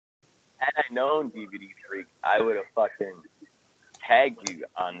had I known DVD Freak, I would have fucking tagged you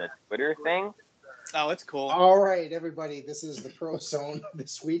on the Twitter thing. Oh, it's cool. All right, everybody. This is the Pro Zone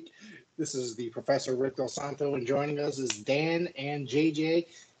this week. This is the Professor Rick Del Santo, and joining us is Dan and JJ.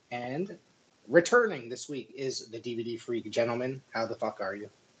 And returning this week is the DVD Freak. Gentlemen, how the fuck are you?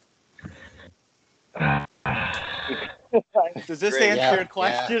 Does this answer your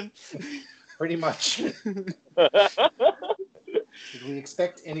question? Yeah. Pretty much. Did we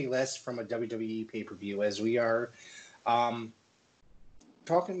expect any less from a WWE pay-per-view, as we are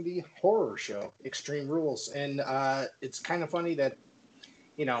talking the horror show, Extreme Rules. And it's kind of funny that,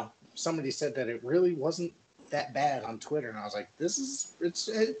 you know, somebody said that it really wasn't that bad on Twitter. And I was like, it's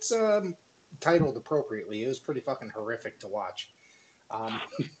titled appropriately. It was pretty fucking horrific to watch.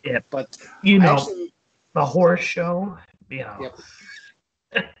 Yeah, but you know, actually, the horror show, you know.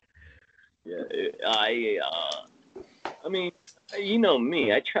 Yep. Yeah, I mean, you know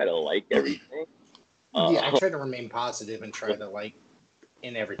me, I try to like everything. Yeah, I try to remain positive and try to like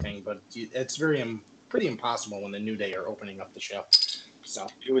in everything, but it's pretty impossible when the New Day are opening up the show. So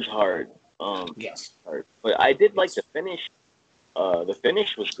it was hard. Yes, hard. But I did like the finish. The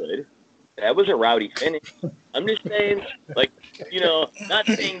finish was good. That was a rowdy finish. I'm just saying, like, you know, not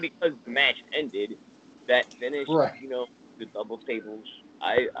saying because the match ended, that finish, right. You know, the double tables.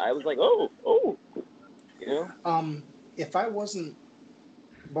 I was like, oh, you know. If I wasn't,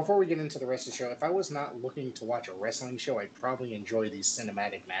 before we get into the rest of the show, if I was not looking to watch a wrestling show, I'd probably enjoy these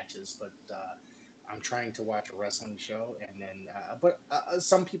cinematic matches. But I'm trying to watch a wrestling show, and then, but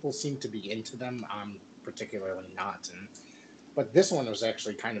some people seem to be into them. I'm particularly not, but this one was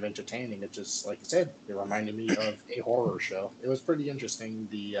actually kind of entertaining. It just, like I said, it reminded me of a horror show. It was pretty interesting.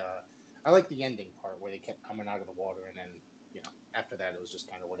 I like the ending part where they kept coming out of the water, and then, you know, after that it was just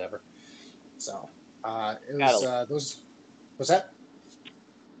kind of whatever. So it was those. What's that?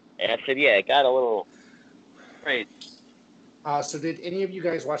 I said, yeah, it got a little right. So did any of you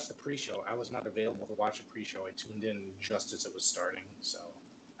guys watch the pre-show? I was not available to watch the pre-show. I tuned in just as it was starting. So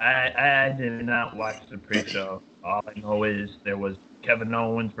I did not watch the pre-show. All I know is there was Kevin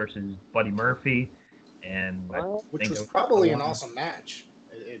Owens versus Buddy Murphy, and which was probably an awesome match.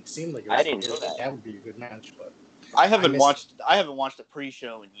 It seemed like I didn't know that would be a good match, but I haven't watched a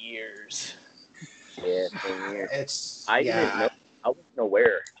pre-show in years. Yeah, same here. I didn't know. I wasn't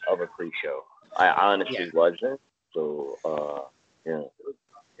aware of a pre-show. I honestly wasn't. So, yeah.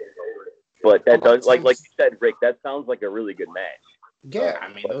 But that does, like you said, Rick, that sounds like a really good match. Yeah,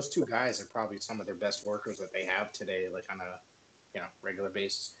 I mean, those two guys are probably some of their best workers that they have today, like on a, you know, regular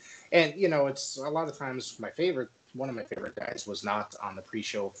basis. And, you know, it's a lot of times one of my favorite guys was not on the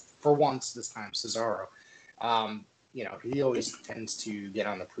pre-show for once, this time, Cesaro. You know, he always tends to get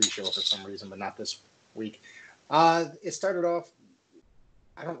on the pre-show for some reason, but not this week. It started off,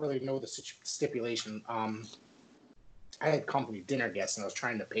 I don't really know the stipulation. I had company dinner guests, and I was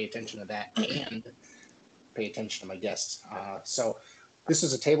trying to pay attention to that and pay attention to my guests. So this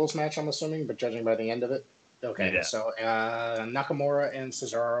is a tables match, I'm assuming, but judging by the end of it. Okay, yeah. So Nakamura and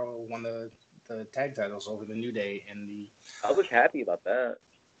Cesaro won the tag titles over the New Day. I was happy about that.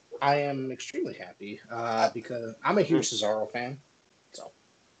 I am extremely happy because I'm a huge Cesaro fan. So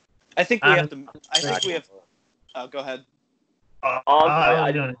I think we have to. I think we have. Oh, go ahead. I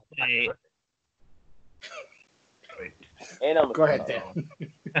was gonna say. Go ahead, Dan.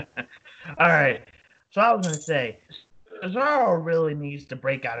 All right. So I was gonna say, Cesaro really needs to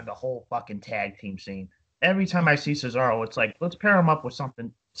break out of the whole fucking tag team scene. Every time I see Cesaro, it's like, let's pair him up with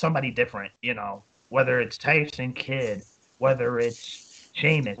somebody different, you know, whether it's Tyson Kidd, whether it's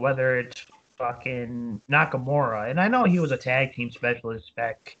Sheamus, whether it's fucking Nakamura. And I know he was a tag team specialist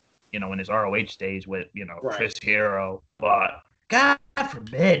back, you know, in his ROH days with, you know, right. Chris Hero. But God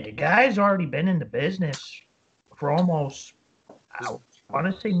forbid, the guy's already been in the business for almost, I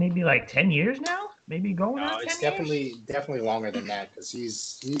want to say maybe like 10 years now. Maybe going on 10 it's years? definitely longer than that, because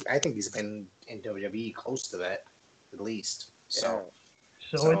I think he's been in WWE close to that, at least. So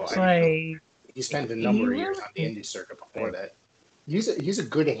it's like he spent a number of years on the indie circuit before that. He's a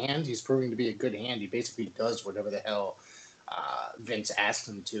good hand. He's proving to be a good hand. He basically does whatever the hell Vince asked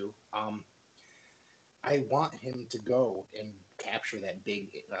him to. I want him to go and capture that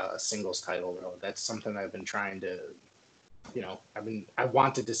big singles title, though. That's something I've been trying to. You know, I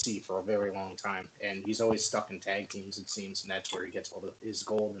wanted to see for a very long time, and he's always stuck in tag teams, it seems, and that's where he gets all his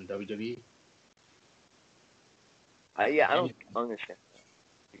gold in WWE. I don't understand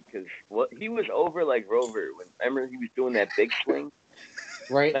because he was over like Rover. Remember he was doing that big swing,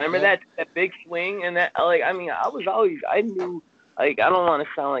 right? Remember that big swing and that like I knew like I don't want to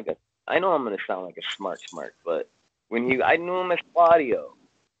sound like I know I'm gonna sound like a smart, but I knew him as Claudio.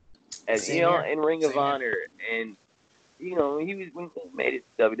 and Same here. in Ring of Same here. Honor, and he was when he made it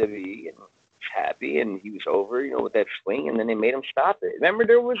to WWE and was happy, and he was over, with that swing, and then they made him stop it. Remember,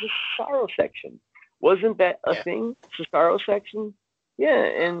 there was a Cesaro section. Wasn't that a thing? Cesaro section? Yeah,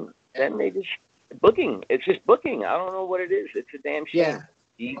 and then they just booking. It's just booking. I don't know what it is. It's a damn shame.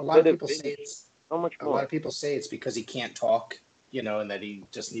 Yeah. A lot of people say it's so much more. A lot of people say it's because he can't talk, and that he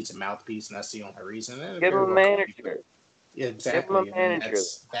just needs a mouthpiece, and that's the only reason. Give him a manager. Yeah, exactly. Give him a manager.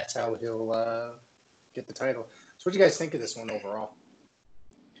 That's how he'll get the title. So, what do you guys think of this one overall?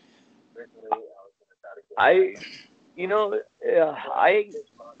 I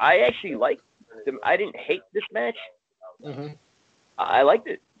actually liked them. I didn't hate this match. Mm-hmm. I liked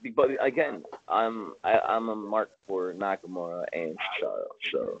it, but again, I'm a mark for Nakamura and Cesaro,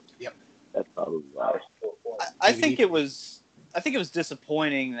 so that's probably why. I think it was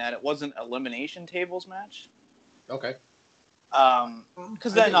disappointing that it wasn't elimination tables match. Okay.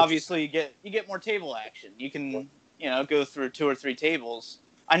 Because then obviously you get more table action. You can go through 2 or 3 tables.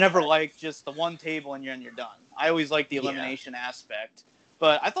 I never liked just the one table and you're done. I always liked the elimination aspect.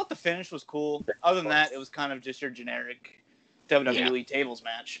 But I thought the finish was cool. Other than that, it was kind of just your generic WWE tables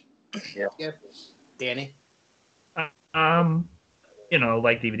match. Yeah. Danny? Like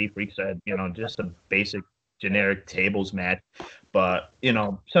DVD Freak said, just a basic generic tables match. But,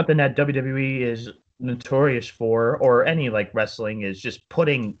 something that WWE is notorious for, or any like wrestling, is just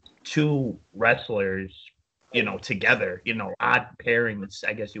putting 2 wrestlers, together, odd pairings,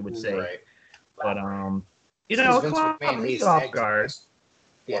 I guess you would say. Right. But, Vince McMahon hates off guard.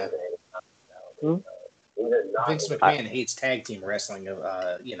 Yeah. Vince McMahon hates tag team wrestling,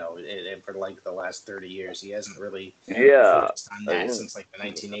 for like the last 30 years. He hasn't really focused on that since like the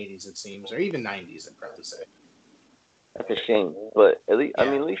 1980s, it seems, or even 90s, I'd probably say. That's a shame, but at least at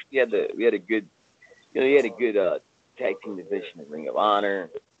least we had a good, tag team division in Ring of Honor.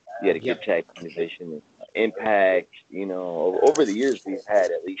 You had a good tag team division in Impact. Over the years we've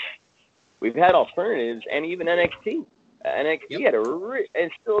had alternatives, and even NXT. NXT had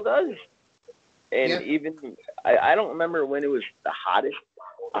and still does. And even I don't remember when it was the hottest.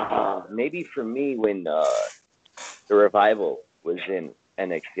 Maybe for me when the Revival was in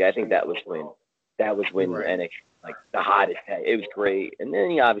NXT. I think that was when NXT, like the hottest. It was great. And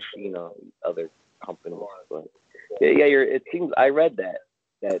then obviously other companies. But it seems I read that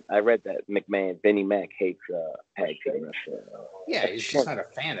Vinnie Mac hates tag team wrestling. Yeah, he's just not a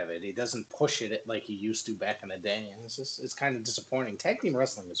fan of it. He doesn't push it like he used to back in the day, and it's kind of disappointing. Tag team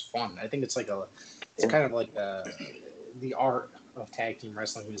wrestling is fun. I think it's kind of like the art of tag team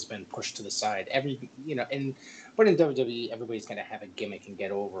wrestling has been pushed to the side. But in WWE, everybody's gonna have a gimmick and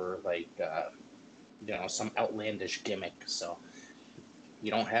get over some outlandish gimmick. So you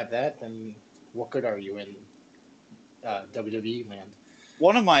don't have that, then what good are you in WWE land?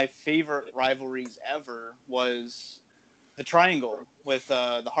 One of my favorite rivalries ever was the Triangle with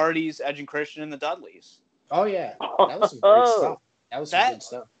the Hardys, Edge and Christian, and the Dudleys. Oh, yeah. That was some great stuff. That was some good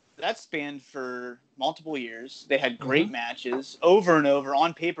stuff. That spanned for multiple years. They had great matches over and over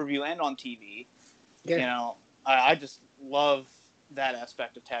on pay-per-view and on TV. Yeah. I just love that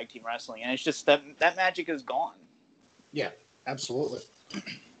aspect of tag team wrestling. And it's just that magic is gone. Yeah, absolutely.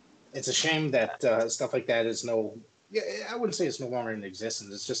 It's a shame that stuff like that is I wouldn't say it's no longer in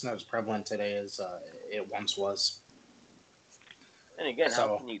existence. It's just not as prevalent today as it once was. And again,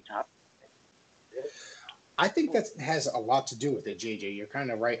 how can you top it? I think that has a lot to do with it, JJ. You're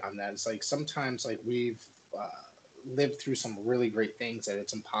kind of right on that. It's like sometimes we've lived through some really great things that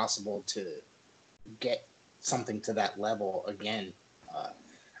it's impossible to get something to that level again.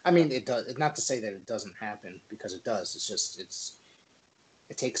 It does. Not to say that it doesn't happen, because it does. It's just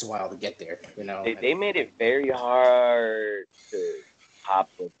it takes a while to get there, They made it very hard to top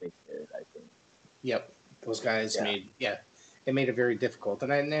what they did, I think. Yep. Those guys they made it very difficult.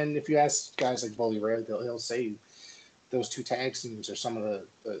 And then if you ask guys like Bully Ray, he'll say those 2 tag teams are some of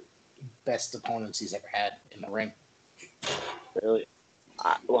the best opponents he's ever had in the ring. Really?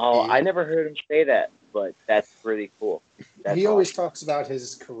 I never heard him say that, but that's pretty cool. He always talks about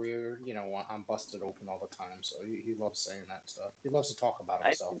his career, on Busted Open all the time. So he loves saying that stuff. He loves to talk about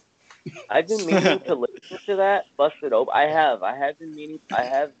himself. I've been meaning to listen to that Busted Open. I have been meaning. I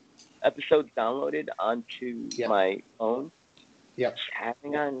have episodes downloaded onto my phone. Yep. Just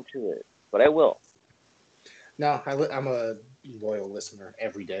haven't gotten to it, but I will. No, I'm a loyal listener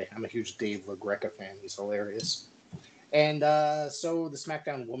every day. I'm a huge Dave LaGreca fan. He's hilarious. And so the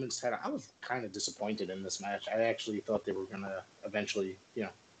SmackDown Women's title, I was kind of disappointed in this match. I actually thought they were going to eventually,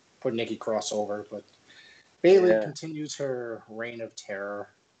 put Nikki Cross over, but Bayley continues her reign of terror.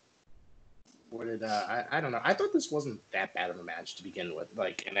 What did I don't know. I thought this wasn't that bad of a match to begin with,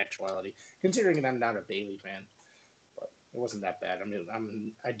 like in actuality, considering I'm not a Bailey fan. But it wasn't that bad. I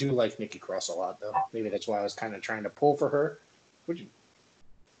mean, I do like Nikki Cross a lot though. Maybe that's why I was kind of trying to pull for her.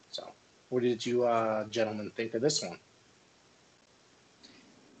 So, what did you gentlemen think of this one?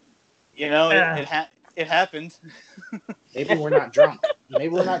 You know, it happened. Maybe we're not drunk. Maybe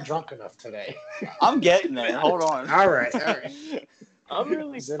we're not drunk enough today. I'm getting there. Hold on. All right. I'm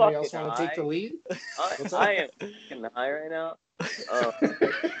really Does anybody fucking else want to take the lead? I am fucking high right now.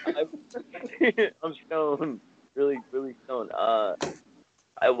 I'm stoned. Really, really stoned.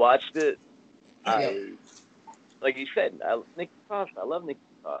 I watched it. Like you said, Nikki Cross. I love Nikki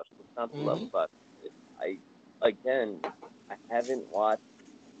Cross. What's not to love about it? I haven't watched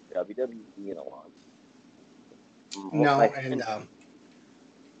WWE in a long time. No, and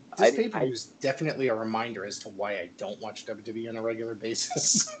this pay-per-view is definitely a reminder as to why I don't watch WWE on a regular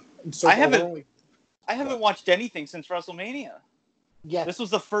basis. I haven't watched anything since WrestleMania. Yeah, this was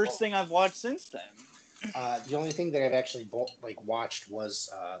the first thing I've watched since then. The only thing that I've actually watched was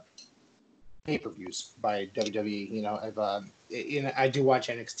pay-per-views by WWE. You know, I do watch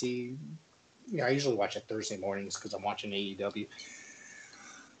NXT. You know, I usually watch it Thursday mornings because I'm watching AEW.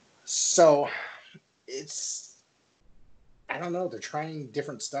 So I don't know. They're trying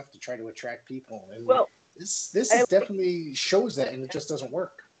different stuff to try to attract people, and this is definitely shows that, and it just doesn't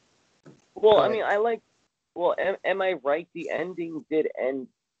work. Well, I mean, am I right? The ending did end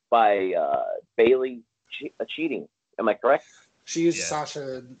by Bailey cheating. Am I correct? She used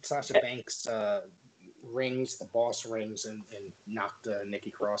Sasha Banks' rings, the boss rings, and knocked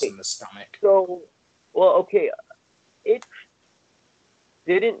Nikki Cross in the stomach. So, it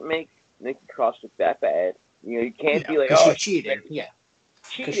didn't make Nikki Cross look that bad. You know, you can't be like, she cheated. Yeah,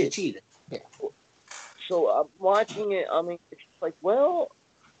 because she cheated. Yeah. So I'm watching it. I mean, it's just like, I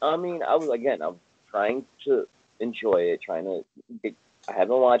was trying to enjoy it. I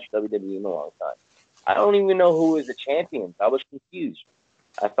haven't watched WWE in a long time. I don't even know who was the champion. I was confused.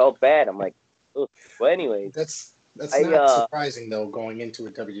 I felt bad. I'm like, ugh. Well, anyway. That's not surprising though. Going into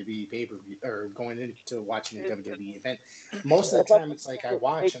a WWE pay-per-view or going into watching a WWE event, most of the time it's like I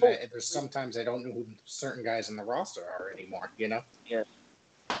watch and there's sometimes I don't know who certain guys in the roster are anymore. You know. Yeah.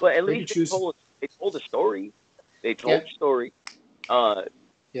 But at least they told a story. They told a story. And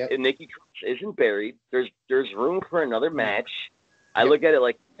Nikki Cross isn't buried. There's room for another match. I look at it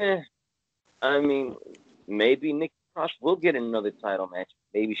like, I mean, maybe Nikki Cross will get another title match.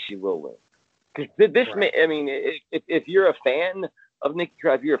 Maybe she will win. Because if you're a fan of Nikki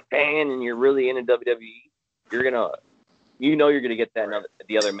Cross, if you're a fan and you're really into WWE, you're gonna get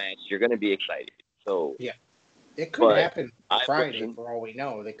the other match. You're gonna be excited. So yeah, it could happen Friday for all we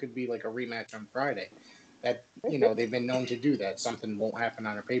know. There could be like a rematch on Friday. That they've been known to do that. Something won't happen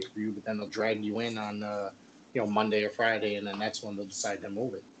on a pay-per-view, but then they'll drag you in on Monday or Friday, and then that's when they'll decide to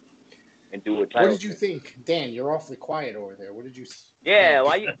move it. And do a title. What did you think, Dan? You're awfully quiet over there. What did you? Yeah,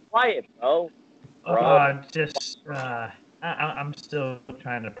 why you quiet, bro? I'm still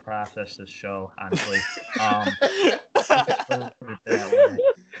trying to process this show, honestly.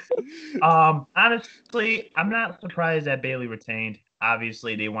 Honestly, I'm not surprised that Bailey retained.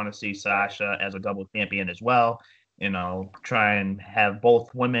 Obviously, they want to see Sasha as a double champion as well. You know, try and have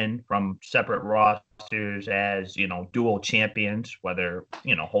both women from separate rosters as, dual champions, whether,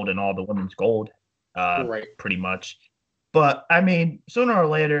 holding all the women's gold, pretty much. But, I mean, sooner or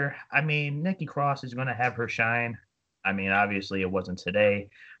later, Nikki Cross is going to have her shine. I mean, obviously, it wasn't today,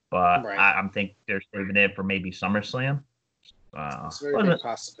 but I'm think they're saving it for maybe SummerSlam. It's a very big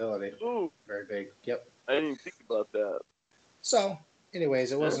possibility. Ooh. Very big. Yep. I didn't think about that. So,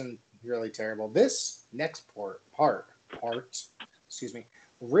 anyways, it wasn't really terrible. This next part,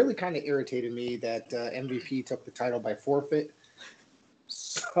 really kind of irritated me that MVP took the title by forfeit.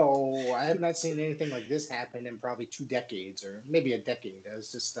 So I have not seen anything like this happen in probably 2 decades or maybe a decade.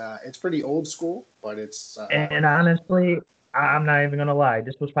 It's just it's pretty old school, but it's and honestly, I'm not even gonna lie.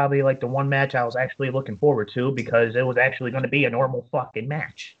 This was probably like the one match I was actually looking forward to because it was actually going to be a normal fucking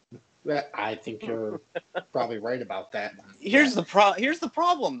match. I think you're probably right about that. Here's the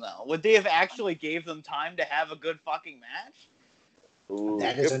problem though. Would they have actually gave them time to have a good fucking match? Ooh,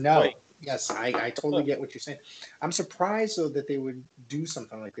 that is a no. Point. Yes, I totally get what you're saying. I'm surprised though that they would do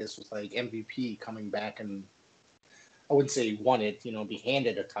something like this with like MVP coming back and I wouldn't say won it, be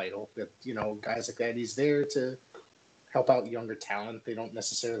handed a title, but guys like that, he's there to help out younger talent. They don't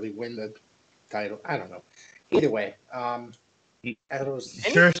necessarily win the title. I don't know. Either way, he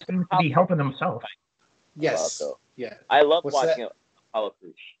sure seems to be helping himself. Yes. Yeah. I love watching Apollo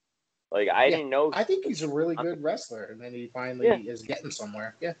Crews. Like I didn't know. I think he's a really good wrestler, and then he finally is getting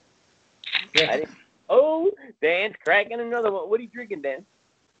somewhere. Yeah. Yeah. Oh, Dan's cracking another one. What are you drinking, Dan?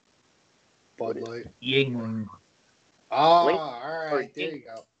 Bud Light. Yingling. Oh, all right. There you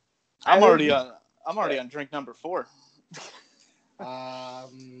go. I'm already on drink number 4.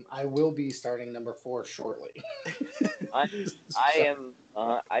 I will be starting number 4 shortly. I am.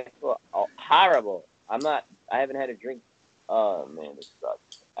 I feel horrible. I haven't had a drink. Oh man, this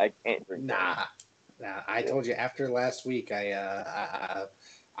sucks. I can't drink. Nah. I told you after last week,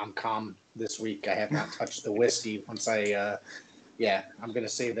 I'm calm this week. I have not touched the whiskey. Once I'm gonna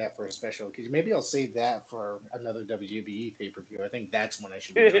save that for a special occasion. Maybe I'll save that for another WWE pay-per-view. I think that's when I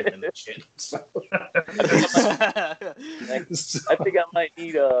should be drinking this shit. So. I think I might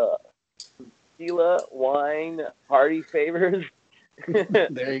need a tequila, wine, party favors.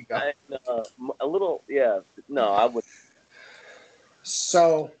 There you go. And, a little, yeah. No, I would.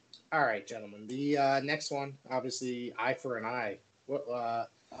 So, all right, gentlemen. The next one, obviously, eye for an eye. What?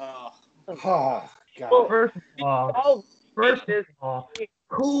 Oh God. Well, first of all,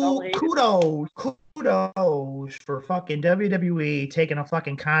 kudos for fucking WWE taking a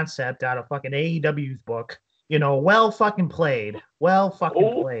fucking concept out of fucking AEW's book. You know, well fucking played.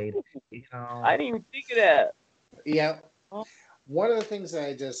 Played. You know? I didn't even think of that. Yeah. One of the things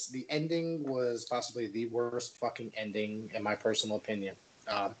that the ending was possibly the worst fucking ending, in my personal opinion.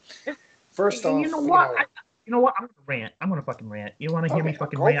 First off, you know what? You know what? I'm gonna rant. I'm gonna fucking rant. You want to hear me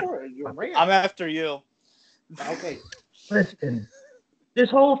fucking rant? For it. You're rant. I'm after you. Okay. Listen,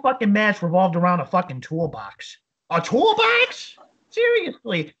 this whole fucking match revolved around a fucking toolbox. A toolbox?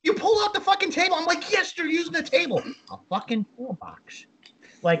 Seriously, you pull out the fucking table. I'm like, yes, you're using the table. A fucking toolbox.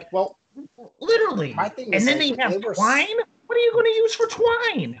 Like, well, literally. My thing is, and then they have twine? What are you going to use for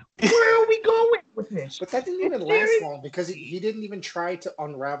twine? Where are we going with this? But that didn't even last long because he didn't even try to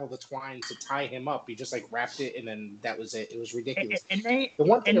unravel the twine to tie him up. He just like wrapped it and then that was it. It was ridiculous. The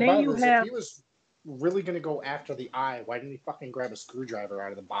one thing about it is if he was really going to go after the eye, why didn't he fucking grab a screwdriver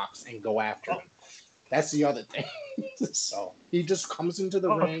out of the box and go after him? That's the other thing. So he just comes into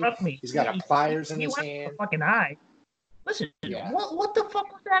the ring. He's got a pliers in his hand. Fucking eye. Listen, what the fuck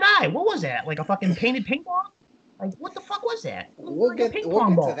was that eye? What was that? Like a fucking painted ping pong? Like, what the fuck was that? We'll get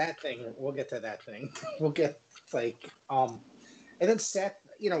to that thing. We'll get to that thing. We'll get, like, and then Seth,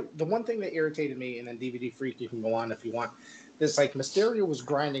 you know, the one thing that irritated me, and then DVD Freak, you can go on if you want, is, like, Mysterio was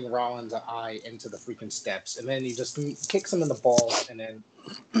grinding Rollins' eye into the freaking steps, and then he just kicks him in the balls, and then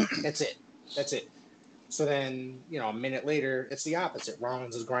that's it. That's it. So then, you know, a minute later, it's the opposite.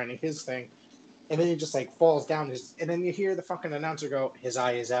 Rollins is grinding his thing. And then he just like falls down, and then you hear the fucking announcer go, "His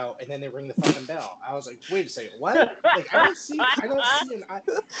eye is out," and then they ring the fucking bell. I was like, "Wait a second, what?" Like I don't see an eye.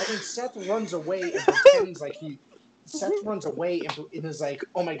 And then Seth runs away and pretends like Seth runs away and is like,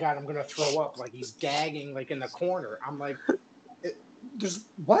 "Oh my god, I'm gonna throw up!" Like he's gagging like in the corner. I'm like, "There's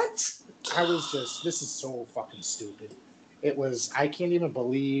what?" I was just, this is so fucking stupid. It was. I can't even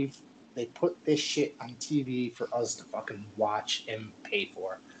believe they put this shit on TV for us to fucking watch and pay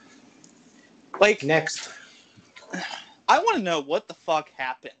for. Like, next, I want to know what the fuck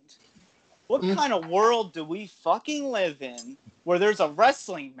happened. What kind of world do we fucking live in where there's a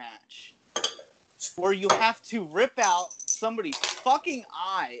wrestling match where you have to rip out somebody's fucking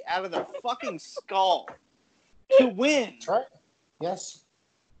eye out of their fucking skull to win? That's right. Yes.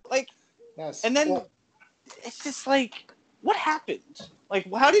 Like, yes. And then it's just like, what happened?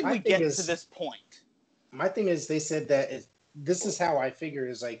 Like, how did we get to this point? My thing is, they said that this is how I figure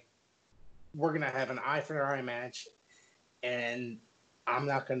is like, we're going to have an eye for an eye match, and I'm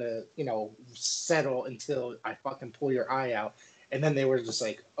not going to, you know, settle until I fucking pull your eye out. And then they were just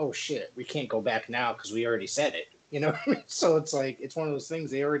like, oh, shit, we can't go back now because we already said it, you know? So it's like, it's one of those things.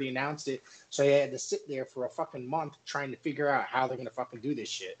 They already announced it, so they had to sit there for a fucking month trying to figure out how they're going to fucking do this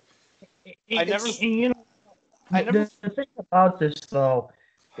shit. The thing about this, though,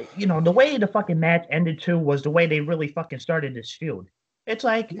 you know, the way the fucking match ended, too, was the way they really fucking started this feud. It's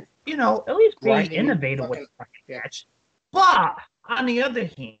like, you know, at least be innovative with the fucking match. But, on the other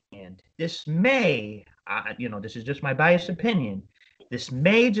hand, this may, you know, this is just my biased opinion, this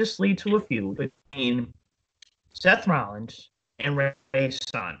may just lead to a feud between Seth Rollins and Ray's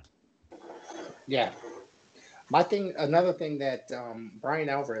son. Yeah. Another thing that Brian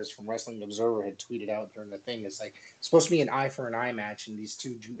Alvarez from Wrestling Observer had tweeted out during the thing is like, it's supposed to be an eye for an eye match, and these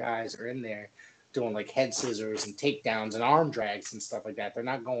two guys are in there doing like head scissors and takedowns and arm drags and stuff like that. They're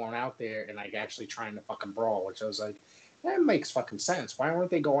not going out there and like actually trying to fucking brawl, which I was like, that makes fucking sense. Why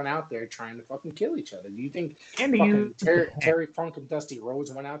weren't they going out there trying to fucking kill each other? Do you think Terry Funk and Dusty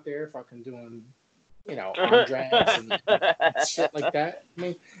Rhodes went out there fucking doing, you know, arm drags and shit like that? I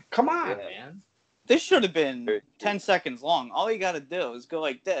mean, come on, man. This should have been 10 seconds long. All you got to do is go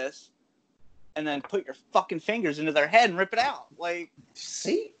like this, and then put your fucking fingers into their head and rip it out. Like,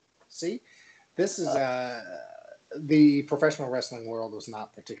 see, this is the professional wrestling world was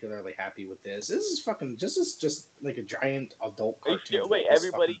not particularly happy with this. This is just like a giant adult cartoon. Wait,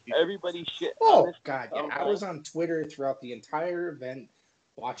 everybody shit. Oh God, yeah. I was on Twitter throughout the entire event,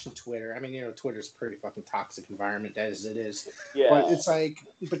 watching Twitter. I mean, Twitter's a pretty fucking toxic environment as it is. Yeah. But it's like,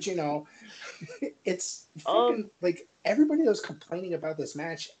 it's fucking like everybody that was complaining about this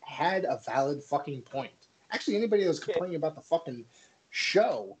match had a valid fucking point. Actually, anybody that was complaining about the fucking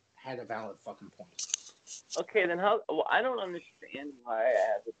show had a valid fucking point. Okay, then how? Well, I don't understand why I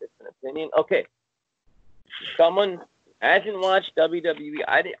have a different opinion. Okay, someone hasn't watched WWE.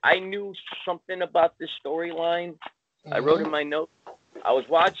 I knew something about this storyline. I wrote in my notes. I was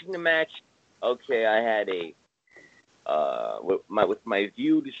watching the match. Okay, I had with my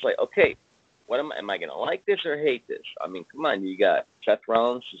view, just like, okay, what am I gonna like this or hate this? I mean, come on, you got Seth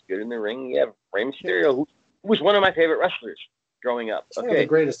Rollins, who's good in the ring. You have Rey Mysterio, who was one of my favorite wrestlers growing up. One of the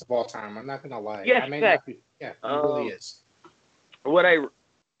greatest of all time. I'm not gonna lie. Yes, exactly. He really is. What I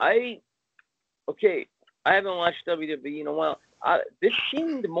haven't watched WWE in a while. This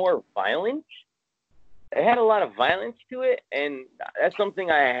seemed more violent. It had a lot of violence to it, and that's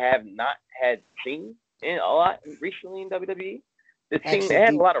something I have not had seen in a lot recently in WWE. It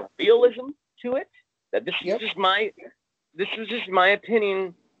had a lot of realism to it. That this was just my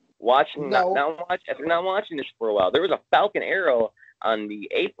opinion. After not watching this for a while, there was a Falcon Arrow on the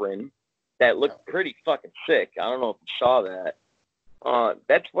apron that looked pretty fucking sick. I don't know if you saw that.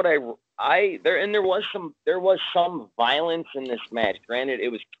 That's what there was some violence in this match. Granted, it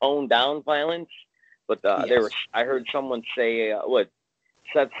was toned down violence, but I heard someone say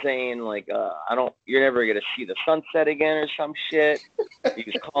Seth saying like you're never gonna see the sunset again or some shit. He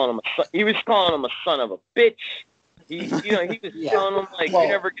was calling him a son of a bitch. He was telling him like you're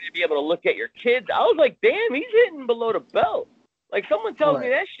never gonna be able to look at your kids. I was like, damn, he's hitting below the belt. Like someone tells me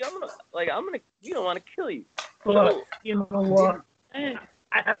that shit, I'm gonna want to kill you. But you know what?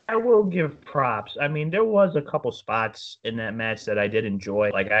 I will give props. I mean, there was a couple spots in that match that I did enjoy.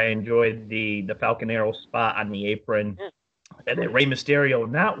 Like I enjoyed the Falcon Arrow spot on the apron, and then Rey Mysterio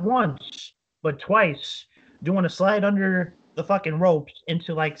not once but twice doing a slide under the fucking ropes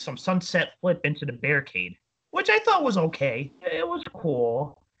into like some sunset flip into the barricade, which I thought was okay. It was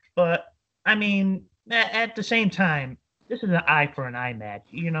cool, but I mean, at the same time, this is an eye for an eye match.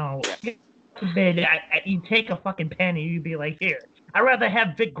 You take a fucking pen and you'd be like, here. I'd rather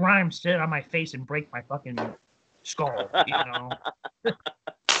have Vic Grimes sit on my face and break my fucking skull,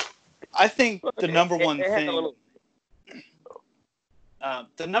 I think the number one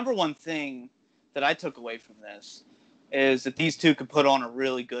thing that I took away from this is that these two could put on a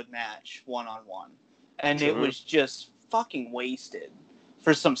really good match one-on-one. And it was just fucking wasted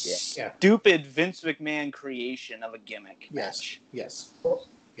for some stupid Vince McMahon creation of a gimmick match. Yes.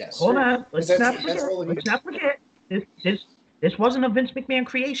 Hold on. Let's not forget. This wasn't a Vince McMahon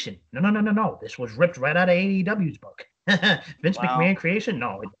creation. No. This was ripped right out of AEW's book. Vince McMahon creation?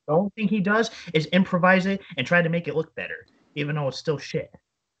 No. The only thing he does is improvise it and try to make it look better, even though it's still shit.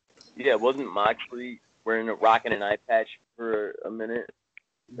 Yeah, wasn't Moxley rocking an eye patch for a minute?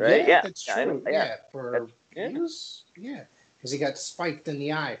 Right? Yeah, that's true. Because he got spiked in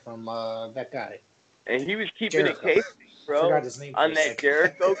the eye from that guy. And he was keeping Jericho. It case, bro, forgot his name on that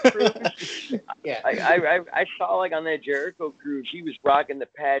Jericho cruise. Yeah. I saw like on that Jericho cruise, he was rocking the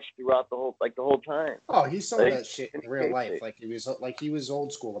patch throughout the whole time. Oh, he sold that shit in real life. Like he was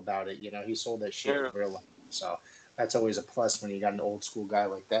old school about it. He sold that shit in real life. So that's always a plus when you got an old school guy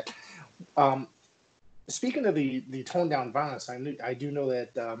like that. Speaking of the toned down violence, I do know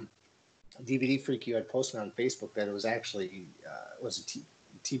that DVD Freak you had posted on Facebook that it was actually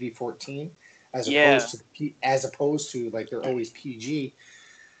TV 14 as opposed to like they're always PG.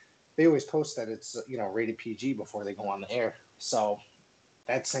 They always post that it's rated PG before they go on the air. So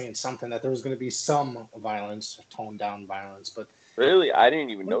that's saying something that there was going to be some violence, toned down violence. But really, I didn't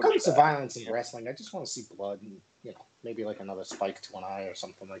even know. When it comes to violence in wrestling, I just want to see blood and maybe like another spike to an eye or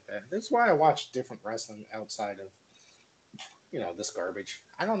something like that. That's why I watch different wrestling outside of this garbage.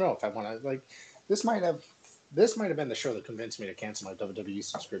 I don't know if I want to this might have been the show that convinced me to cancel my WWE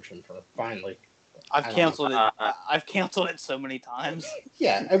subscription for finally. I've canceled it. I've canceled it so many times.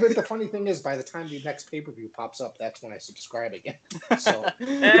 Yeah, but the funny thing is, by the time the next pay-per-view pops up, that's when I subscribe again. So, what?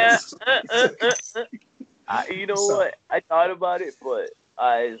 I thought about it, but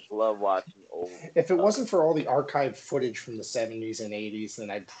I just love watching old. If it wasn't for all the archived footage from the 70s and 80s,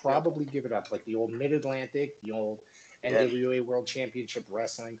 then I'd probably give it up. Like the old Mid-Atlantic, the old NWA World Championship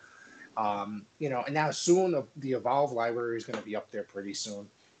Wrestling. And now soon the Evolve library is going to be up there pretty soon.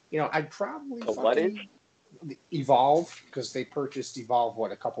 I'd probably So what is? Evolve, because they purchased Evolve,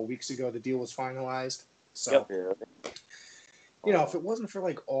 a couple weeks ago. The deal was finalized. So, Yep. if it wasn't for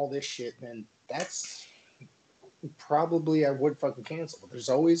like all this shit, then that's probably I would fucking cancel. But there's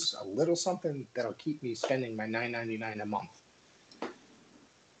always a little something that'll keep me spending my $9.99 a month.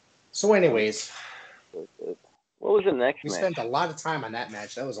 So, anyways, What was the next we match? spent a lot of time on that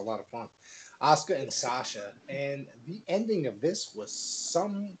match. That was a lot of fun. Asuka and Sasha, and the ending of this was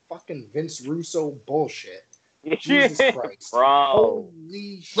some fucking Vince Russo bullshit. Jesus Christ, Bro.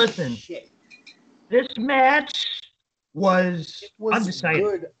 Holy Listen. shit! This match was undecided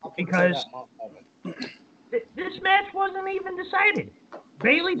good up because until that moment. This match wasn't even decided.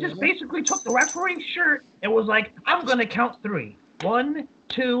 Bailey just basically took the referee's shirt and was like, "I'm gonna count 3. 1,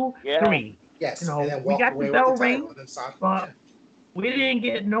 2, 3." Yes, and then we got the bell ring, but we didn't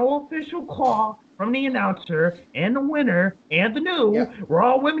get no official call from the announcer and the winner and the new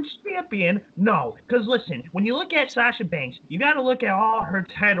Raw Women's Champion. No, because listen, when you look at Sasha Banks, you got to look at all her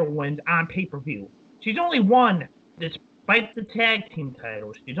title wins on pay-per-view. She's only won, despite the tag team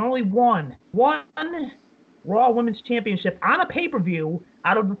titles, she's only won one Raw Women's Championship on a pay-per-view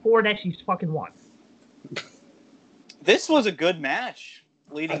out of the 4 that she's fucking won. This was a good match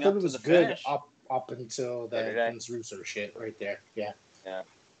leading up to the finish. Up until that Vince Russo shit right there. Yeah.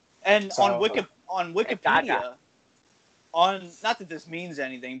 And so, on Wikipedia, not that this means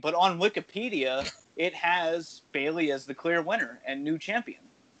anything, but on Wikipedia, it has Bailey as the clear winner and new champion.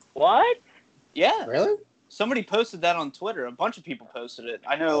 What? Yeah. Really? Somebody posted that on Twitter. A bunch of people posted it.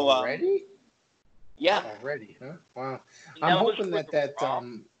 I know. Already? Yeah. Already, huh? Wow. I'm hoping that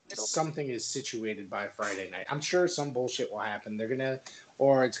something is situated by Friday night. I'm sure some bullshit will happen.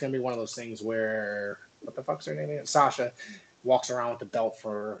 Or it's gonna be one of those things where, what the fuck's her name again? Sasha walks around with the belt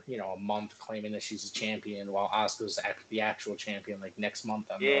for a month, claiming that she's a champion, while Asuka's the actual champion. Like next month.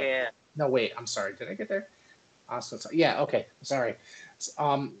 No, wait. I'm sorry. Did I get there? Asuka. Yeah. Okay. Sorry.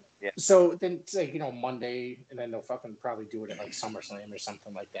 So then it's like Monday, and then they'll fucking probably do it at like SummerSlam or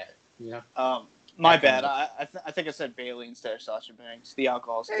something like that. My bad. I think I said Bailey instead of Sasha Banks. The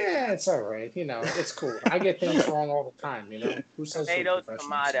alcohol's Yeah, it's all right. It's cool. I get things wrong all the time. Who says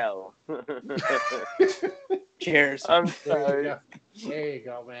tomato? Cheers. I'm sorry. There you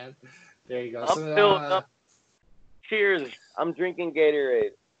go, man. There you go. I'm filling up. Cheers. I'm drinking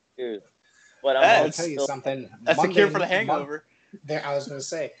Gatorade. Cheers. But I'm going to tell you something. That's Monday, the cure for the hangover. I was going to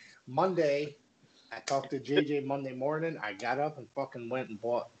say, Monday, I talked to JJ Monday morning. I got up and fucking went and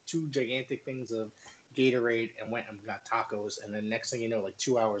bought 2 gigantic things of Gatorade and went and got tacos. And then next thing you know, like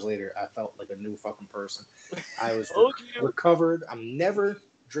 2 hours later, I felt like a new fucking person. I was recovered. I'm never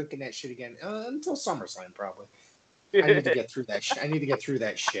drinking that shit again until SummerSlam, probably. I need to get through that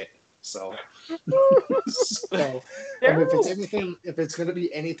shit. So, and if it's going to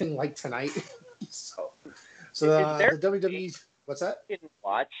be anything like tonight, so the WWE, what's that?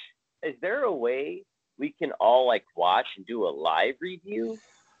 Watch. Is there a way we can all watch and do a live review?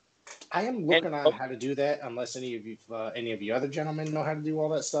 I am looking on how to do that. Unless any of you other gentlemen know how to do all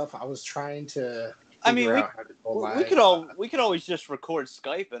that stuff. I was trying to figure out how to go live. We could always just record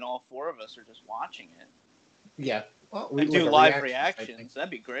Skype and all 4 of us are just watching it. Yeah. Well, we do live reactions. That'd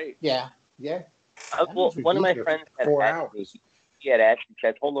be great. Yeah. One of my friends had asked me. He had asked me.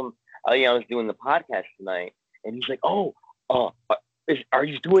 I told him, I was doing the podcast tonight, and he's like, "Oh, are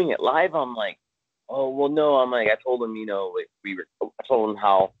you doing it live?" I'm like, "Oh, well, no." I'm like, I told him, I told him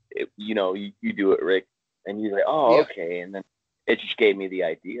how, you do it, Rick, and he's like, "Oh, okay." And then it just gave me the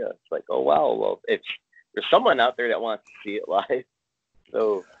idea. It's like, oh, wow, well, if there's someone out there that wants to see it live,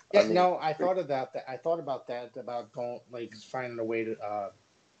 so. Yeah, I thought about that. About going finding a way to,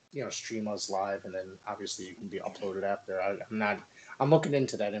 stream us live, and then obviously you can be uploaded after. I'm looking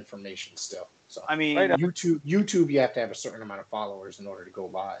into that information still. So YouTube, you have to have a certain amount of followers in order to go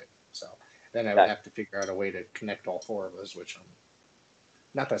live. So then I would have to figure out a way to connect all 4 of us, which I'm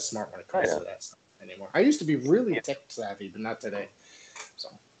not that smart when it comes to that stuff anymore. I used to be really tech savvy, but not today.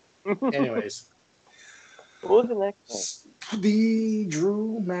 So, anyways. What was the next one? The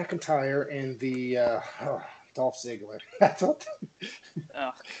Drew McIntyre and the Dolph Ziggler. I thought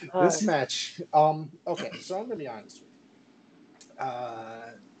this match. Okay, so I'm gonna be honest with you.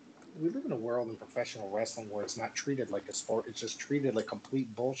 We live in a world in professional wrestling where it's not treated like a sport. It's just treated like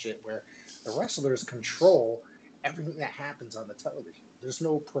complete bullshit, where the wrestlers control everything that happens on the television. There's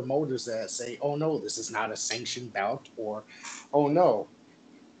no promoters that say, "Oh no, this is not a sanctioned bout," or "Oh no,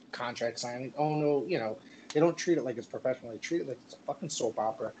 contract signing." "Oh no," they don't treat it like it's professional. They treat it like it's a fucking soap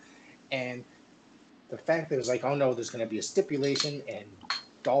opera. And the fact that it's like, "Oh no, there's going to be a stipulation," and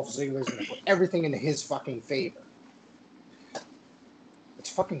Dolph Ziggler's going to put everything into his fucking favor. It's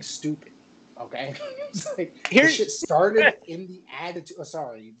fucking stupid. Okay, it's like Here- this shit started in the attitude. Oh,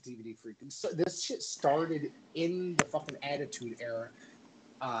 sorry, DVD freak. This shit started in the fucking attitude era,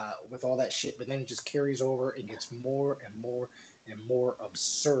 with all that shit, but then it just carries over and gets more and more and more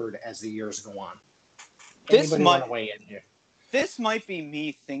absurd as the years go on. Anybody want to weigh in here? This might be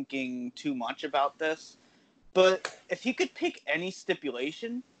me thinking too much about this, but if you could pick any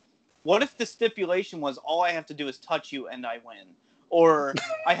stipulation, what if the stipulation was all I have to do is touch you and I win? Or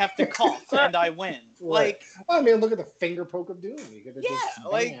I have to cough and I win. Like, I mean, look at the finger poke of doom.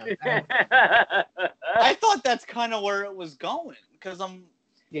 I thought that's kind of where it was going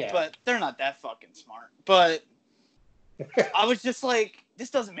but they're not that fucking smart. But I was just like, this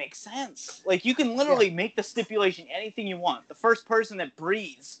doesn't make sense. Like, you can literally make the stipulation anything you want. The first person that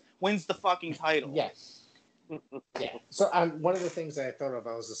breathes wins the fucking title. Yes. Yeah. So one of the things that I thought of,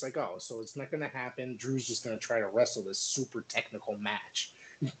 I was just like, oh, so it's not going to happen. Drew's just going to try to wrestle this super technical match.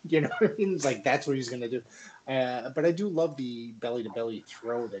 You know what I mean? It's like, that's what he's going to do. But I do love the belly-to-belly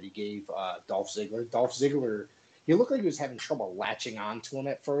throw that he gave Dolph Ziggler. Dolph Ziggler, he looked like he was having trouble latching onto him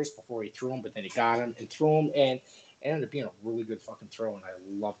at first before he threw him, but then he got him and threw him, and it ended up being a really good fucking throw, and I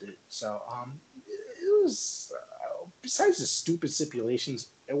loved it. So it was, besides the stupid stipulations,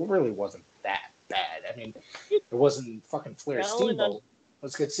 it really wasn't that bad. I mean, it wasn't fucking Flair Steamboat.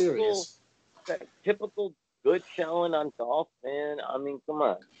 Let's get serious. Typical good selling on Dolph, man. I mean, come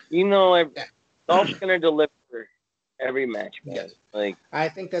on. You know, Dolph's gonna deliver every match, man. Yes. Like, I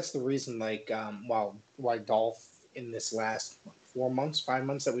think that's the reason, like, why Dolph in this last 5 months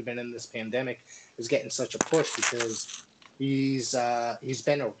that we've been in this pandemic is getting such a push, because he's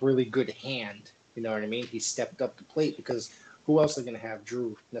been a really good hand. You know what I mean? He stepped up the plate, because who else are going to have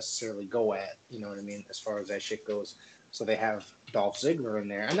Drew necessarily go at, you know what I mean, as far as that shit goes. So they have Dolph Ziggler in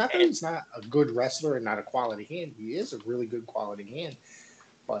there. And not that he's not a good wrestler and not a quality hand. He is a really good quality hand.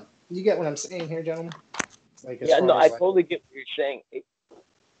 But you get what I'm saying here, gentlemen? Like, I totally get what you're saying. It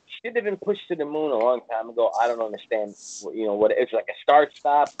should have been pushed to the moon a long time ago. I don't understand, what it's like a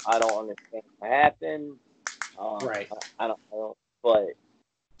start-stop. I don't understand what happened. Right. I don't know. But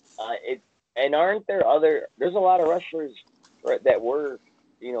and aren't there there's a lot of wrestlers that were,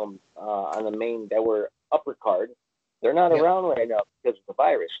 on the main, that were upper card. They're not around right now because of the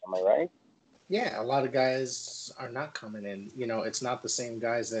virus. Am I right? Yeah, a lot of guys are not coming in. It's not the same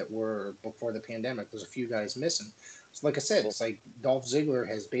guys that were before the pandemic. There's a few guys missing. So like I said, it's like Dolph Ziggler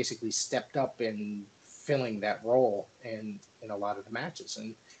has basically stepped up in filling that role in a lot of the matches.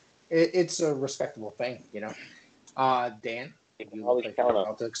 And it's a respectable thing, Dan? You look like you're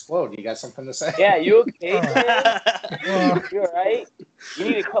about to explode. You got something to say? Yeah, you okay, man? You all right? You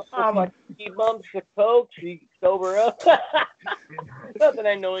need a couple of speed bumps of coke so you can sober up? Not that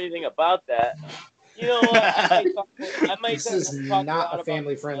I know anything about that. You know what? I might this is not a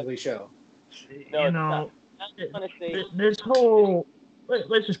family-friendly show. No, this whole...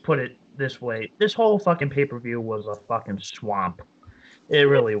 Let's just put it this way. This whole fucking pay-per-view was a fucking swamp. It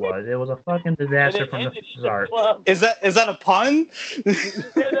really was. It was a fucking disaster from the start. Is that a pun? Is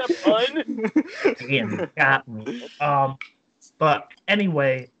that a pun? Again, got me. But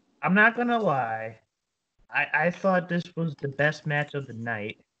anyway, I'm not gonna lie. I thought this was the best match of the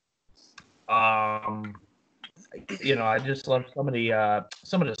night. I just love some of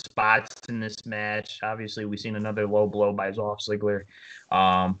the spots in this match. Obviously, we've seen another low blow by Dolph Ziggler.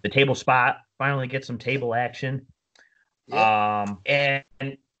 The table spot finally gets some table action. And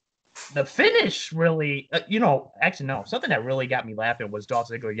the finish really, actually no, something that really got me laughing was Dolph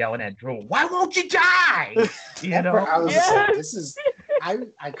Ziggler yelling at Drew, "Why won't you die?" I was like, this is,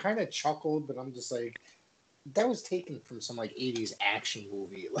 I kind of chuckled, but I'm just like, that was taken from some like 80s action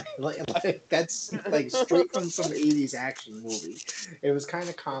movie. Like that's like straight from some 80s action movie. It was kind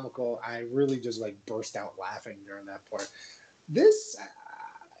of comical. I really just like burst out laughing during that part. This,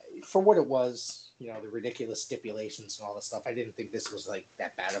 for what it was, the ridiculous stipulations and all the stuff, I didn't think this was like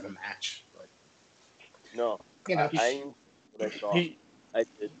that bad of a match. But, no, I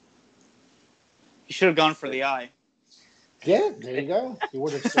did. You should have gone for the eye. Yeah, there you go. You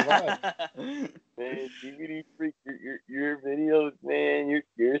would have survived. Man, DVD freak, your videos, man,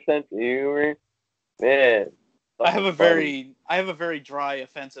 your sense of humor, man. I have a very dry,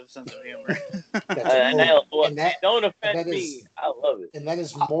 offensive sense of humor. Don't offend me. I love it. And that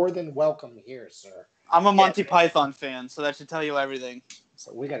is more than welcome here, sir. I'm a Monty Python fan, so that should tell you everything.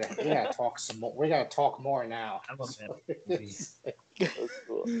 So we gotta talk some more. We gotta talk more now. I love that. That's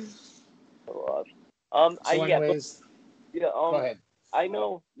cool. So anyways, go ahead. I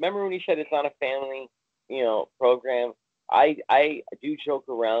know. Remember when you said it's not a family, program? I do joke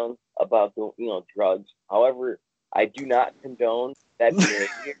around about the drugs. However, I do not condone that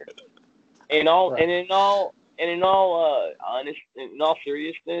year. In all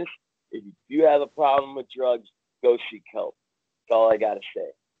seriousness, if you have a problem with drugs, go seek help. That's all I gotta say.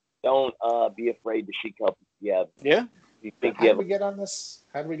 Don't be afraid to seek help if you have. Yeah. You think How you did have we get on this?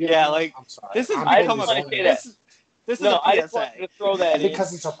 How did we get Yeah, on this? like, I'm sorry. this has I become just a want to say that. this is No, a I just PSA. wanted to throw that in.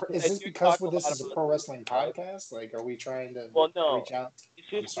 Because is this because talk a this lot is a about pro wrestling podcast? Like, are we trying to Well, no. reach out? It's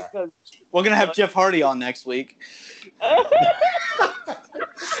just I'm sorry. because We're gonna have Jeff Hardy on next week.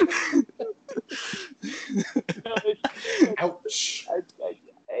 Ouch.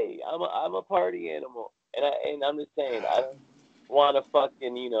 Hey, I'm a party animal, and I'm just saying I don't want to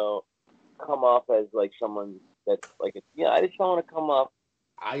fucking come off as like someone that's like I just don't want to come off.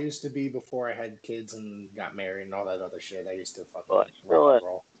 I used to be before I had kids and got married and all that other shit. I used to fucking But rock and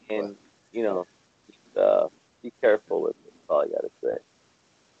roll. And just be careful with it. That's all I gotta say.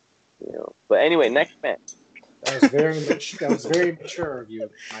 But anyway, next match. That was very much. That was very mature of you,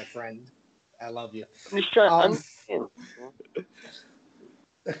 my friend. I love you. I'm just trying.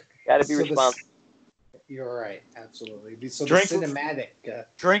 Gotta be responsible. You're right, absolutely. So Drink the cinematic.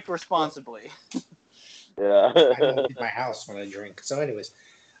 Drink responsibly. Yeah. I don't leave my house when I drink. So, anyways,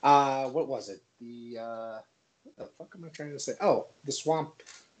 what was it? What the fuck am I trying to say? Oh, the swamp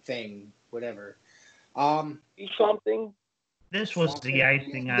thing, whatever. Something. This was the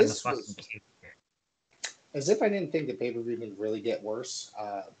icing on the fucking cake. As if I didn't think the pay-per-view would really get worse.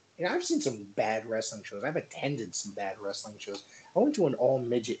 I've seen some bad wrestling shows. I've attended some bad wrestling shows. I went to an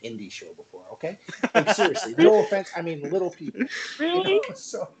all-midget indie show before, okay? Like, seriously, no offense. I mean, little people. Really?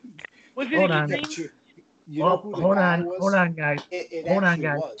 So, Was it Hold on. You know who the guy was? Hold on, guys. It Hold on, actually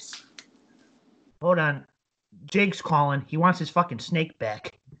guys. was. Hold on. Jake's calling. He wants his fucking snake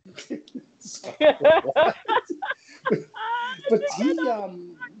back. But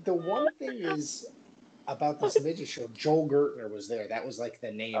the one thing is about this midget show, Joel Gertner was there. That was like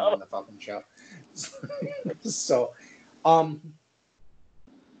the name on the fucking show. So,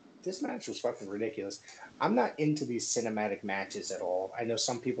 this match was fucking ridiculous. I'm not into these cinematic matches at all. I know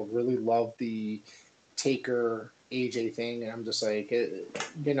some people really love the Taker AJ thing, and I'm just like,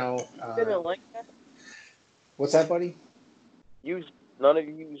 didn't like that? What's that, buddy? None of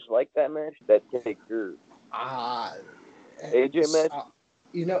you like that match? That Taker AJ match?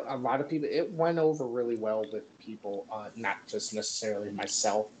 A lot of people, it went over really well with people, not just necessarily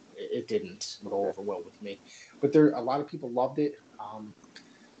myself. It didn't go over well with me. But a lot of people loved it.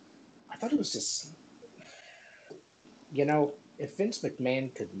 I thought it was just, if Vince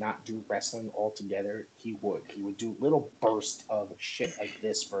McMahon could not do wrestling altogether, he would. He would do little bursts of shit like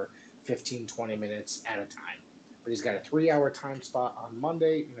this for 15, 20 minutes at a time. But he's got a 3-hour time spot on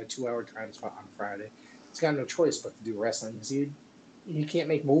Monday and a 2-hour time spot on Friday. He's got no choice but to do wrestling because he can't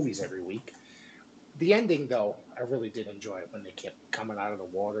make movies every week. The ending, though, I really did enjoy it when they kept coming out of the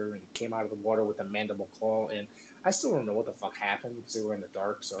water and came out of the water with a mandible claw. And I still don't know what the fuck happened because they were in the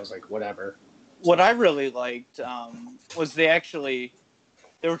dark. So I was like, whatever. What I really liked was they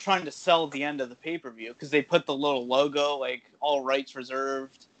were trying to sell the end of the pay-per-view because they put the little logo, like, all rights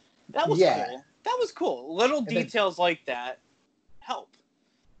reserved. That was cool. That was cool. Little details like that help.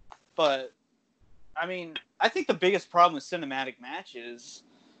 But, I mean, I think the biggest problem with cinematic matches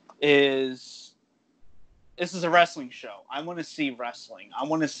is this is a wrestling show. I want to see wrestling. I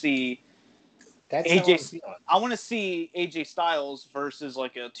want to see AJ. I want to see AJ Styles versus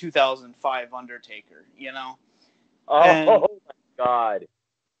like a 2005 Undertaker. Oh my God!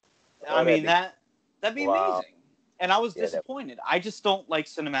 I mean that'd be amazing. And I was disappointed. I just don't like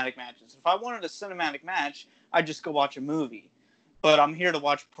cinematic matches. If I wanted a cinematic match, I'd just go watch a movie. But I'm here to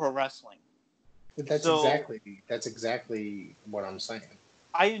watch pro wrestling. But that's exactly what I'm saying.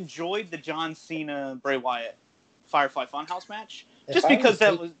 I enjoyed the John Cena Bray Wyatt Firefly Funhouse match just because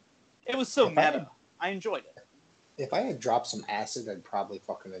it was so meta. I enjoyed it. If I had dropped some acid, I'd probably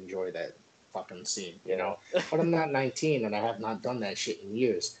fucking enjoy that fucking scene, But I'm not 19 and I have not done that shit in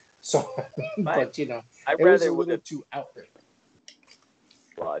years. So, but it was a little too out there.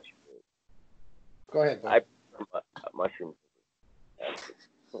 Watch. Go ahead. I mushroom.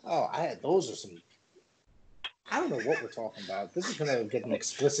 Those are some. I don't know what we're talking about. This is gonna get an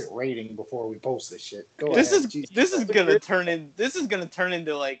explicit rating before we post this shit. This is gonna turn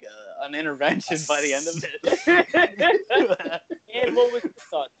into like an intervention by the end of it. And what was your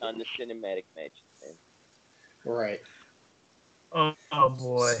thoughts on the cinematic match? Right. Oh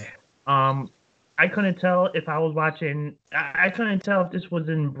boy. I couldn't tell if I was watching. I couldn't tell if this was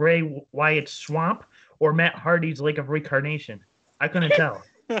in Bray Wyatt's swamp or Matt Hardy's Lake of Reincarnation. I couldn't tell.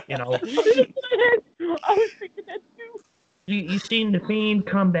 I was thinking that too. You seen the Fiend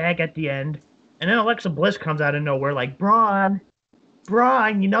come back at the end, and then Alexa Bliss comes out of nowhere like, Braun,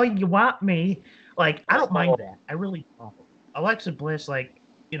 Braun, you know you want me. Like, I don't mind that. I really don't. Alexa Bliss, like,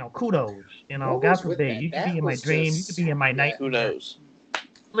 kudos. What God was with forbid, that? you could be That in my was dream, you could be just in my yeah. nightmare. Kudos.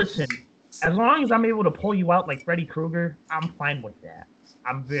 Listen, as long as I'm able to pull you out like Freddy Krueger, I'm fine with that.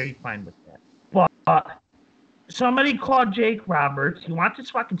 I'm very fine with that. But somebody called Jake Roberts. He wants his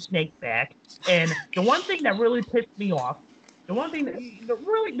fucking snake back. And the one thing that really pissed me off, the one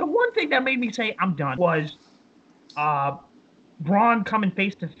thing that made me say I'm done was uh Braun coming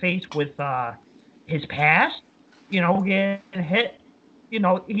face to face with his past. Getting hit.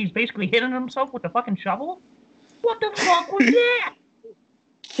 He's basically hitting himself with a fucking shovel. What the fuck was that?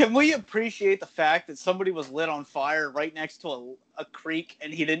 Can we appreciate the fact that somebody was lit on fire right next to a creek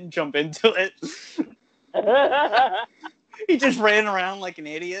and he didn't jump into it? He just ran around like an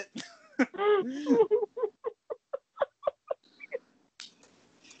idiot.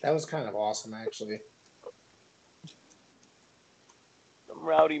 That was kind of awesome, actually. Some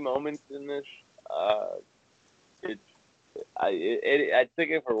rowdy moments in this. I took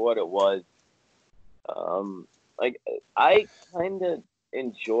it for what it was. Like I kind of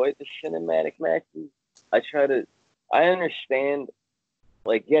enjoy the cinematic matches. I understand.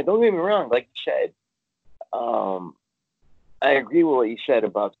 Like, yeah, don't get me wrong. Like you said, I agree with what you said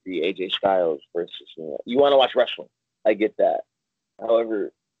about the AJ Styles versus. You want to watch wrestling. I get that.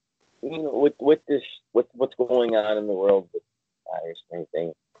 However, with what's going on in the world with virus and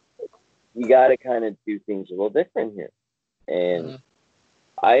everything, you got to kind of do things a little different here. And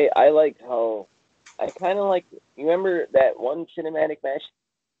I like how I kind of like. You remember that one cinematic match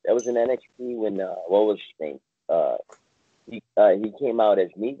that was in NXT when what was his name? He came out as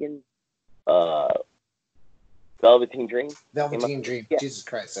Negan. Velveteen Dream. Velveteen Dream. Yeah. Jesus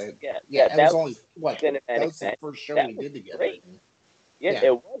Christ. Yeah, that was only what? That was the match. first show That we did together. Great. Yeah,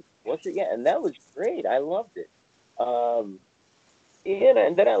 it was. Was it? Yeah, and that was great. I loved it. And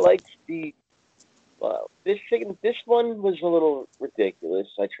then I liked the. This one was a little ridiculous.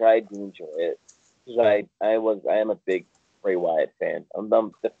 I tried to enjoy it because I am a big Bray Wyatt fan. I'm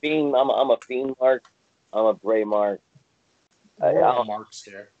the Fiend. I'm a Fiend mark. I'm a Bray mark. Marks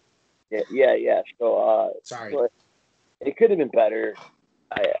there. Yeah. So sorry, but it could have been better.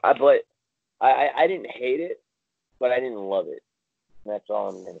 I didn't hate it, but I didn't love it. And that's all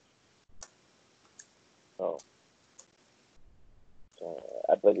I'm gonna say.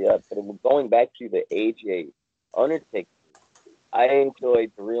 But going back to the AJ Undertaker, I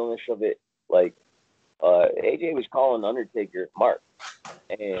enjoyed the realness of it. Like AJ was calling Undertaker Mark,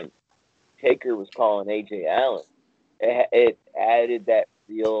 and Taker was calling AJ Allen. It added that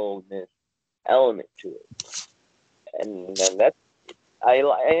realness element to it, and that's I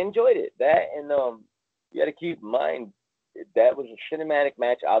enjoyed it. That and you got to keep in mind that was a cinematic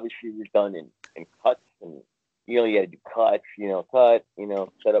match. Obviously, it was done in cuts and. You had to do cuts,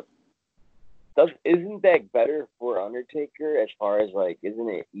 set up. Isn't that better for Undertaker as far as like, isn't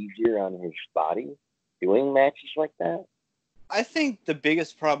it easier on his body doing matches like that? I think the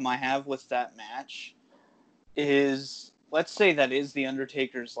biggest problem I have with that match is, let's say that is the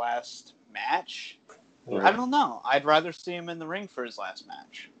Undertaker's last match. Right. I don't know. I'd rather see him in the ring for his last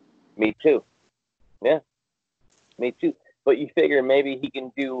match. Me too. Yeah. Me too. But you figure maybe he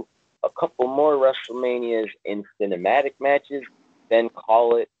can do a couple more WrestleManias in cinematic matches, then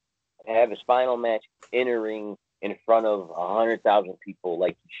call it and have his final match in a ring in front of 100,000 people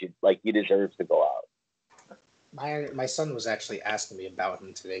like he deserves to go out. My son was actually asking me about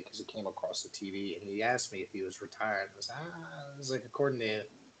him today because he came across the TV and he asked me if he was retired. I was like, according to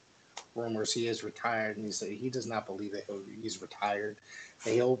rumors, he is retired, and he said he does not believe that he's retired.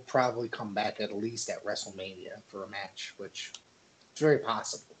 And he'll probably come back at least at WrestleMania for a match, which is very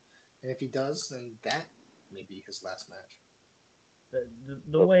possible. And if he does, then that may be his last match.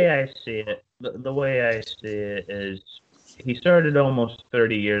 The way I see it, the way I see it is he started almost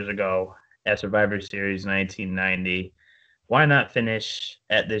 30 years ago at Survivor Series 1990. Why not finish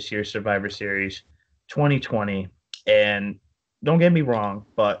at this year's Survivor Series 2020? And don't get me wrong,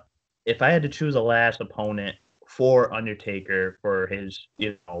 but if I had to choose a last opponent for Undertaker for his,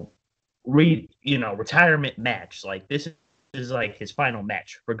 retirement match, like this is like his final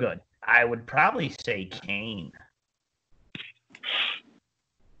match for good, I would probably say Kane.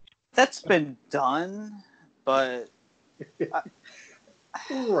 That's been done, but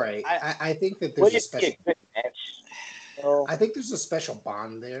right. I think that there's a special. I think there's a special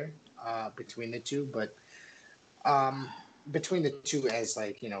bond there between the two, but between the two, as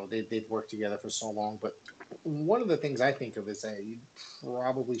they've worked together for so long. But one of the things I think of is that you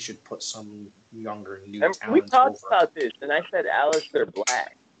probably should put some younger, new talent. We talked about this, and I said Aleister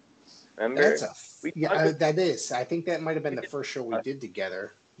Black. Remember? That is. I think that might have been the first show we did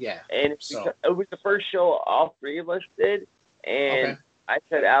together. Yeah. And it was the first show all three of us did, and I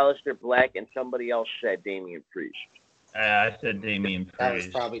said Aleister Black, and somebody else said Damian Priest. I said Damian Priest. That was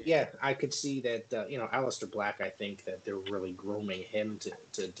probably, I could see that, Aleister Black, I think that they're really grooming him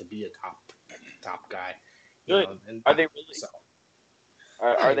to be a top guy. Good. Are they really? So,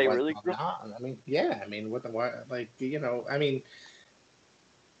 are they really grooming? I mean, yeah. I mean,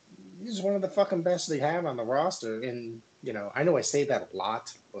 he's one of the fucking best they have on the roster. And, I know I say that a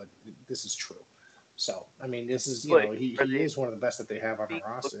lot, but this is true. So, I mean, this is, he is one of the best that they have on the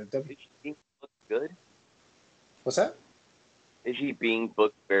roster. Is he being booked good? What's that? Is he being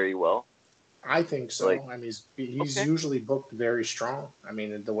booked very well? I think so. I mean, he's usually booked very strong. I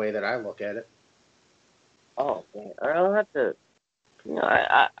mean, the way that I look at it. Oh, man. I don't have to.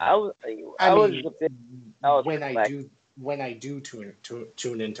 When I do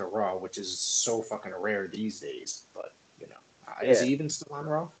tune into Raw, which is so fucking rare these days, but is he even still on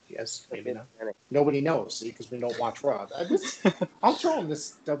Raw? Yes, maybe not. Nobody knows, see, because we don't watch Raw. I'm throwing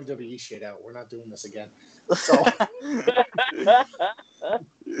this WWE shit out. We're not doing this again. So I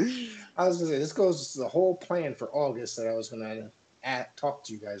was gonna say this goes the whole plan for August that I was gonna talk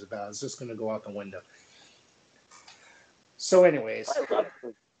to you guys about. It's just gonna go out the window. So, anyways, I love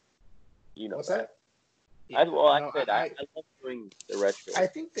what's that? I love doing the retro. I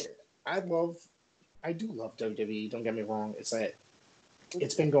think that I do love WWE. Don't get me wrong. It's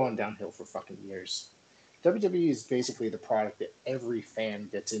been going downhill for fucking years. WWE is basically the product that every fan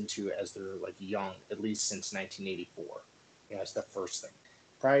gets into as they're young, at least since 1984. That's the first thing.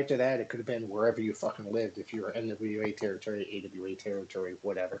 Prior to that, it could have been wherever you fucking lived. If you were NWA territory, AWA territory,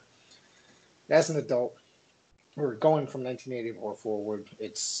 whatever. As an adult, we're going from 1984 forward.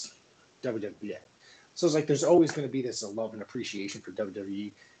 It's WWE. So it's there's always going to be this love and appreciation for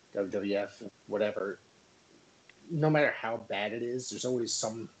WWE, WWF, whatever. No matter how bad it is, there's always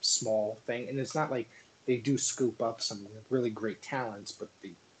some small thing. And it's not like they do scoop up some really great talents, but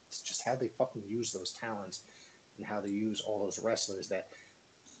it's just how they fucking use those talents and how they use all those wrestlers that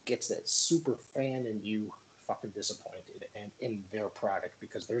gets that super fan in you fucking disappointed and in their product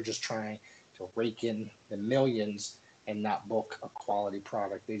because they're just trying to rake in the millions and not book a quality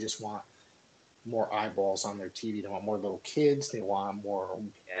product. They just want more eyeballs on their TV. They want more little kids. They want more,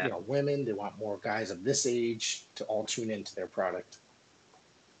 women. They want more guys of this age to all tune into their product.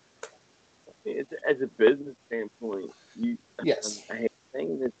 As a business standpoint, yes, I hate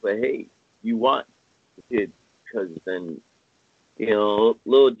saying this, but hey, you want the kids because then,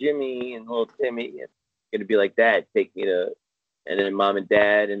 little Jimmy and little Timmy, it's gonna be like that. Take me to, and then mom and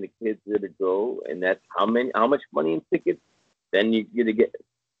dad and the kids are gonna go, and that's how much money in tickets. Then you're gonna get.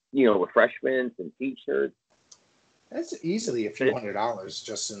 Refreshments and T-shirts. That's easily a few $100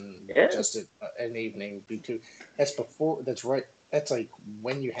 just an evening. That's right. That's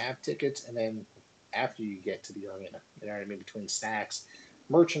when you have tickets, and then after you get to the arena. You know what I mean? Between snacks,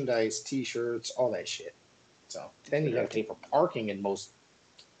 merchandise, T-shirts, all that shit. So then you got to pay for parking in most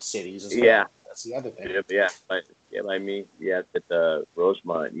cities as well. Yeah, that's the other thing. I mean, at the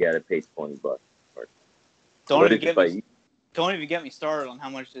Rosemont, you got to pay $20. Don't even get me started on how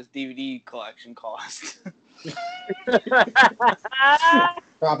much this DVD collection costs.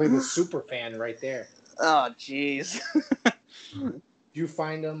 Probably the super fan right there. Oh, jeez. Do you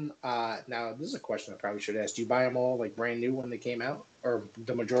find them? Now, this is a question I probably should ask. Do you buy them all brand new when they came out, or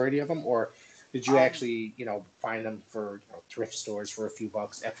the majority of them, or did you actually, find them for thrift stores for a few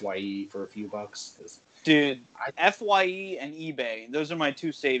bucks, FYE for a few bucks? Dude, FYE and eBay, those are my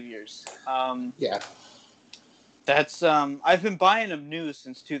two saviors. Yeah. That's I've been buying them new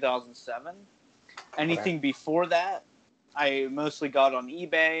since 2007. Anything before that, I mostly got on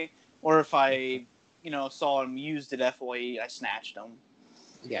eBay, or if I, saw them used at FYE, I snatched them.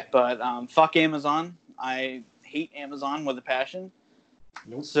 Yeah. But fuck Amazon. I hate Amazon with a passion.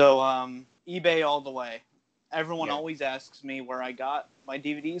 Nope. So eBay all the way. Everyone always asks me where I got my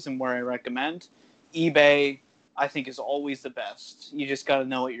DVDs and where I recommend. eBay, I think, is always the best. You just got to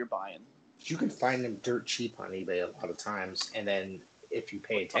know what you're buying. You can find them dirt cheap on eBay a lot of times, and then if you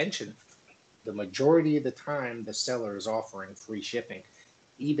pay attention, the majority of the time the seller is offering free shipping.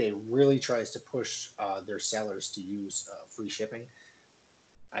 eBay really tries to push their sellers to use free shipping.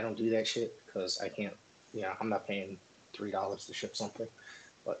 I don't do that shit because I can't. I'm not paying $3 to ship something.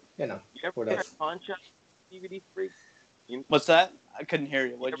 But you ever get a pawn shop DVD free? What's that? I couldn't hear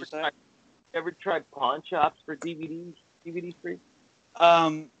you. What'd you say? Ever tried pawn shops for DVD free?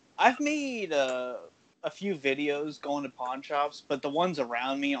 I've made a few videos going to pawn shops, but the ones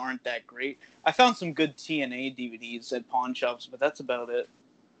around me aren't that great. I found some good TNA DVDs at pawn shops, but that's about it.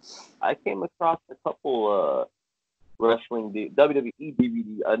 I came across a couple wrestling WWE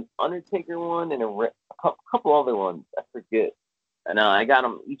DVD, an Undertaker one and a couple other ones. I forget. And I got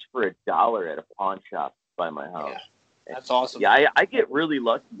them each for $1 at a pawn shop by my house. Yeah, that's awesome. Yeah, I get really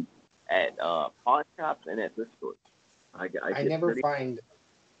lucky at pawn shops and at thrift stores. I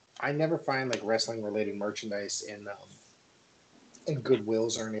never find like wrestling related merchandise in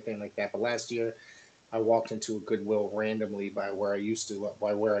Goodwills or anything like that. But last year, I walked into a Goodwill randomly by where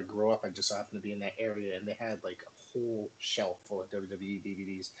I grew up. I just happened to be in that area, and they had like a whole shelf full of WWE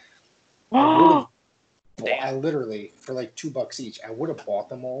DVDs. I literally, for like $2 each, I would have bought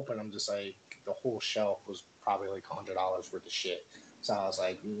them all, but I'm just like, the whole shelf was probably like $100 worth of shit. So I was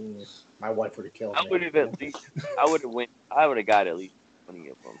like, my wife would have killed me. I would have got at least 20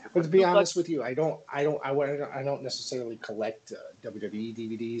 of them. But to be honest with you, I don't necessarily collect WWE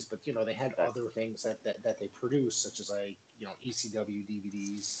DVDs, but they had other things that they produce, such as like ECW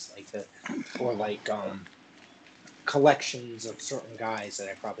DVDs, like that, or like collections of certain guys that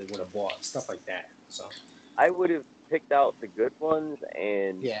I probably would have bought, stuff like that. So I would have picked out the good ones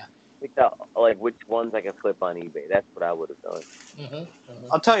and yeah, picked out like which ones I could flip on eBay. That's what I would have done.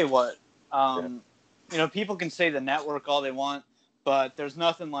 I'll tell you what. People can say the network all they want, but there's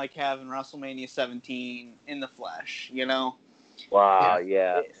nothing like having WrestleMania 17 in the flesh. Wow,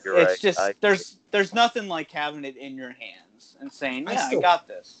 yeah, you're right. It's just there's nothing like having it in your hands and saying, I got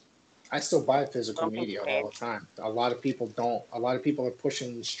this. I still buy physical media all the time. A lot of people don't. A lot of people are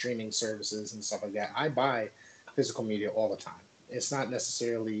pushing streaming services and stuff like that. I buy physical media all the time. It's not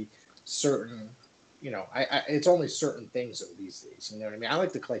necessarily certain, it's only certain things these days. You know what I mean? I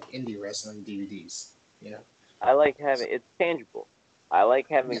like to collect indie wrestling DVDs. I like having it's tangible. I like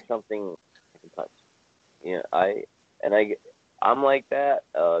having something I can touch. I'm like that.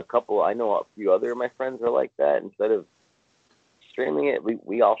 I know a few other of my friends are like that. Instead of streaming it,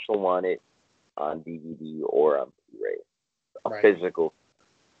 we also want it on DVD or on Blu-ray, physical.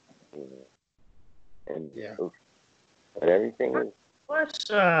 But everything is.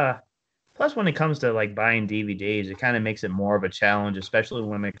 Plus, when it comes to like buying DVDs, it kind of makes it more of a challenge, especially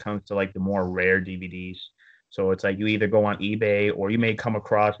when it comes to like the more rare DVDs. So it's like you either go on eBay or you may come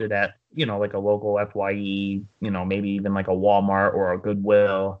across it at like a local FYE, maybe even like a Walmart or a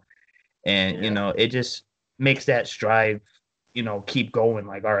Goodwill, and it just makes that strive keep going.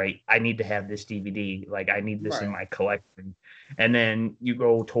 Like, all right, I need to have this DVD. Like, I need this in my collection. And then you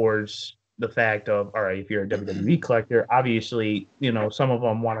go towards the fact of, all right, if you're a WWE collector, obviously, some of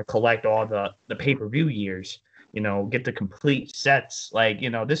them want to collect all the pay-per-view years, get the complete sets. Like,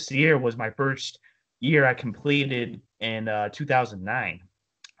 this year was my first year I completed in 2009.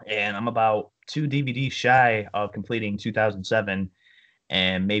 And I'm about 2 DVDs shy of completing 2007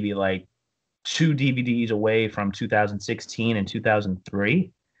 and maybe like 2 DVDs away from 2016 and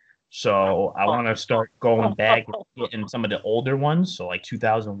 2003. So I want to start going back and getting some of the older ones. So like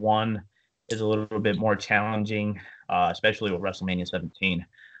 2001 is a little bit more challenging, especially with WrestleMania 17.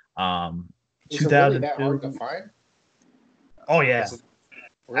 Is it really that hard to find? Oh, yeah.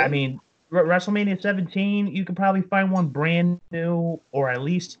 Really? I mean, WrestleMania 17, you can probably find one brand new or at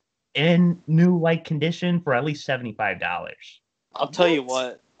least in new like condition for at least $75. I'll tell you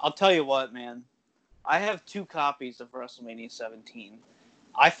what, man. I have 2 copies of WrestleMania 17.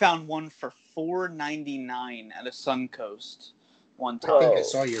 I found one for $4.99 at a Suncoast one time. I think I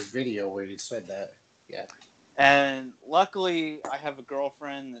saw your video where you said that. Yeah. And luckily, I have a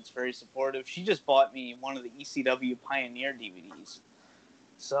girlfriend that's very supportive. She just bought me one of the ECW Pioneer DVDs.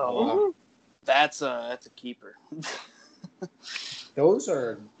 So that's a keeper. Those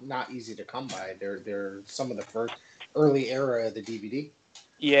are not easy to come by. They're some of the first early era of the DVD.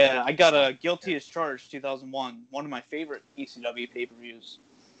 Yeah, I got a Guilty as Charged 2001, one of my favorite ECW pay-per-views.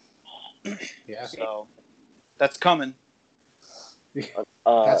 Yeah. So that's coming. That's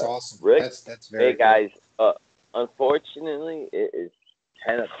awesome. Rick, that's very hey guys, unfortunately it is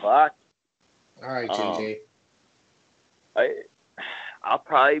 10 o'clock. All right, JJ. I'll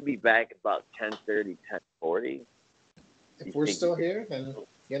probably be back about 10:30, 10:40. If we're still here, then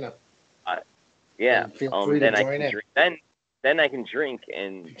yeah. Feel free to join in. Then I can drink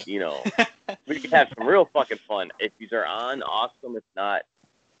and we can have some real fucking fun. If these are on, awesome. If not,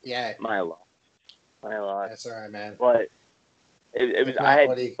 my loss. That's all right, man. But it was. I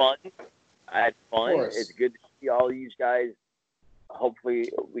had fun. It's good to see all you guys.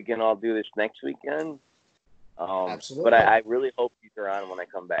 Hopefully, we can all do this next weekend. Absolutely. But I really hope these are on when I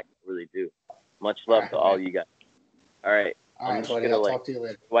come back. I really do. Much love to all you guys. All right. All right, buddy. I'll talk to you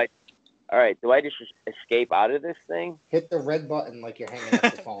later. All right. Do I just escape out of this thing? Hit the red button like you're hanging up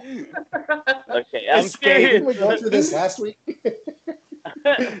the phone. Okay. I'm scared. Didn't we go through this last week?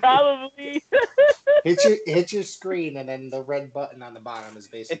 Probably. hit your screen, and then the red button on the bottom is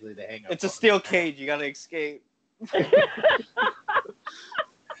basically the hang up. It's a steel cage. You gotta escape.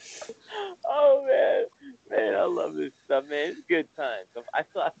 Oh man, I love this stuff, man. It's good times. I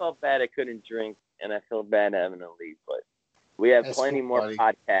felt bad I couldn't drink, and I felt bad having to leave, but we have That's plenty cool, more buddy.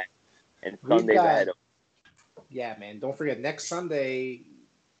 podcasts and We've Sundays got- ahead of. Yeah, man. Don't forget next Sunday,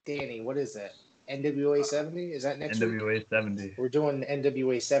 Danny. What is that? NWA 70? Is that next week? NWA 70. We're doing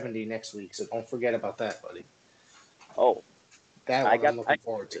NWA 70 next week, so don't forget about that, buddy. Oh, That one I'm looking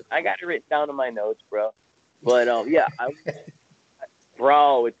forward to. I got it written down in my notes, bro. But yeah,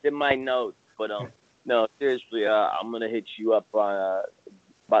 bro, it's in my notes. But no, seriously, I'm gonna hit you up on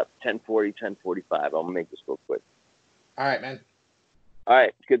about 10:40, 10:45. I'm gonna make this real quick. All right, man. All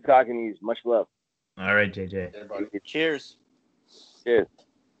right, good talking to you. Much love. All right, JJ. Everybody. Cheers. Cheers.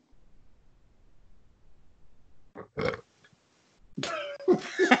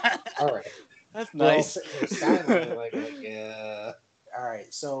 All right. That's We're all nice. sitting there silently, like, all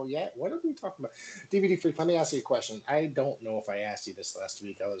right. So, yeah, what are we talking about? DVD Freak, let me ask you a question. I don't know if I asked you this last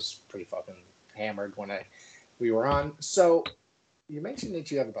week. I was pretty fucking hammered when we were on. So, you mentioned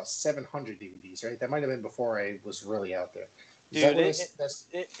that you have about 700 DVDs, right? That might have been before I was really out there. Is that Dude,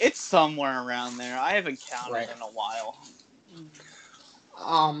 what it's somewhere around there. I haven't counted Right. in a while.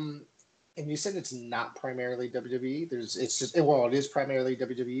 And you said it's not primarily WWE. It is primarily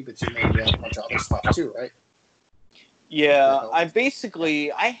WWE, but you maybe have a bunch of other stuff too, right? Yeah, I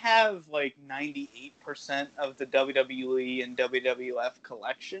have like 98% of the WWE and WWF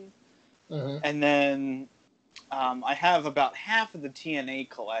collection. Mm-hmm. And then I have about half of the TNA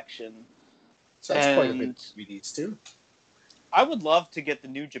collection. So that's quite a bit of DVDs too. I would love to get the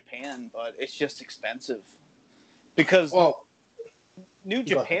New Japan, but it's just expensive. Because New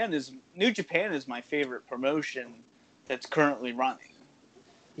Japan is my favorite promotion that's currently running.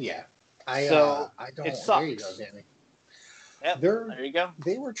 Yeah. I don't. it sucks. There you go, Danny. Yep, there you go.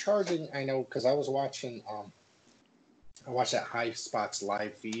 They were charging. I know because I was watching. I watch that High Spots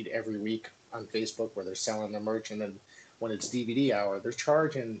live feed every week on Facebook where they're selling their merch, and then when it's DVD hour, they're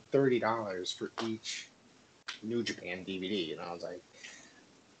charging $30 for each New Japan DVD, and I was like,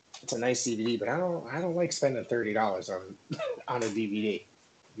 it's a nice DVD, but I don't like spending $30 on a DVD,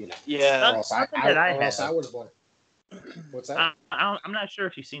 you know. Yeah. Or else I would have bought it. What's that? I'm not sure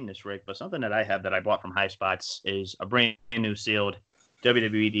if you've seen this, Rick, but something that I have that I bought from High Spots is a brand new sealed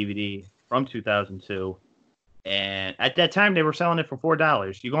WWE DVD from 2002. And at that time, they were selling it for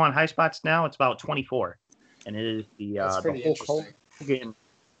 $4. You go on High Spots now, it's about $24. And it is the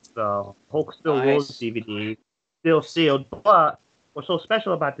Hulk Still Rolls DVD, still sealed. But what's so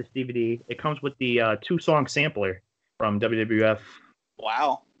special about this DVD, it comes with the 2-song sampler from WWF.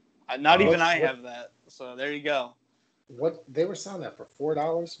 Wow. Not even I have that. So there you go. What they were selling that for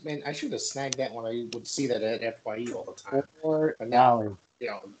 $4? Man, I should have snagged that when I would see that at FYE all the time. $4. You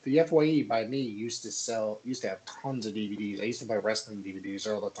know, the FYE by me used to have tons of DVDs. I used to buy wrestling DVDs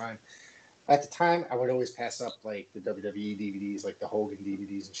all the time. At the time, I would always pass up like the WWE DVDs, like the Hogan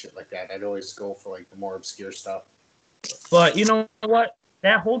DVDs and shit like that. I'd always go for like the more obscure stuff. But you know what?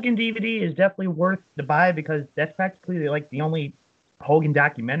 That Hogan DVD is definitely worth the buy because that's practically like the only Hogan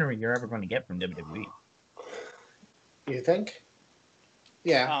documentary you're ever going to get from WWE. You think?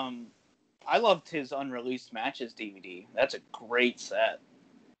 Yeah. I loved his unreleased matches DVD. That's a great set.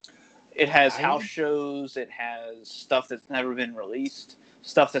 It has house shows. It has stuff that's never been released.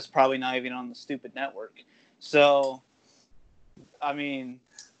 Stuff that's probably not even on the stupid network. So, I mean,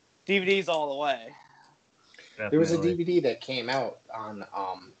 DVDs all the way. Definitely. There was a DVD that came out on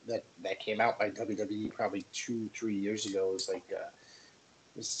that came out by WWE probably 2-3 years ago. It was like a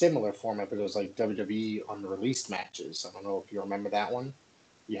similar format, but it was like WWE unreleased matches. I don't know if you remember that one.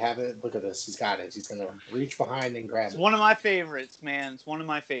 You have it. Look at this. He's got it. He's gonna reach behind and grab it. It's one of my favorites, man. It's one of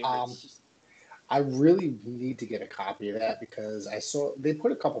my favorites. I really need to get a copy of that because I saw they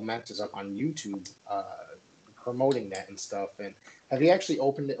put a couple matches up on YouTube promoting that and stuff. And have you actually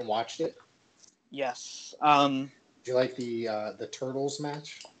opened it and watched it? Yes. Do you like the Turtles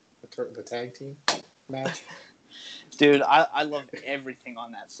match, the tag team match? Dude, I love everything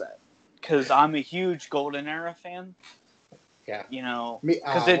on that set because I'm a huge Golden Era fan. Yeah. You know,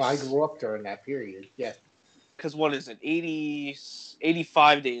 I grew up during that period. Yeah. Because what is it,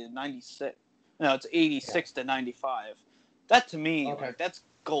 85 to 96? No, it's 86 to 95. That to me, like, that's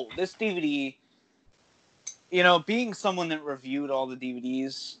gold. This DVD, you know, being someone that reviewed all the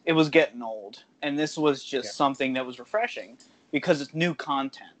DVDs, it was getting old. And this was just something that was refreshing because it's new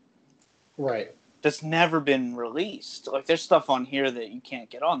content. Right. That's never been released. Like, there's stuff on here that you can't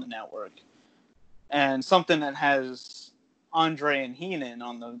get on the network. And something that has Andre and Heenan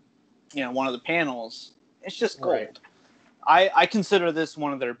on the, one of the panels. It's just gold. Right. I consider this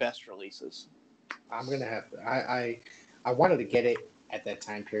one of their best releases. I'm gonna have to. I wanted to get it at that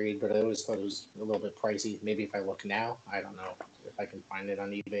time period, but I always thought it was a little bit pricey. Maybe if I look now, I don't know if I can find it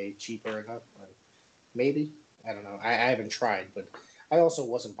on eBay cheaper enough. Maybe, I don't know. I haven't tried, but I also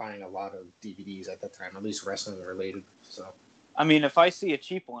wasn't buying a lot of DVDs at that time, at least wrestling related. So, I mean, if I see a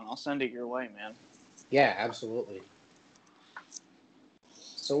cheap one, I'll send it your way, man. yeah, absolutely.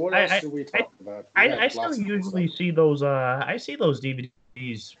 So what else do we talk about? I still usually see those. I see those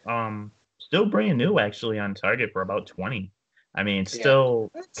DVDs. Still brand new actually on Target for about 20. I mean, still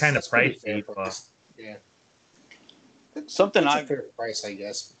kind of pricey, but yeah, something a fair price, I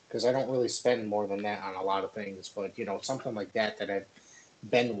guess, because I don't really spend more than that on a lot of things. But something like that I've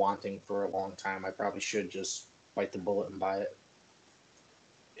been wanting for a long time, I probably should just bite the bullet and buy it.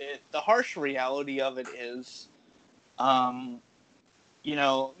 The harsh reality of it is, me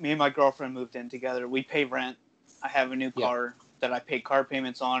and my girlfriend moved in together. We pay rent. I have a new car that I pay car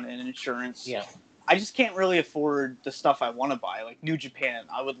payments on and insurance. Yeah. I just can't really afford the stuff I want to buy, like New Japan.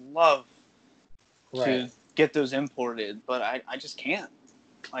 I would love to get those imported, but I just can't.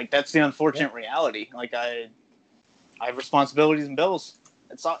 Like, that's the unfortunate reality. Like, I have responsibilities and bills.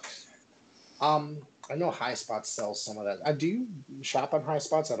 It sucks. I know High Spots sells some of that. Do you shop on High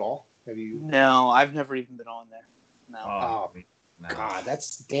Spots at all? Have you? No, I've never even been on there. No. Oh, God,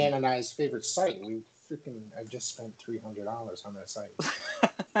 that's Dan and I's favorite site. I just spent $300 on that site.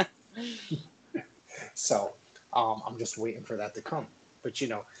 So, I'm just waiting for that to come. But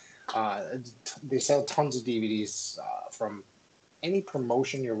they sell tons of DVDs from any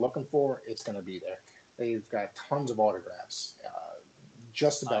promotion you're looking for. It's going to be there. They've got tons of autographs.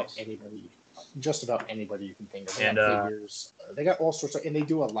 Just about anybody you can think of. They got figures. They got all sorts of, and they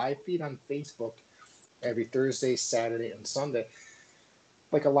do a live feed on Facebook every Thursday, Saturday, and Sunday,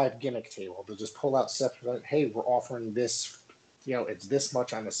 like a live gimmick table. They'll just pull out stuff like, hey, we're offering this. It's this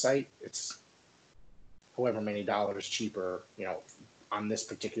much on the site. It's however many dollars cheaper. On this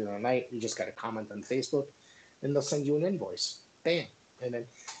particular night, you just got to comment on Facebook, and they'll send you an invoice. Bam, and then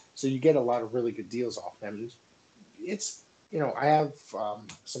so you get a lot of really good deals off them. It's I have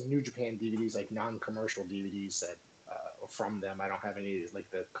some New Japan DVDs, like non-commercial DVDs that from them. I don't have any like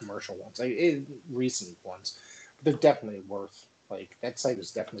the commercial ones, recent ones. But they're definitely worth. Like, that site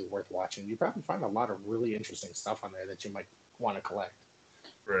is definitely worth watching. You probably find a lot of really interesting stuff on there that you might want to collect.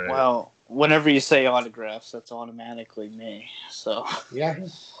 Right. Well, whenever you say autographs, that's automatically me. So yeah.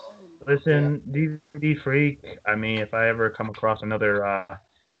 Listen, DVD Freak. I mean, if I ever come across another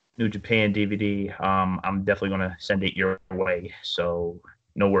New Japan DVD, I'm definitely gonna send it your way. So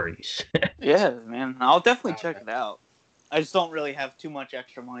no worries. Yeah, man, I'll definitely check it out. I just don't really have too much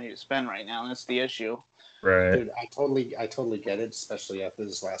extra money to spend right now. That's the issue. Right. Dude, I totally get it, especially after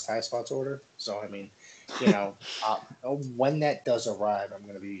this last High Spots order. So I mean, when that does arrive, I'm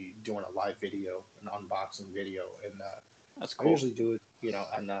going to be doing a live video, an unboxing video, and that's cool. I usually do it,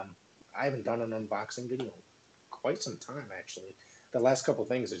 and I haven't done an unboxing video in quite some time, actually. The last couple of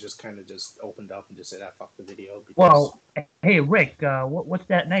things, I just kind of just opened up and just said, fuck the video. Because, well, hey, Rick, what's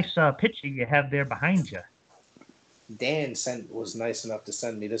that nice picture you have there behind you? Dan was nice enough to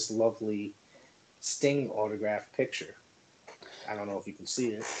send me this lovely Sting autograph picture. I don't know if you can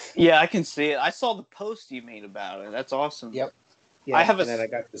see it. Yeah, I can see it. I saw the post you made about it. That's awesome. Yep. Yeah, then I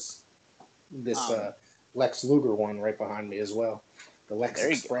got this Lex Luger one right behind me as well. The Lex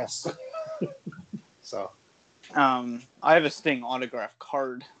Express. So. I have a Sting autograph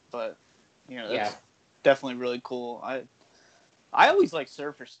card, but that's definitely really cool. I always like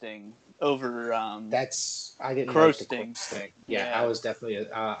Surfer Sting over I didn't Crow like the Sting. Yeah, I was definitely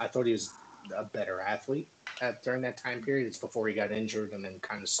I thought he was a better athlete during that time period. It's before he got injured and then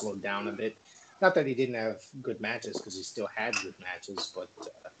kind of slowed down a bit. Not that he didn't have good matches, because he still had good matches, but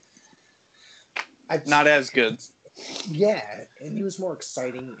not as good. Yeah, and he was more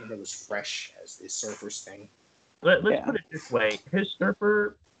exciting and it was fresh as the Surfer Sting. Let's put it this way: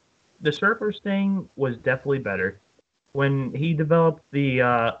 the Surfer Sting was definitely better. When he developed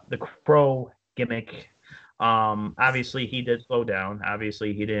the Crow gimmick, obviously he did slow down.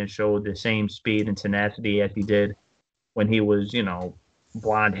 Obviously he didn't show the same speed and tenacity as he did when he was,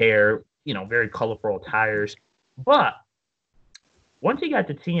 blonde hair, very colorful attires. But once he got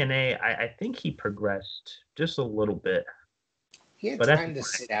to TNA, I think he progressed just a little bit. He had time to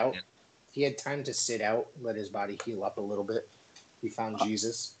sit out. He had time to sit out, let his body heal up a little bit. He found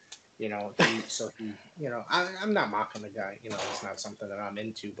Jesus. I'm not mocking the guy. It's not something that I'm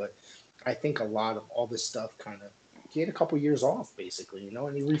into, but I think a lot of all this stuff he had a couple years off, basically,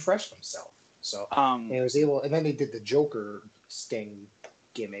 and he refreshed himself. So and it was able, and then they did the Joker Sting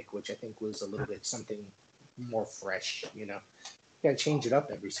gimmick, which I think was a little bit something more fresh. You gotta change it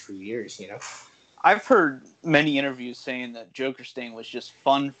up every few years. I've heard many interviews saying that Joker Sting was just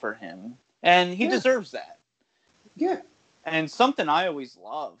fun for him, and he deserves that. Yeah. And something I always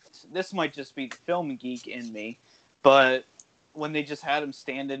loved, this might just be the film geek in me, but when they just had him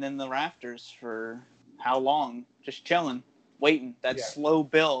standing in the rafters for how long? Just chilling, waiting. That slow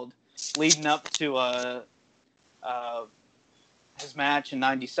build leading up to his match in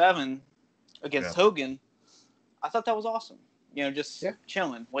 '97 against Hogan. I thought that was awesome. Just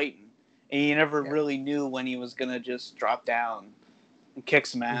chilling, waiting. And you never really knew when he was going to just drop down and kick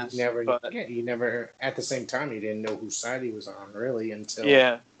some ass. You never, at the same time, you didn't know whose side he was on, really, until...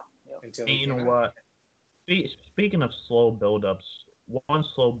 Until and you know what? Speaking of slow build-ups, one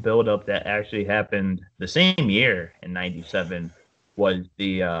slow build-up that actually happened the same year in '97 was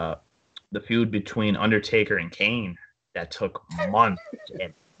the feud between Undertaker and Kane that took months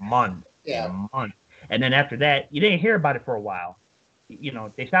and months and months. And then after that, you didn't hear about it for a while.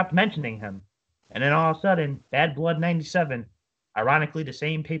 They stopped mentioning him. And then all of a sudden, Bad Blood '97, ironically the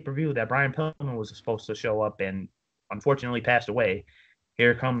same pay-per-view that Brian Pillman was supposed to show up and unfortunately passed away.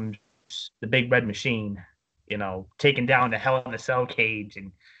 Here comes the Big Red Machine, taking down the Hell in a Cell cage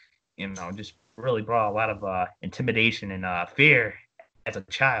and, just really brought a lot of intimidation and fear as a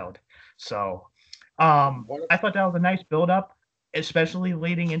child. So I thought that was a nice build-up, especially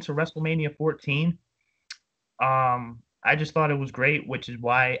leading into WrestleMania 14. I just thought it was great, which is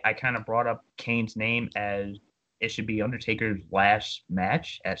why I kind of brought up Kane's name as it should be Undertaker's last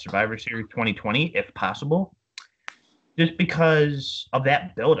match at Survivor Series 2020, if possible, just because of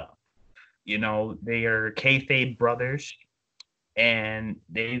that build-up. They are kayfabe brothers, and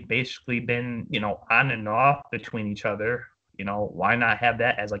they've basically been, on and off between each other. Why not have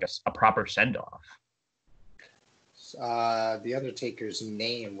that as like a proper send-off? The Undertaker's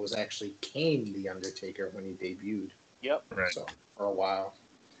name was actually Kane the Undertaker when he debuted. Yep. Right. So for a while,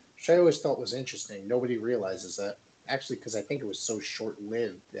 which I always thought was interesting. Nobody realizes that, actually, because I think it was so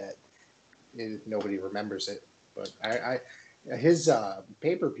short-lived that nobody remembers it. But his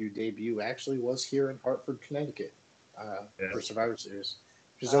pay-per-view debut actually was here in Hartford, Connecticut, for Survivor Series,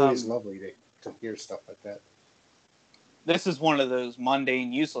 which is always lovely to hear stuff like that. This is one of those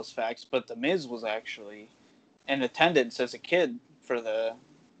mundane, useless facts, but The Miz was actually in attendance as a kid for the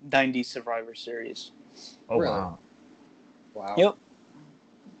 '90s Survivor Series. Oh, really? Wow. Yep.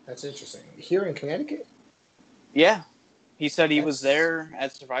 That's interesting. Here in Connecticut? Yeah. He said he was there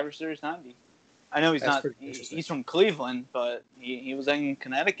at Survivor Series '90. I know he's from Cleveland, but he was in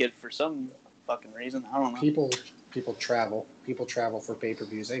Connecticut for some fucking reason. I don't know. People travel. People travel for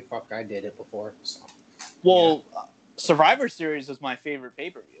pay-per-views. Hey, fuck, I did it before. So. Well, Survivor Series was my favorite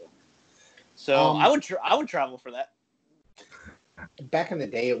pay-per-view. So I would travel for that. Back in the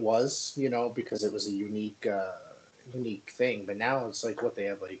day, it was, because it was a unique thing. But now it's like what they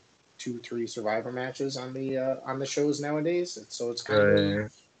have, like 2-3 Survivor matches on the shows nowadays. So it's kind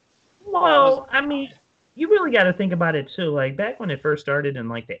of. Well, I mean, you really got to think about it too. Like back when it first started in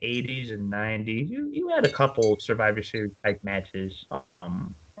like the '80s and '90s, you had a couple Survivor Series type matches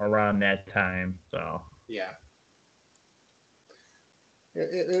around that time. So yeah.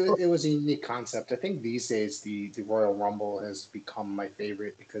 It was a unique concept. I think these days the Royal Rumble has become my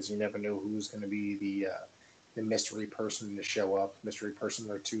favorite because you never know who's going to be the mystery person to show up, mystery person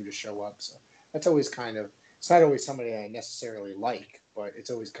or two to show up. So that's always kind of, it's not always somebody I necessarily like, but it's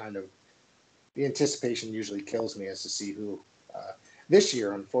always kind of, the anticipation usually kills me as to see who. This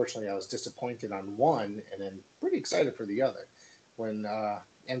year, unfortunately, I was disappointed on one and then pretty excited for the other. When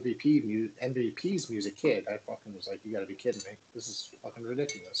MVP's music hit, I fucking was like, you gotta be kidding me. This is fucking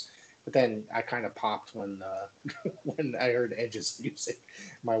ridiculous. But then I kind of popped when when I heard Edge's music.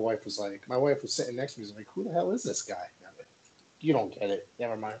 My wife was sitting next to me, was like, who the hell is this guy? Like, you don't get it.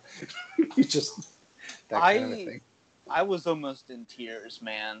 Never mind. You just, that kind of thing. I was almost in tears,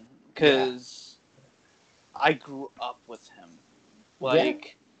 man, because I grew up with him.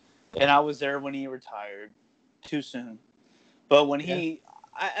 And I was there when he retired too soon. But when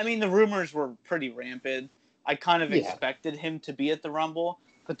I mean, the rumors were pretty rampant. I kind of expected him to be at the Rumble,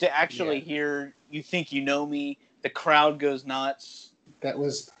 but to actually hear "You Think You Know Me," the crowd goes nuts. That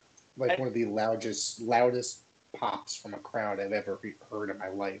was like one of the loudest pops from a crowd I've ever heard in my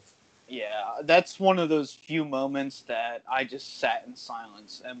life. Yeah, that's one of those few moments that I just sat in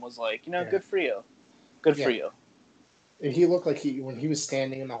silence and was like, good for you. Good for you. He looked like when he was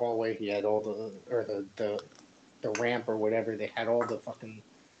standing in the hallway, he had all the ramp or whatever. They had all the fucking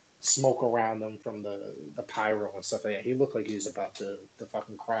smoke around him from the pyro and stuff like that. He looked like he was about to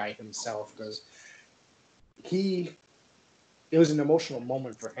fucking cry himself because it was an emotional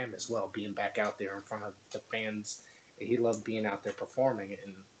moment for him as well, being back out there in front of the fans. He loved being out there performing,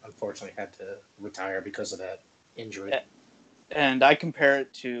 and unfortunately had to retire because of that injury. And I compare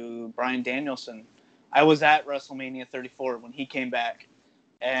it to Bryan Danielson. I was at WrestleMania 34 when he came back,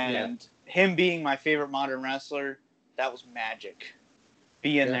 and him being my favorite modern wrestler, that was magic.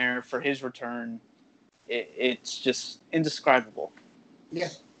 Being there for his return, it's just indescribable. Yeah,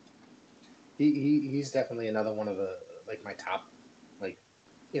 he's definitely another one of the my top,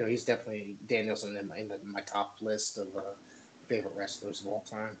 he's definitely Danielson in my top list of favorite wrestlers of all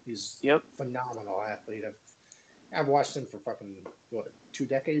time. He's a phenomenal athlete. I've watched him for fucking 2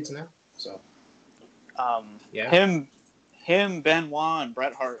 decades now. So him, Benoit, and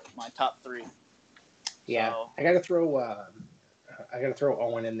Bret Hart, my top 3. Yeah, so, I gotta throw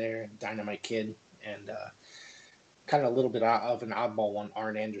Owen in there, Dynamite Kid, and kind of a little bit of an oddball one.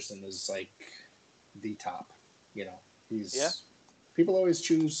 Arn Anderson is like the top. He's people always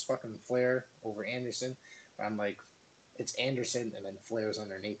choose fucking Flair over Anderson. But I'm like, it's Anderson and then Flair's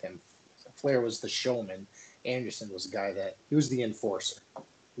underneath him. Flair was the showman. Anderson was the guy he was the enforcer,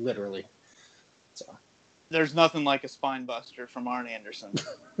 literally. So there's nothing like a spine buster from Arn Anderson.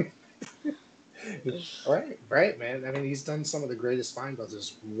 Right, man. I mean, he's done some of the greatest spine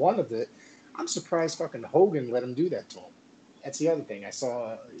busters. I'm surprised fucking Hogan let him do that to him. That's the other thing. I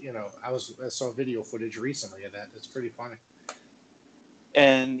saw, I saw video footage recently of that. It's pretty funny.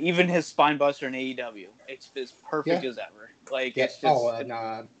 And even his spine buster in AEW, it's as perfect as ever. It's just,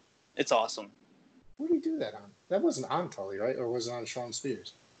 it's awesome. What did he do that on? That wasn't on Tully, right? Or was it on Shawn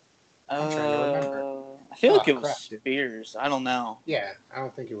Spears? I'm trying to remember. I feel like it was Spears. I don't know. Yeah, I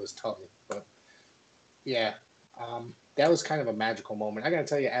don't think it was Tully, but yeah, that was kind of a magical moment. I gotta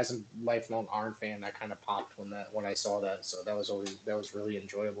tell you, as a lifelong Arn fan, I kind of popped when I saw that. So that was really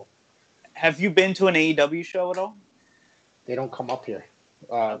enjoyable. Have you been to an AEW show at all? They don't come up here.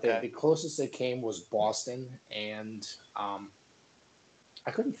 The closest they came was Boston, and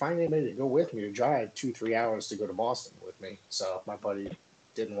I couldn't find anybody to go with me to drive 2-3 hours to go to Boston with me. So my buddy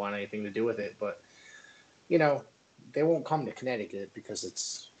didn't want anything to do with it. But they won't come to Connecticut because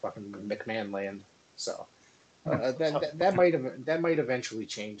it's fucking McMahon land. So that might eventually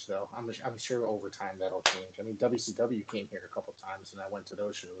change, though. I'm sure over time that'll change. I mean, WCW came here a couple times, and I went to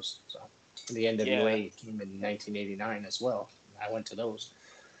those shows. So the NWA came in 1989 as well. I went to those.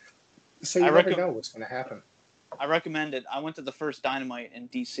 So you never know what's going to happen. I recommend it. I went to the first Dynamite in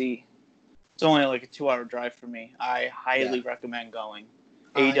DC. It's only like a 2-hour drive for me. I highly recommend going.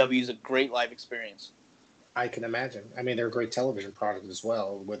 AEW is a great live experience. I can imagine. I mean, they're a great television product as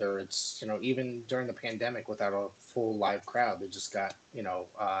well, whether it's, even during the pandemic without a full live crowd, they just got,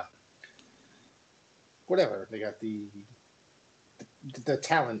 whatever. They got the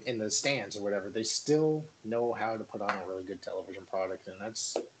talent in the stands or whatever. They still know how to put on a really good television product, and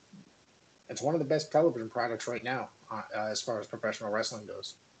it's one of the best television products right now as far as professional wrestling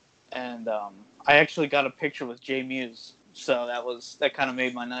goes. And I actually got a picture with Jay Muse, so that kind of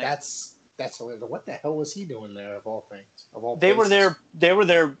made my night. That's hilarious. What the hell was he doing there, of all things? They were there.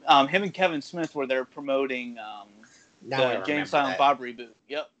 Him and Kevin Smith were there promoting the Jay and Silent Bob reboot.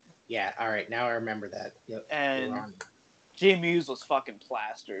 Yep. Yeah. All right. Now I remember that. Yep. And Jay Muse was fucking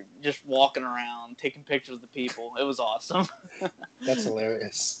plastered, just walking around, taking pictures of the people. It was awesome. That's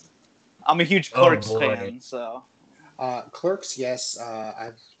hilarious. I'm a huge Clerks fan, so. Clerks, yes.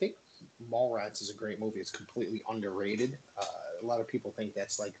 I think Mallrats is a great movie. It's completely underrated. A lot of people think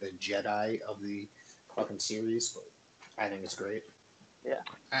that's like the Jedi of the fucking series, but I think it's great. Yeah.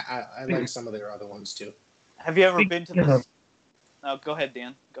 I like some of their other ones too. Have you ever been to this? Oh, go ahead,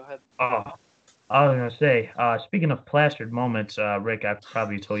 Dan. Go ahead. I was gonna say, speaking of plastered moments, Rick, I've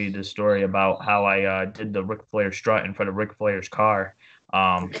probably told you this story about how I did the Ric Flair strut in front of Ric Flair's car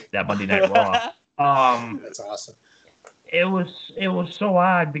that Monday Night Raw. That's awesome. It was so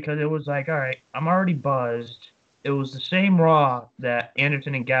odd because it was like, all right, I'm already buzzed. It was the same Raw that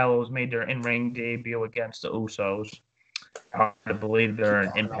Anderson and Gallows made their in-ring debut against the Usos. I believe they're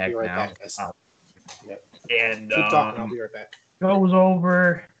an Impact now. Yep. And keep talking. I'll be right back. Goes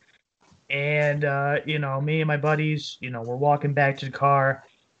over, and me and my buddies, we're walking back to the car,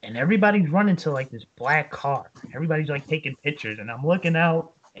 and everybody's running to like this black car. Everybody's like taking pictures, and I'm looking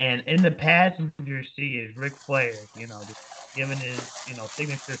out. And in the passenger seat is Ric Flair, just giving his,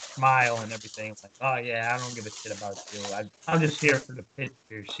 signature smile and everything. Like, oh yeah, I don't give a shit about you. I'm just here for the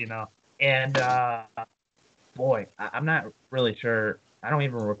pictures, And boy, I'm not really sure. I don't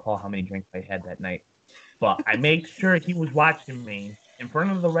even recall how many drinks I had that night. But I made sure he was watching me, in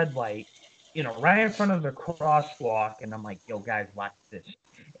front of the red light, right in front of the crosswalk, and I'm like, yo, guys, watch this.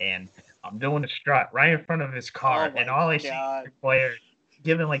 And I'm doing a strut right in front of his car, Oh and my all I see is God. the player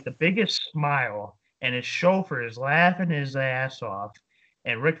giving like the biggest smile, and his chauffeur is laughing his ass off,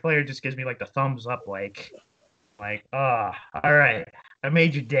 and Ric Flair just gives me like the thumbs up, all right, I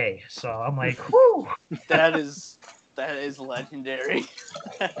made your day. So I'm like, whoo. That is legendary.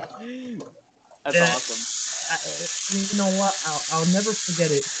 That's awesome. You know what? I'll never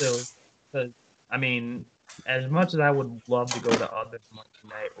forget it too. Because I mean, as much as I would love to go to other Monday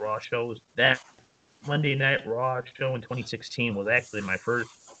Night Raw shows, that Monday Night Raw show in 2016 was actually my first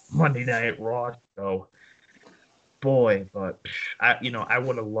Monday Night Raw show. Boy, but I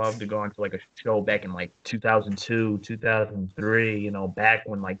would have loved to go into like a show back in like 2002, 2003. Back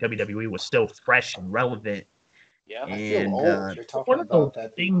when like WWE was still fresh and relevant. Yeah. I feel And old. You're talking one of those about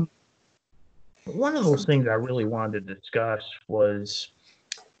that. things. One of those things I really wanted to discuss was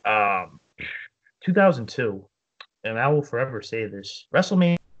 2002, and I will forever say this: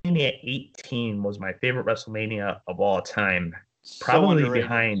 WrestleMania 18 was my favorite WrestleMania of all time. So Probably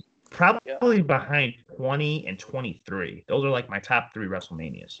underrated. behind 20 and 23. Those are like my top three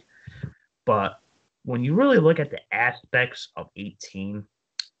WrestleManias. But when you really look at the aspects of 18,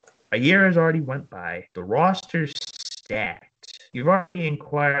 a year has already went by. The roster's stacked. You've already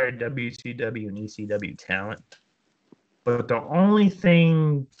acquired WCW and ECW talent, but the only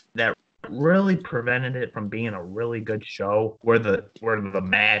thing that really prevented it from being a really good show were the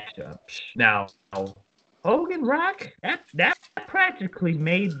matchups. Now, Hogan Rock, that practically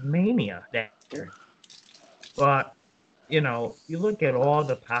made Mania that year. But you look at all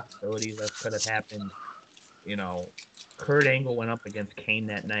the possibilities that could have happened. Kurt Angle went up against Kane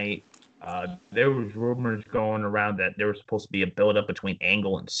that night. There was rumors going around that there was supposed to be a build-up between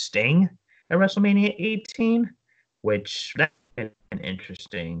Angle and Sting at WrestleMania 18, which that's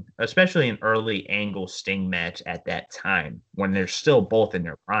interesting, especially an early Angle Sting match at that time when they're still both in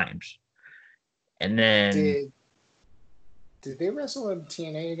their primes. And then did they wrestle in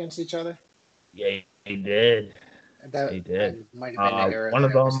TNA against each other? Yeah, they did. They did. Might have been the era one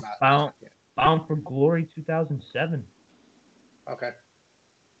of that I them was not. Bound for Glory 2007. Okay.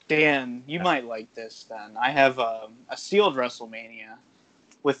 Dan, you might like this then. I have a sealed WrestleMania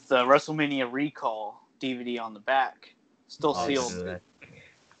with the WrestleMania Recall DVD on the back. Still sealed.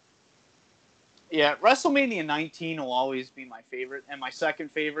 Yeah, WrestleMania 19 will always be my favorite. And my second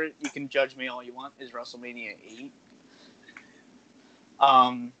favorite, you can judge me all you want, is WrestleMania 8.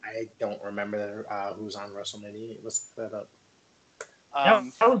 I don't remember who's on WrestleMania. Let's look that up.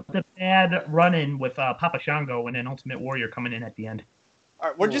 That was the bad run-in with Papa Shango and then Ultimate Warrior coming in at the end. All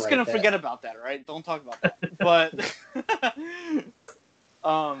right, we're just going to forget about that, right? Don't talk about that. But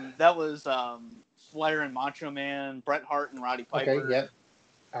that was Flair and Macho Man, Bret Hart and Roddy Piper. Okay, yep.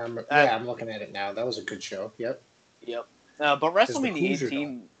 I'm looking at it now. That was a good show. Yep. But WrestleMania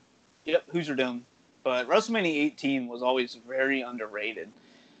 18... Yep, Hoosier Dome. But WrestleMania 18 was always very underrated.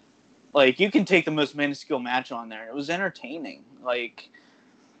 Like, you can take the most minuscule match on there. It was entertaining. Like,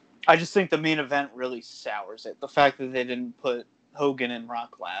 I just think the main event really sours it. The fact that they didn't put Hogan and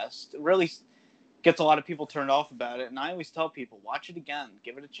Rock last. It really gets a lot of people turned off about it. And I always tell people, watch it again.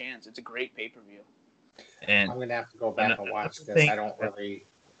 Give it a chance. It's a great pay-per-view. And I'm going to have to go back and watch this.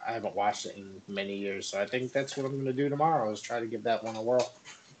 I haven't watched it in many years. So I think that's what I'm going to do tomorrow is try to give that one a whirl.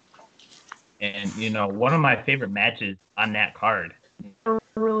 And, one of my favorite matches on that card never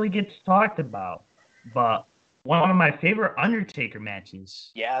really gets talked about, but one of my favorite Undertaker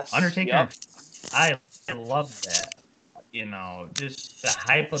matches. Yes. Undertaker. Yep. I love that. Just the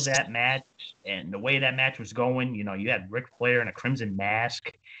hype of that match and the way that match was going. You had Ric Flair in a crimson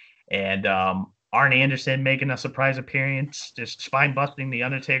mask and Arn Anderson making a surprise appearance, just spine busting the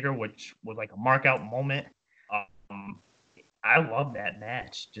Undertaker, which was like a mark out moment. I love that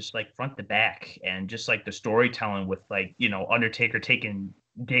match, just like front to back, and just like the storytelling with like Undertaker taking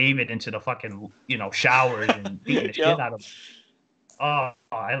David into the fucking showers and beating the shit out of him. Oh,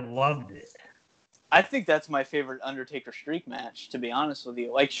 I loved it. I think that's my favorite Undertaker streak match, to be honest with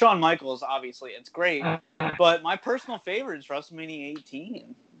you. Like Shawn Michaels, obviously, it's great, but my personal favorite is WrestleMania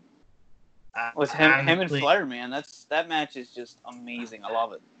 18 with him and Flair. Man, that match is just amazing. I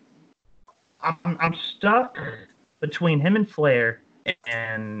love it. I'm stuck between him and Flair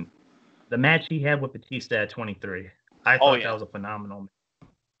and the match he had with Batista at 23. I thought that was a phenomenal match.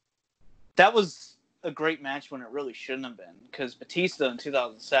 That was a great match when it really shouldn't have been, because Batista in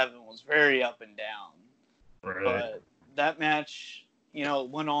 2007 was very up and down. Right. But that match,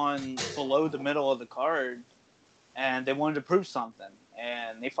 went on below the middle of the card, and they wanted to prove something,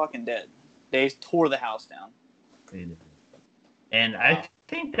 and they fucking did. They tore the house down. They did. And I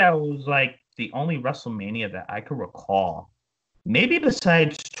think that was like the only WrestleMania that I could recall, maybe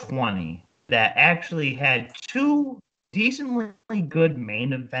besides 20, that actually had two decently good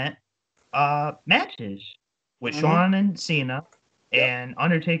main event matches with Shawn and Cena and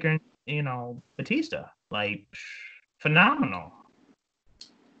Undertaker and, Batista. Like, phenomenal.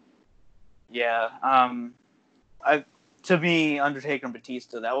 Yeah. To me, Undertaker and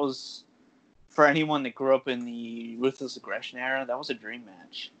Batista, that was, for anyone that grew up in the Ruthless Aggression era, that was a dream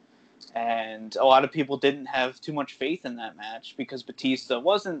match. And a lot of people didn't have too much faith in that match because Batista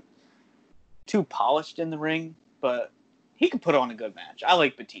wasn't too polished in the ring, but he could put on a good match. I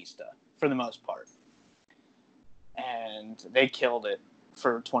like Batista for the most part. And they killed it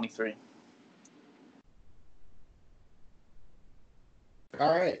for 23.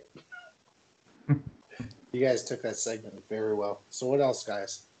 All right. You guys took that segment very well. So what else,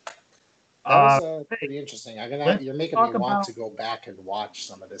 guys? That was pretty interesting. You're making me want to go back and watch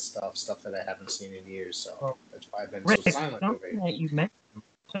some of this stuff that I haven't seen in years. So that's why I've been so silent over here.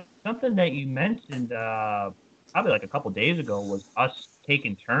 Something that you mentioned probably like a couple days ago was us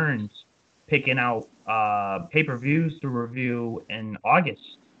taking turns picking out pay-per-views to review in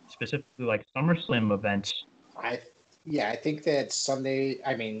August, specifically like SummerSlam events. I think that Sunday.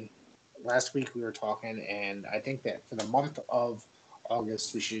 I mean, last week we were talking, and I think that for the month of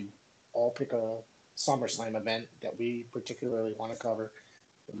August we should all pick a SummerSlam event that we particularly want to cover.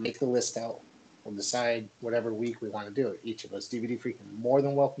 We'll make the list out. We'll decide whatever week we want to do it. Each of us, DVD Freak, more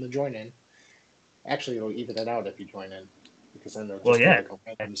than welcome to join in. Actually, it'll even that out if you join in, because then they'll just like a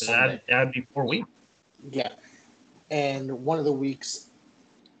random Sunday. That'd be 4 weeks. Yeah, and one of the weeks.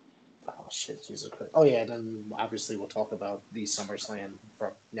 Oh shit, Jesus Christ! Oh yeah, and then obviously we'll talk about the SummerSlam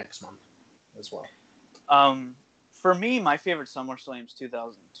from next month as well. For me, my favorite SummerSlam is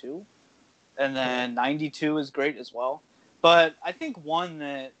 2002, and then 92 is great as well. But I think one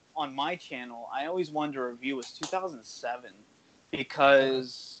that on my channel I always wanted to review was 2007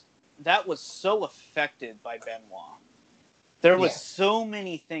 because that was so affected by Benoit. There was so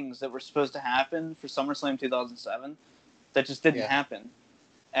many things that were supposed to happen for SummerSlam 2007 that just didn't happen.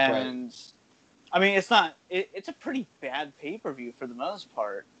 And I mean, it's a pretty bad pay-per-view for the most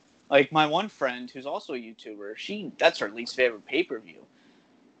part. Like my one friend who's also a YouTuber, that's her least favorite pay-per-view.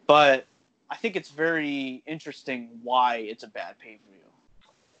 But I think it's very interesting why it's a bad pay-per-view.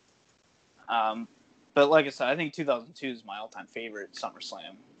 But like I said, I think 2002 is my all-time favorite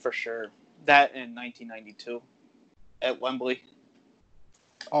SummerSlam for sure. That and 1992 at Wembley.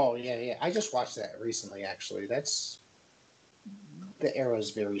 Oh yeah. I just watched that recently. Actually, the era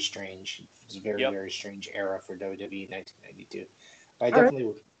is very strange. It's a very very strange era for WWE 1992. But I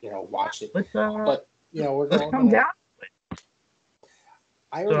definitely watched it. But we're going.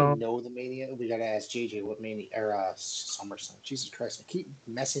 I already know the Mania. We gotta ask JJ what Mania era SummerSlam. Jesus Christ, I keep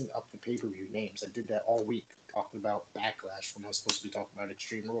messing up the pay-per-view names. I did that all week talking about Backlash when I was supposed to be talking about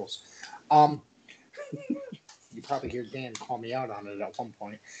Extreme Rules. You probably hear Dan call me out on it at one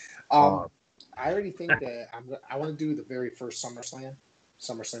point. I already think that I want to do the very first SummerSlam.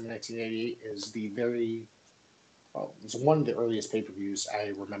 SummerSlam 1988 is it's one of the earliest pay-per-views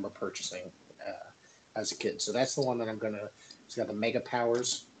I remember purchasing as a kid. So that's the one that I'm gonna. It's got the Mega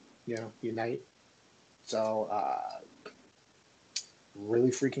Powers, unite. So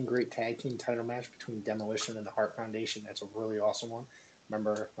really freaking great tag team title match between Demolition and the Hart Foundation. That's a really awesome one.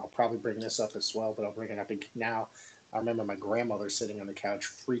 Remember, I'll probably bring this up as well, but I'll bring it up now. I remember my grandmother sitting on the couch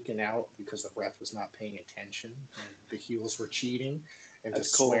freaking out because the ref was not paying attention and the heels were cheating and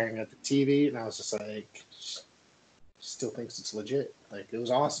just swearing at the TV. And I was just like, still thinks it's legit. Like, it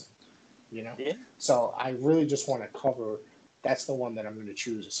was awesome, Yeah. So I really just want to cover. That's the one that I'm going to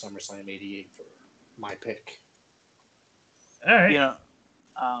choose at SummerSlam 88 for my pick. All right.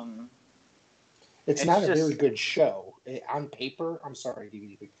 It's not a very good show. On paper, I'm sorry,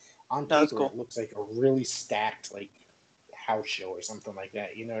 DVD. On paper, it looks like a really stacked, house show or something like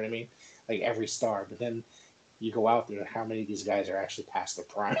that. You know what I mean? Like every star. But then you go out there, how many of these guys are actually past their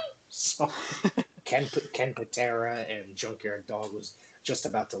prime? So Ken Patera and Junkyard Dog was just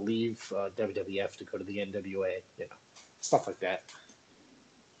about to leave WWF to go to the NWA. Stuff like that.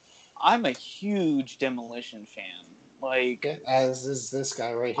 I'm a huge Demolition fan. As is this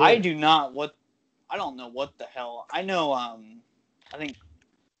guy right here. I don't know what the hell. I know. I think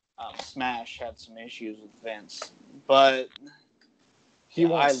Smash had some issues with Vince, but he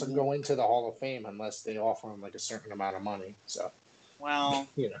wants to go into the Hall of Fame unless they offer him a certain amount of money. So, yeah,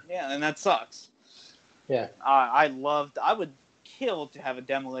 and that sucks. Yeah, I would kill to have a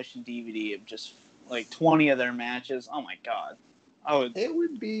Demolition DVD of just 20 of their matches. Oh my god, It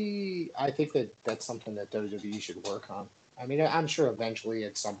would be. I think that's something that WWE should work on. I mean, I'm sure eventually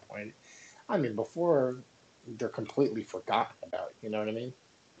at some point. I mean, before they're completely forgotten about. You know what I mean?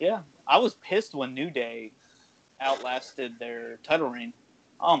 Yeah, I was pissed when New Day outlasted their title reign.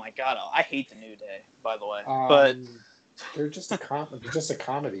 Oh my god, I hate the New Day, by the way. But They're just they're just a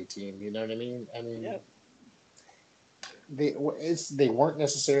comedy team. You know what I mean? I mean, yeah, they weren't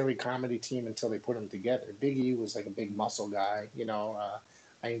necessarily a comedy team until they put them together. Big E was like a big muscle guy. You know,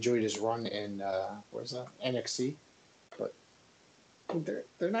 I enjoyed his run in where's that NXT, but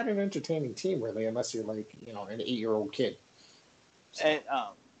they're not an entertaining team really, unless you're like an 8-year-old kid. So.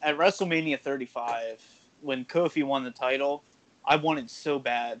 At WrestleMania 35, when Kofi won the title, I wanted so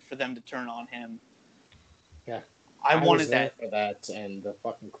bad for them to turn on him. Yeah, I wanted was there that for that, and the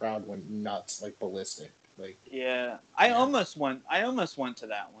fucking crowd went nuts, like ballistic. Like yeah, I almost went to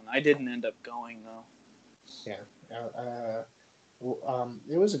that one. I didn't end up going though. Yeah,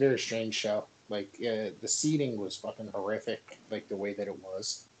 it was a very strange show. Like the seating was fucking horrific, like the way that it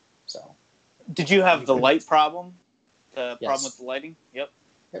was. So. Did you have the light problem? The problem with Yes. the lighting? Yep.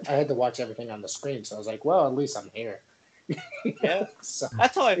 I had to watch everything on the screen, so I was like, well, at least I'm here. Yeah. So,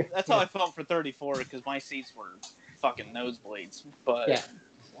 That's how I felt for 34 because my seats were fucking nosebleeds. But yeah,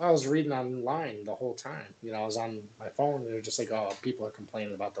 I was reading online the whole time. I was on my phone, and they're just like, oh, people are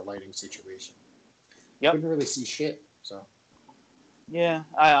complaining about the lighting situation. Yep. Couldn't really see shit. So. Yeah,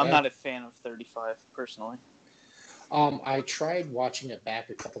 I'm not a fan of 35 personally. I tried watching it back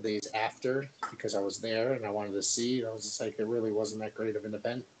a couple days after because I was there and I wanted to see. I was just like, it really wasn't that great of an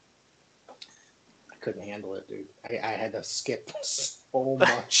event. I couldn't handle it, dude. I had to skip so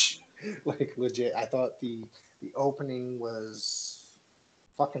much. Like, legit. I thought the opening was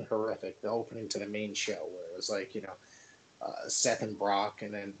fucking horrific. The opening to the main show, where it was like, Seth and Brock,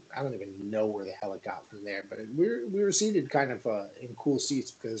 and then I don't even know where the hell it got from there. But we were seated kind of in cool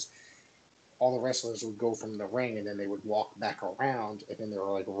seats because all the wrestlers would go from the ring and then they would walk back around, and then they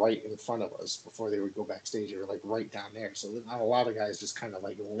were like right in front of us before they would go backstage. They were like right down there. So a lot of guys just kind of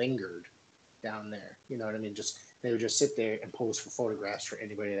like lingered down there. You know what I mean? They would just sit there and pose for photographs for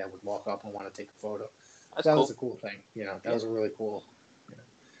anybody that would walk up and want to take a photo. That's That cool. was a cool thing. That was a really cool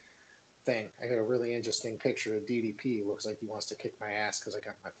thing. I got a really interesting picture of DDP. Looks like he wants to kick my ass because I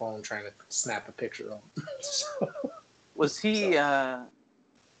got my phone trying to snap a picture of him. Was he?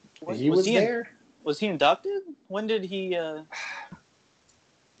 He was there. Was he inducted? When did he?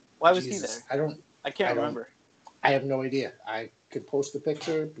 Why was Jesus, he there? I can't remember. I have no idea. I could post the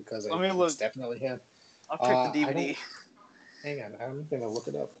picture because it's definitely him. I'll check the DVD. Hang on, I'm gonna look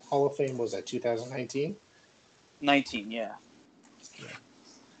it up. Hall of Fame was that 2019? 19, yeah.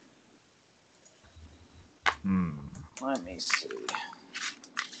 Let me see.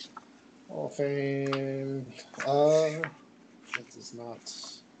 Hall of Fame. This is not.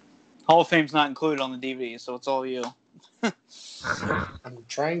 Hall of Fame's not included on the DVD, so it's all you. I'm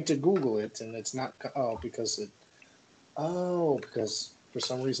trying to Google it, and it's not. Because for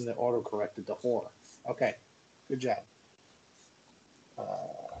some reason it auto-corrected to horror. Okay, good job.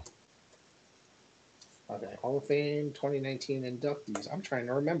 Okay, Hall of Fame 2019 inductees. I'm trying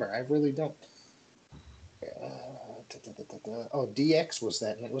to remember. I really don't. DX was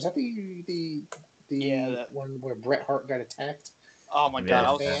that? Was that the one where Bret Hart got attacked? Oh my god,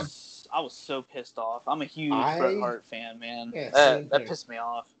 I was so pissed off. I'm a huge Bret Hart fan, man. Yeah, that pissed me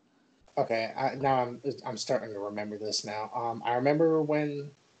off. Okay, now I'm starting to remember this now. I remember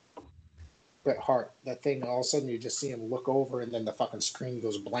when Bret Hart, that thing, all of a sudden you just see him look over and then the fucking screen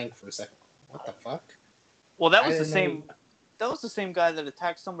goes blank for a second. What the fuck? Well, that was the same. That was the same guy that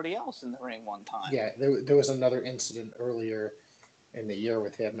attacked somebody else in the ring one time. Yeah, there was another incident earlier in the year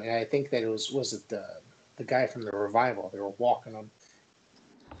with him, and I think that it was it the guy from the Revival? They were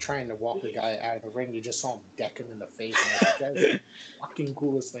trying to walk the guy out of the ring. You just saw him deck him in the face, and I was like, that is the fucking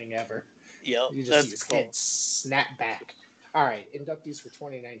coolest thing ever. Yep, you just see his head snap back. All right, inductees for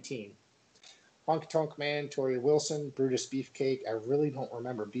 2019. Honky Tonk Man, Tori Wilson, Brutus Beefcake. I really don't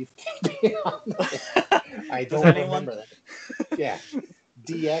remember Beefcake being on there. I don't remember that. Yeah.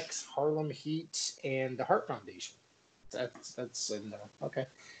 DX, Harlem Heat, and the Hart Foundation. That's in there. Okay.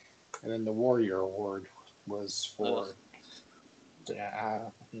 And then the Warrior Award was for...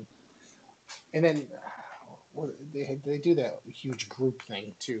 and then they do that huge group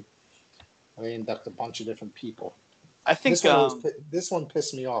thing, too. They induct a bunch of different people. I think this one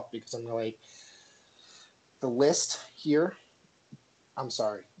pissed me off because I'm like, the list here, I'm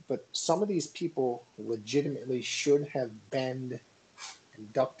sorry, but some of these people legitimately should have been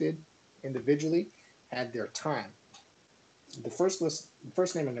inducted individually, had their time. The first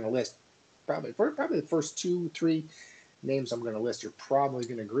name I'm going to list, probably the first 2-3 names I'm going to list, you're probably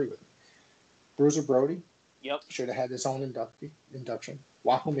going to agree with. Bruiser Brody, Yep. should have had his own induction.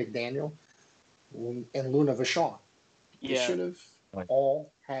 Wahoo McDaniel and Luna Vachon. They should have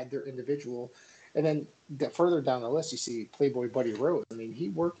all had their individual. And then further down the list, you see Playboy Buddy Rose. I mean, he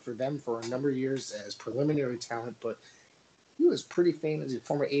worked for them for a number of years as preliminary talent, but he was pretty famous. He's a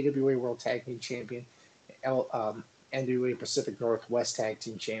former AWA World Tag Team Champion, NWA Pacific Northwest Tag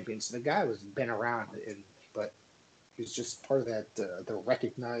Team Champion. So the guy was been around, but he was just part of that the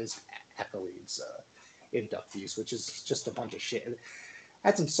recognized accolades inductees, which is just a bunch of shit.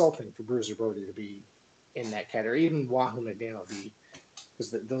 That's insulting for Bruiser Brody to be in that category. Even Wahoo McDaniel,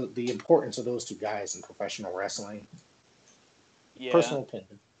 because the importance of those two guys in professional wrestling. Yeah. Personal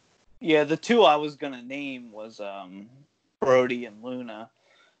opinion. Yeah, the two I was gonna name was Brody and Luna,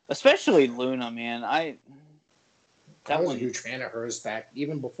 especially Luna. Man, I was a huge fan of hers back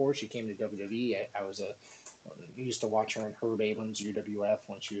even before she came to WWE. I used to watch her in Herb Abrams' UWF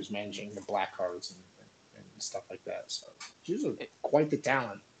when she was managing the Blackhearts and stuff like that. So she was quite the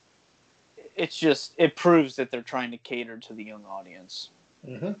talent. It proves that they're trying to cater to the young audience.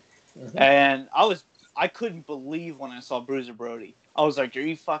 Mm-hmm. Mm-hmm. And I couldn't believe when I saw Bruiser Brody. I was like, "Are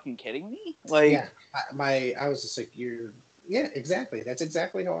you fucking kidding me?" Like, yeah, I was just like, yeah, exactly. That's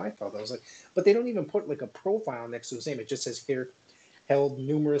exactly how I felt. I was like, but they don't even put like a profile next to his name. It just says here, held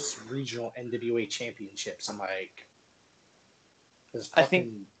numerous regional NWA championships. I'm like, there's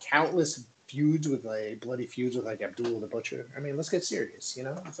fucking countless bloody feuds with like Abdul the Butcher. I mean, let's get serious, you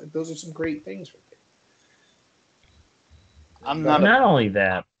know? It's like those are some great things right there. Not only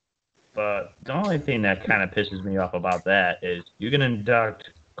that, but the only thing that kind of pisses me off about that is you can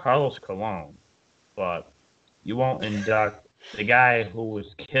induct Carlos Colon, but you won't induct the guy who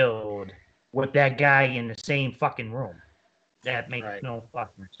was killed with that guy in the same fucking room. That makes no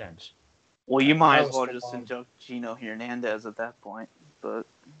fucking sense. Well, you might as well just induct Gino Hernandez at that point, but...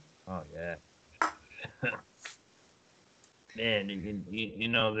 Oh, yeah. Man, you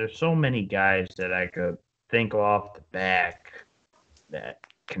know, there's so many guys that I could think off the back that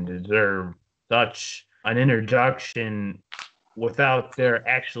can deserve such an introduction without there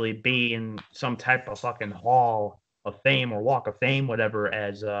actually being some type of fucking Hall of Fame or Walk of Fame, whatever,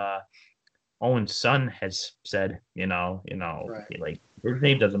 as Owen's son has said, like his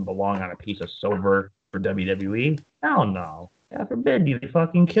name doesn't belong on a piece of silver for WWE. Hell no. God forbid you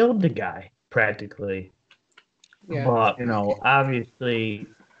fucking killed the guy, practically. Yeah. But, obviously,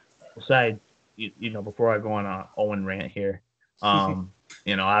 besides, before I go on an Owen rant here,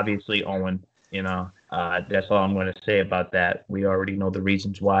 obviously Owen, that's all I'm going to say about that. We already know the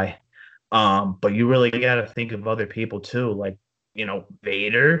reasons why. But you really got to think of other people too, like,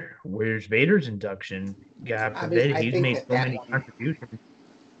 Vader. Where's Vader's induction? God forbid, he's made so many contributions.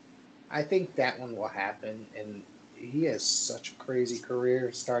 I think that one will happen, and he has such a crazy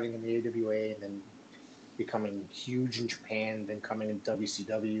career, starting in the AWA and then becoming huge in Japan, then coming in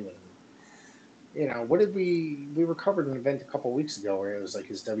WCW, and what did we covered an event a couple of weeks ago where it was like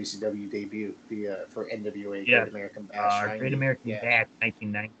his WCW debut, for NWA Great American Bash. Great American Bash,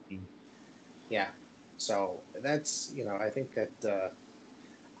 1990. Yeah, so that's I think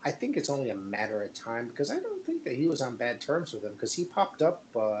it's only a matter of time, because I don't think that he was on bad terms with him, because he popped up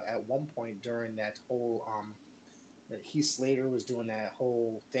at one point during that whole Heath Slater was doing that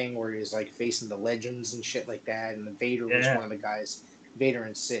whole thing where he was like facing the legends and shit like that, and Vader was one of the guys, Vader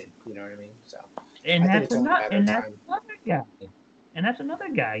and Sid, you know what I mean? So that's another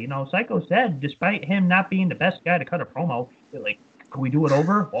guy. Psycho said, despite him not being the best guy to cut a promo, like, can we do it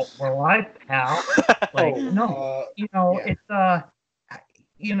over? Well, we're live, pal. Like, it's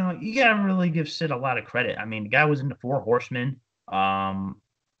you gotta really give Sid a lot of credit. I mean, the guy was in the Four Horsemen.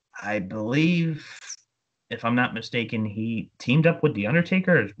 I believe, if I'm not mistaken, he teamed up with The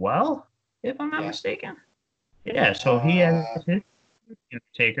Undertaker as well, if I'm not mistaken. Yeah, so he has his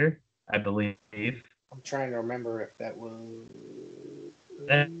Undertaker, I believe. I'm trying to remember if that was...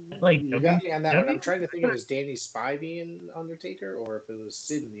 you got me on that one. I'm trying to think if it was Danny Spivey and Undertaker, or if it was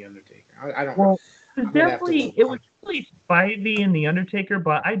Sid and The Undertaker. I don't know. Well, it was definitely Spivey and The Undertaker,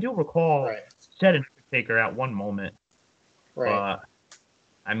 but I do recall Sid and Undertaker at one moment. Right.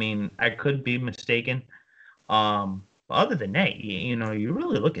 I mean, I could be mistaken. Other than that, you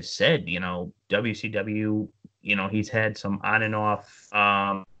really look at Sid, WCW, he's had some on and off,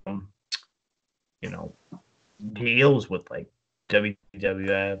 deals with like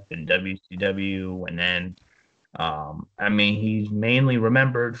WWF and WCW, and then, I mean, he's mainly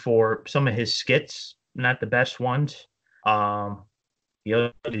remembered for some of his skits, not the best ones. He held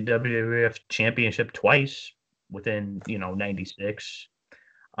the WWF championship twice within, 96.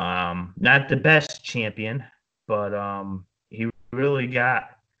 Not the best champion, but he really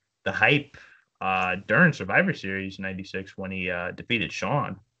got the hype during Survivor Series '96 when he defeated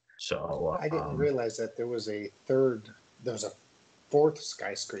Shawn. So I didn't realize that there was a fourth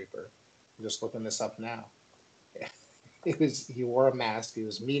skyscraper. I'm just looking this up now. He wore a mask. He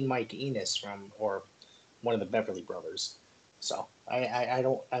was Mean Mike Enos or one of the Beverly Brothers. So I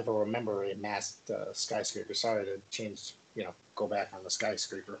don't ever remember a masked skyscraper. Sorry to change, go back on the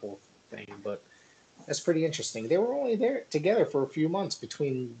skyscraper whole thing, but that's pretty interesting. They were only there together for a few months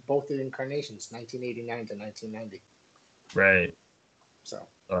between both the incarnations, 1989 to 1990. right. So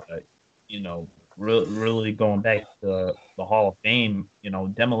Really going back to the Hall of Fame,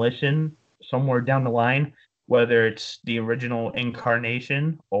 Demolition somewhere down the line, whether it's the original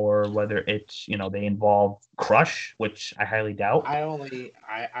incarnation or whether it's, they involve Crush, which I highly doubt. I only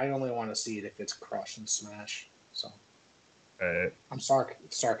want to see it if it's Crush and Smash. So I'm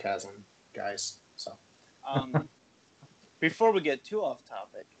sarcasm, guys. So before we get too off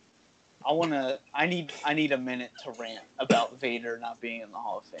topic, I need a minute to rant about Vader not being in the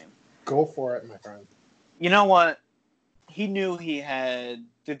Hall of Fame. Go for it, my friend. You know what? He knew the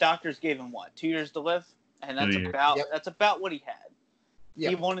doctors gave him 2 years to live, and that's about what he had. Yep.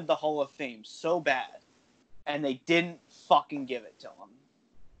 He wanted the Hall of Fame so bad, and they didn't fucking give it to him.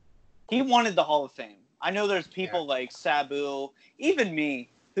 He wanted the Hall of Fame. I know there's people like Sabu, even me,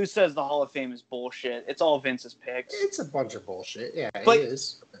 who says the Hall of Fame is bullshit. It's all Vince's picks. It's a bunch of bullshit. Yeah, it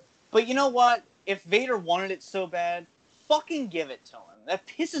is. But you know what? If Vader wanted it so bad, fucking give it to him. That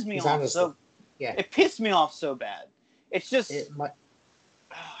pisses me off It pissed me off so bad. It's just... It might...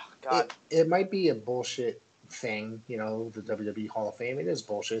 Oh, God. It might be a bullshit thing, the WWE Hall of Fame. It is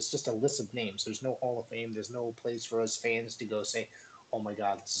bullshit. It's just a list of names. There's no Hall of Fame. There's no place for us fans to go say, oh my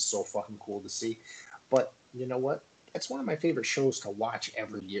God, this is so fucking cool to see. But you know what? It's one of my favorite shows to watch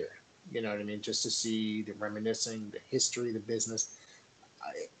every year. You know what I mean? Just to see the reminiscing, the history, the business.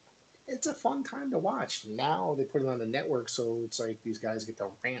 It's a fun time to watch. Now they put it on the network, so it's like these guys get to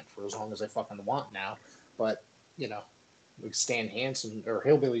rant for as long as they fucking want now. But, like Stan Hansen or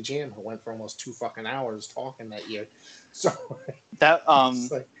Hillbilly Jim, who went for almost 2 fucking hours talking that year. So that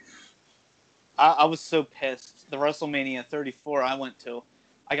I was so pissed. The WrestleMania 34 I went to,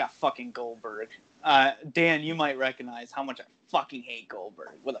 I got fucking Goldberg. Dan, you might recognize how much I fucking hate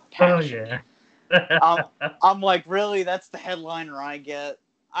Goldberg with a passion. Oh yeah. I'm like, really? That's the headliner I get.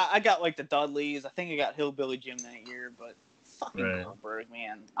 I got like the Dudleys. I think I got Hillbilly Jim that year, but fucking Goldberg,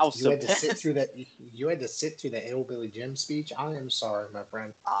 man. I was so pissed. You had to sit through that Hillbilly Jim speech. I am sorry, my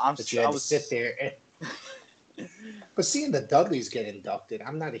friend. I to sit there. But seeing the Dudleys get inducted,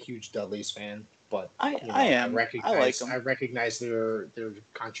 I'm not a huge Dudleys fan, but I am. I like them. I recognize their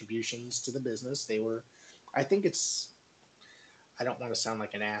contributions to the business. They were. I think it's. I don't want to sound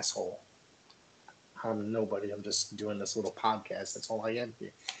like an asshole. I'm nobody. I'm just doing this little podcast. That's all I am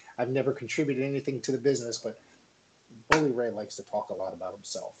here. I've never contributed anything to the business, but Bully Ray likes to talk a lot about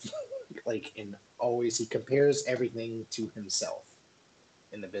himself. He compares everything to himself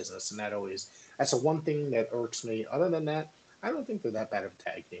in the business, and that's the one thing that irks me. Other than that, I don't think they're that bad of a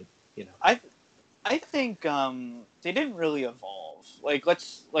tag team. I think they didn't really evolve. Like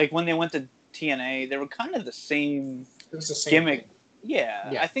when they went to TNA, they were kind of the same gimmick. Thing.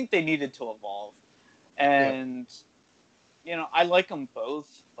 Yeah, I think they needed to evolve. And, I like them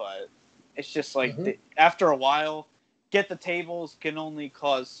both, but it's just like after a while, get the tables can only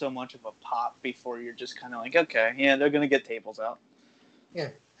cause so much of a pop before you're just kind of like, okay, yeah, they're going to get tables out. Yeah.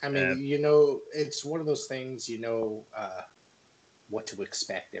 I mean, it's one of those things, what to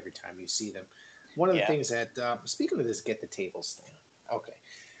expect every time you see them. One of the things that, speaking of this get the tables thing, okay.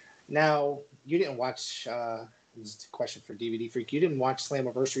 Now, you didn't watch, this is a question for DVD Freak, you didn't watch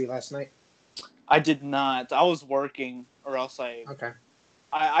Slammiversary last night? I did not. I was working, or else Okay.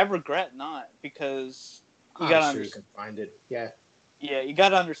 I regret not, because you can find it. Yeah. Yeah, you got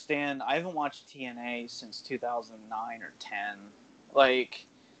to understand. I haven't watched TNA since 2009 or 10.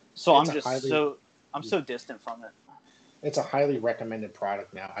 So I'm so distant from it. It's a highly recommended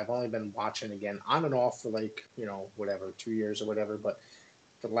product now. I've only been watching again on and off for 2 years or whatever. But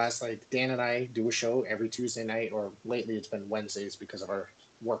for the last Dan and I do a show every Tuesday night, or lately it's been Wednesdays because of our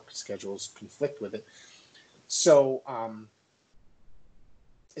work schedules conflict with it. So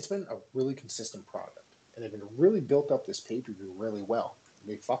it's been a really consistent product, and they've really built up this pay-per-view really well.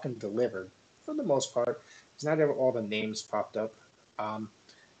 They fucking delivered for the most part. It's not ever all the names popped up.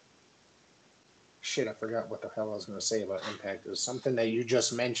 Shit, I forgot what the hell I was going to say about Impact. There's something that you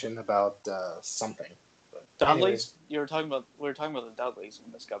just mentioned about something. Dudleys? We were talking about the Dudleys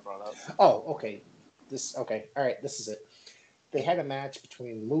when this got brought up. Oh, okay. All right, this is it. They had a match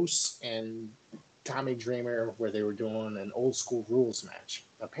between Moose and Tommy Dreamer where they were doing an old school rules match.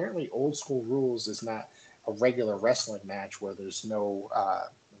 Apparently, old school rules is not a regular wrestling match where there's no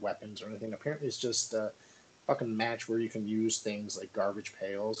weapons or anything. Apparently, it's just a fucking match where you can use things like garbage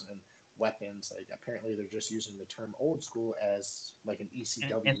pails and weapons. Like apparently, they're just using the term old school as like an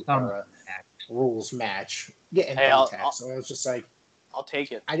ECW and era rules match. Yeah, and Hey, thumbtacks. So I was just like, I'll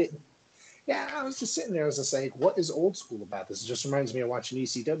take it. I didn't. Yeah, I was just sitting there. I was just like, what is old school about this? It just reminds me of watching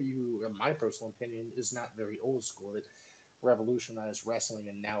ECW, who, in my personal opinion, is not very old school. It revolutionized wrestling,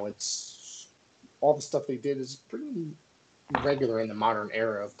 and now it's all the stuff they did is pretty regular in the modern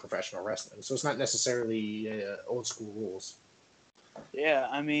era of professional wrestling. So it's not necessarily old school rules. Yeah,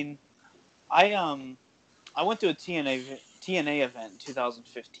 I mean, I went to a TNA event in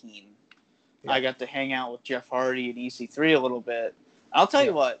 2015. Yeah. I got to hang out with Jeff Hardy and EC3 a little bit. I'll tell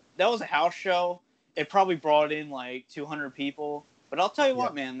you what, that was a house show. It probably brought in like 200 people. But I'll tell you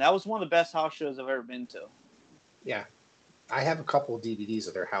what, man, that was one of the best house shows I've ever been to. Yeah. I have a couple of DVDs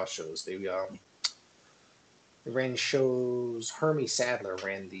of their house shows. They ran shows. Hermie Sadler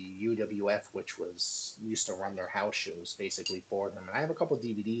ran the UWF, which used to run their house shows basically for them. And I have a couple of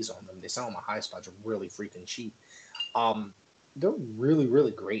DVDs on them. They sell them at high spots are really freaking cheap. They're really,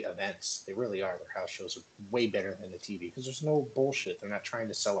 really great events. They really are. Their house shows are way better than the TV because there's no bullshit. They're not trying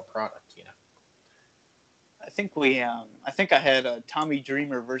to sell a product, you know. I think I had Tommy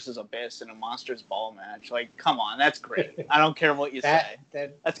Dreamer versus Abyss in a Monsters Ball match. Like, come on, that's great. I don't care what you say.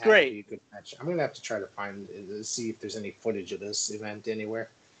 That's great. Be a good match. I'm gonna have to try to see if there's any footage of this event anywhere.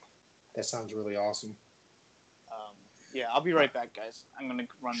 That sounds really awesome. Yeah, I'll be right back, guys. I'm gonna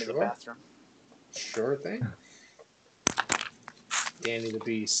run to the bathroom. Sure thing. Danny the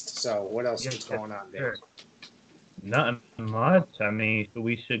Beast. So, what else is going on there? Nothing much. I mean,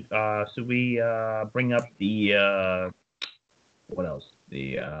 we should bring up the what else?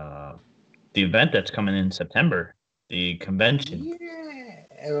 The event that's coming in September, the convention.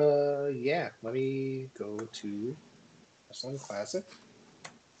 Yeah. Let me go to Wrestling Classic.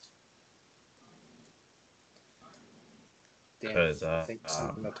 Because I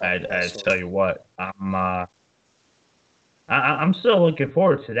tell you what, I'm still looking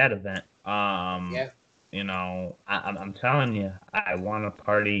forward to that event. You know, I'm telling you, I want to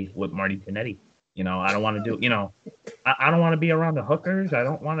party with Marty Jannetty. You know, I don't want to do, you know, I don't want to be around the hookers. I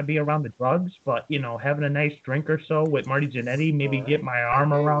don't want to be around the drugs, but, you know, having a nice drink or so with Marty Jannetty, maybe get my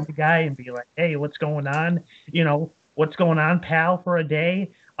arm around the guy and be like, hey, what's going on? You know, what's going on, pal, for a day?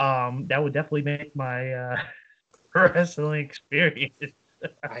 That would definitely make my wrestling experience.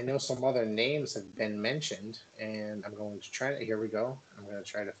 I know some other names have been mentioned, and I'm going to try to, here we go. I'm going to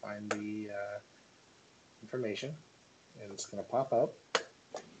try to find the information, and it's going to pop up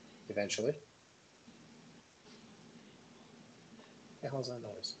eventually. The hell's that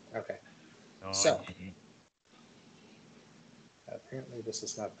noise? Okay. So, apparently this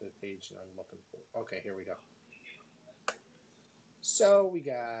is not the page that I'm looking for. Okay, here we go. So, we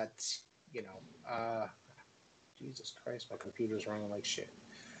got, you know, Jesus Christ, my computer's running like shit.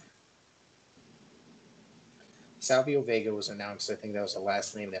 Salvio Vega was announced. I think that was the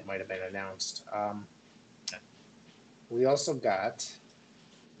last name that might have been announced. We also got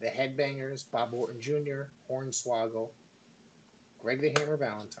the Headbangers, Bob Orton Jr., Hornswoggle, Greg the Hammer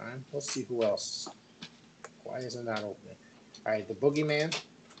Valentine. Let's see who else. Why isn't that opening? All right, the Boogeyman,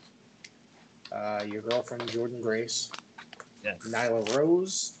 your girlfriend Jordan Grace, Nyla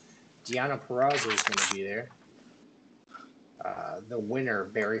Rose, Deanna Purrazzo is going to be there. The winner,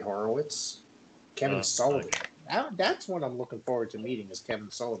 Barry Horowitz, Kevin Sullivan. That's what I'm looking forward to meeting is Kevin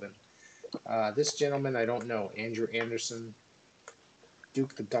Sullivan. This gentleman, I don't know. Andrew Anderson,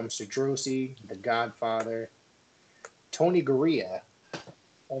 Duke the Dumpster Drosy, The Godfather, Tony Gurria,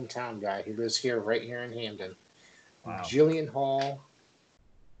 hometown guy. He lives here, right here in Hamden. Wow. Jillian Hall,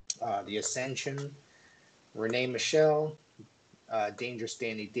 The Ascension, Renee Michelle, Dangerous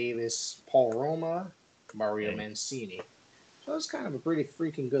Danny Davis, Paul Roma, Mario Mancini. So it's kind of a pretty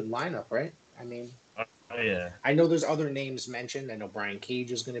freaking good lineup, right? I mean, I know there's other names mentioned. I know Brian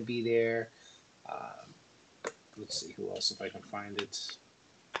Cage is going to be there. Let's see who else, if I can find it.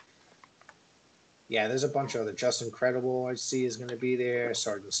 Yeah, there's a bunch of other. Justin Credible, I see, is going to be there.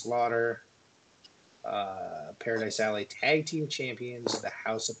 Sergeant Slaughter. Paradise Alley Tag Team Champions. The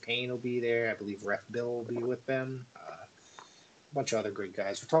House of Pain will be there. I believe Ref Bill will be with them. A bunch of other great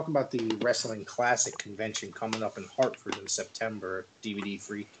guys. We're talking about the Wrestling Classic convention coming up in Hartford in September. DVD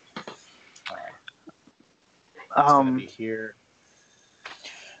Freak. It's going to be here.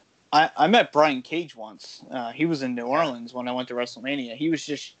 I met Brian Cage once. He was in New Orleans when I went to WrestleMania. He was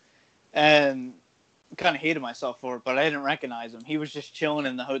just, and kind of hated myself for it, but I didn't recognize him. He was just chilling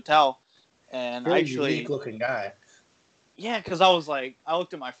in the hotel, And Really actually, unique looking guy. yeah, because I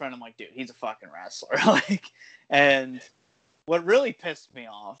looked at my friend. I'm like, dude, he's a fucking wrestler. Like, and what really pissed me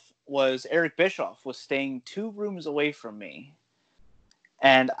off was Eric Bischoff was staying 2 rooms away from me,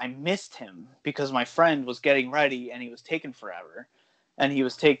 and I missed him because my friend was getting ready and he was taking forever. And he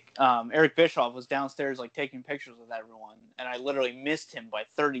was Eric Bischoff was downstairs like taking pictures with everyone, and I literally missed him by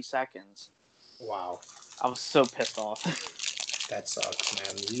 30 seconds. Wow. I was so pissed off. That sucks,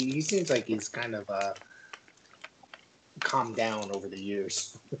 man. He seems like he's kind of calmed down over the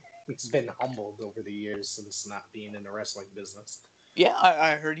years. He's been humbled over the years since not being in the wrestling business. Yeah,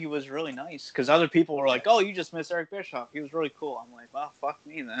 I heard he was really nice because other people were like, "Oh, you just missed Eric Bischoff. He was really cool." I'm like, "Well, fuck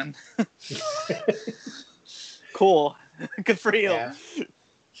me then." Cool, good for you. Yeah.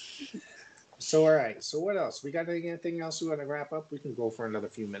 So all right. So what else? We got anything else we want to wrap up? We can go for another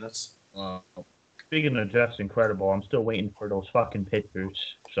few minutes. Speaking of Jeff's Incredible, I'm still waiting for those fucking pictures.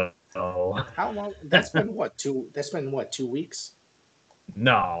 So how long? That's been what 2 weeks?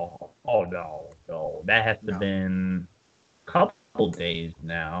 No. Oh no. That has to have been a couple days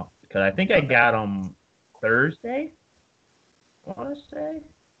now because I think I got them Thursday. I want to say.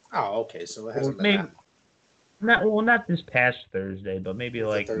 Oh, okay. So it hasn't been that. Not this past Thursday, but maybe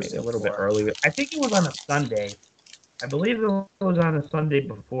maybe a little bit earlier. I think it was on a Sunday. I believe it was on a Sunday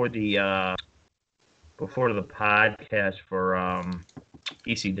before the podcast for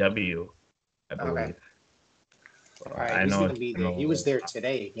ECW, I believe. Okay. All right, he's gonna be there. He was there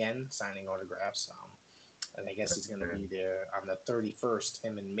today again, signing autographs. And I guess he's gonna be there on the 31st.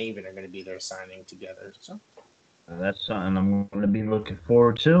 Him and Maven are gonna be there signing together. So that's something I'm gonna be looking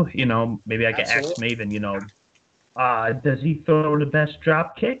forward to. Maybe I can ask Maven. Does he throw the best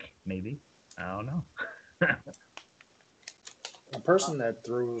drop kick? Maybe. I don't know. The person that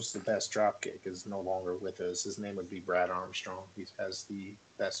throws the best drop kick is no longer with us. His name would be Brad Armstrong. He has the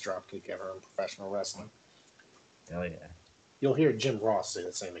best drop kick ever in professional wrestling. Hell yeah. You'll hear Jim Ross say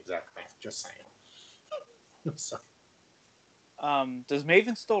the same exact thing. Just saying. So. Does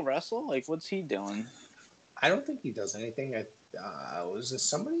Maven still wrestle? Like, what's he doing? I don't think he does anything. Was it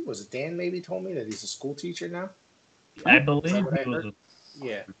somebody? Was it Dan maybe told me that he's a school teacher now? I believe he was.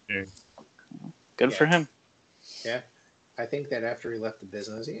 Yeah. Good for him. Yeah. I think that after he left the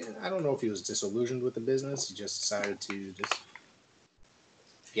business, I don't know if he was disillusioned with the business. He just decided to just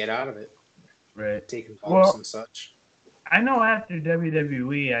get out of it. Right. Taking bumps and such. I know after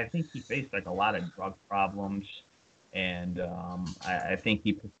WWE, I think he faced like a lot of drug problems. And I think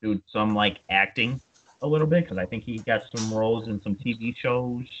he pursued some like acting a little bit because I think he got some roles in some TV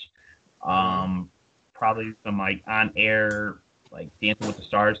shows. Probably some like on air, like Dancing with the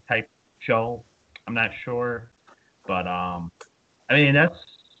Stars type show. I'm not sure. But, that's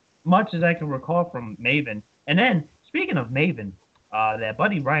much as I can recall from Maven. And then, speaking of Maven, that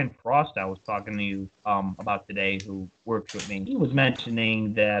buddy Ryan Frost I was talking to you about today, who works with me, he was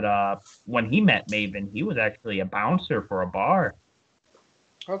mentioning that when he met Maven, he was actually a bouncer for a bar.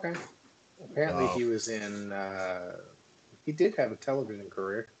 Okay. Apparently he was in, he did have a television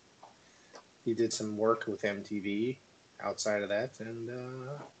career. He did some work with MTV outside of that, and...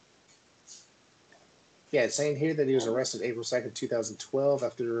 yeah, it's saying here that he was arrested April 2nd, 2012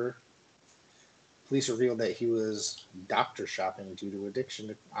 after police revealed that he was doctor shopping due to addiction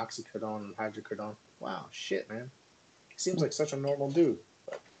to oxycodone and hydrocodone. Wow, shit, man. He seems like such a normal dude.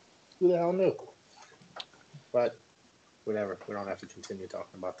 But who the hell knew? But whatever. We don't have to continue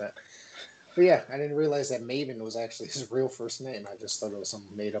talking about that. But yeah, I didn't realize that Maven was actually his real first name. I just thought it was some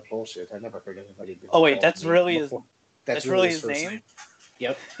made-up bullshit. I never heard anybody do that. Oh, wait, that's really his name?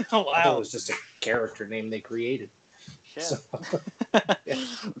 Yep. Oh, wow. I thought it was just a character name they created. Shit. So, yeah.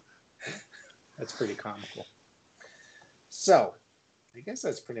 That's pretty comical. So, I guess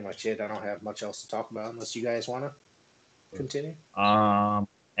that's pretty much it. I don't have much else to talk about unless you guys want to continue.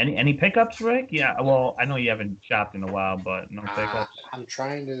 Any pickups, Rick? Yeah, well, I know you haven't shopped in a while, but no pickups. I'm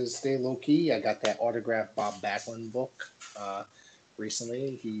trying to stay low key. I got that autographed Bob Backlund book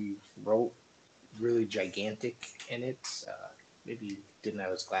recently. He wrote really gigantic in it. Maybe he didn't have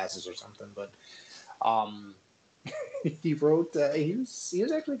his glasses or something, but he wrote. He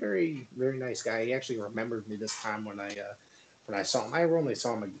was actually a very, very nice guy. He actually remembered me this time when I saw him. I only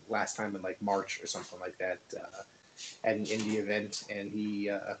saw him last time in like March or something like that at an indie event, and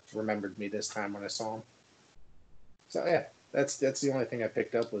he remembered me this time when I saw him. So yeah, that's the only thing I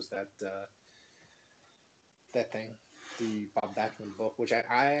picked up was that thing, the Bob Backlund book, which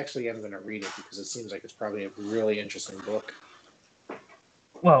I actually am going to read it because it seems like it's probably a really interesting book.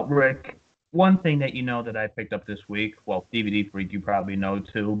 Well, Rick, one thing that you know that I picked up this week, well, DVD Freak you probably know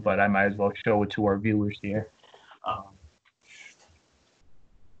too, but I might as well show it to our viewers here.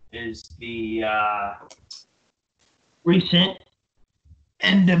 is the recent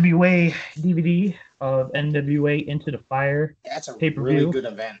NWA DVD of NWA Into the Fire. That's a pay-per-view. really good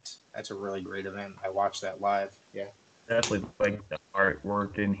event. That's a really great event. I watched that live. Yeah. Definitely like the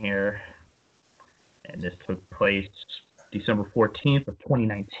artwork in here. And this took place December 14th of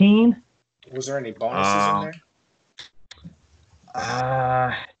 2019. Was there any bonuses in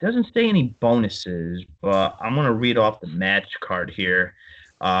there? Doesn't say any bonuses, but I'm going to read off the match card here.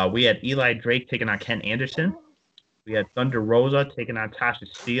 We had Eli Drake taking on Ken Anderson. We had Thunder Rosa taking on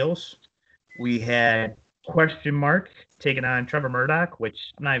Tasha Steelz. We had Question Mark taking on Trevor Murdoch, which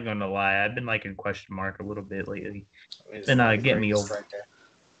I'm not even going to lie, I've been liking Question Mark a little bit lately. It's been getting me over. Right there.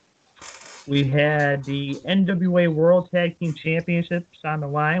 We had the NWA World Tag Team Championships on the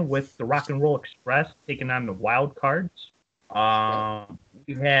line with the Rock and Roll Express taking on the Wild Cards.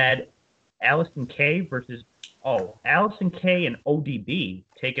 We had Allison Kay and ODB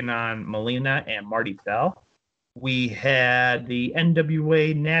taking on Melina and Marty Bell. We had the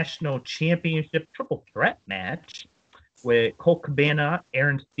NWA National Championship Triple Threat match with Colt Cabana,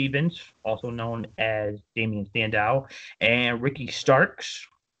 Aaron Stevens, also known as Damian Sandow, and Ricky Starks.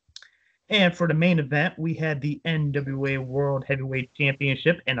 And for the main event, we had the NWA World Heavyweight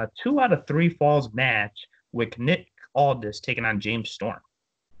Championship and a 2 out of 3 falls match with Nick Aldis taking on James Storm.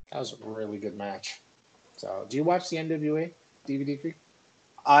 That was a really good match. So, do you watch the NWA DVD?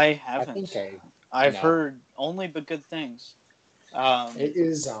 I haven't. I've heard only but good things. It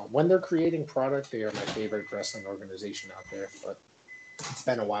is when they're creating product, they are my favorite wrestling organization out there. But it's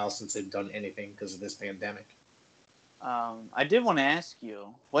been a while since they've done anything because of this pandemic. I did want to ask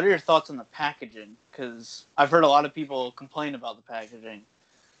you, what are your thoughts on the packaging? Because I've heard a lot of people complain about the packaging.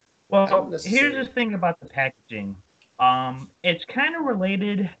 Well, here's the thing about the packaging. It's kind of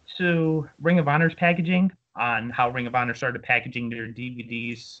related to Ring of Honor's packaging on how Ring of Honor started packaging their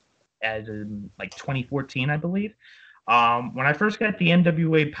DVDs as in like 2014, I believe. When I first got the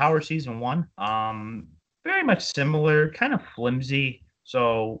NWA Power Season 1, very much similar, kind of flimsy.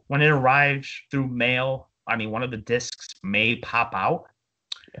 So when it arrives through mail, I mean, one of the discs may pop out.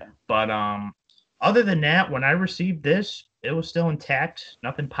 Yeah. But other than that, when I received this, it was still intact.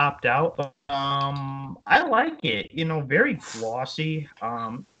 Nothing popped out. But, I like it. Very glossy.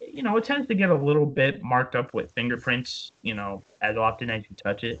 It tends to get a little bit marked up with fingerprints, as often as you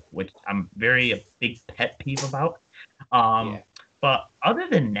touch it, which I'm a big pet peeve about. But other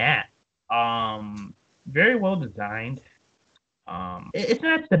than that, very well designed. It's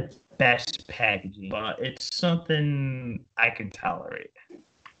not the best packaging, but it's something I can tolerate.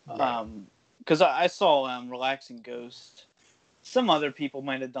 Because I saw Relaxing Ghost. Some other people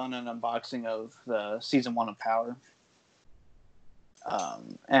might have done an unboxing of the Season 1 of Power.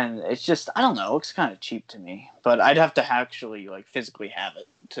 And it's just, I don't know, it looks kind of cheap to me. But I'd have to actually physically have it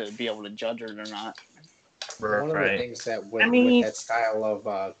to be able to judge it or not. One of the things that with that style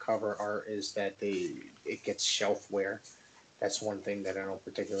of cover art is that it gets shelf wear. That's one thing that I don't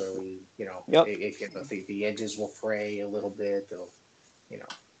particularly, the edges will fray a little bit. They'll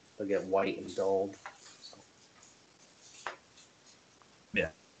get white and dulled. So. Yeah,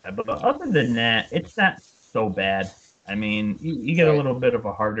 but other than that, it's not so bad. I mean, you get a little bit of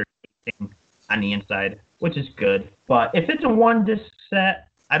a harder thing on the inside, which is good. But if it's a 1-disc set,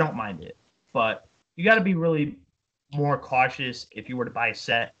 I don't mind it. But you got to be really more cautious if you were to buy a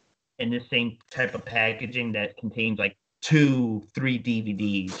set in the same type of packaging that contains 2-3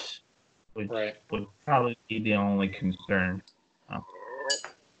 DVDs, which would probably be the only concern.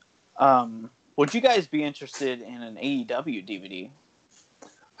 Would you guys be interested in an AEW DVD?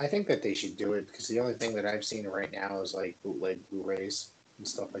 I think that they should do it because the only thing that I've seen right now is bootleg Blu-rays and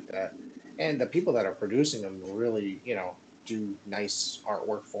stuff like that. And the people that are producing them really, do nice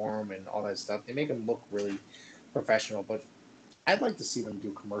artwork for them and all that stuff. They make them look really professional, but I'd like to see them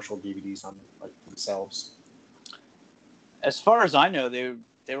do commercial DVDs on themselves. As far as I know, they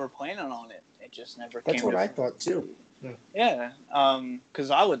were planning on it. It just never came. That's what I thought too. Yeah,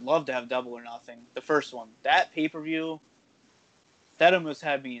 because I would love to have Double or Nothing, the first one. That pay-per-view, that almost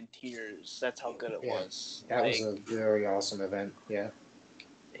had me in tears. That's how good it was. That was a very awesome event. Yeah.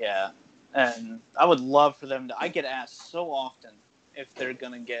 Yeah, and I would love for them to. I get asked so often if they're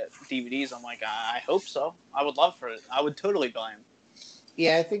gonna get DVDs. I'm like, I hope so. I would love for it. I would totally buy them.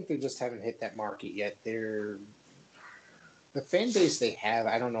 Yeah, I think they just haven't hit that market yet. The fan base they have,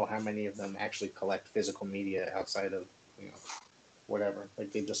 I don't know how many of them actually collect physical media outside of, whatever.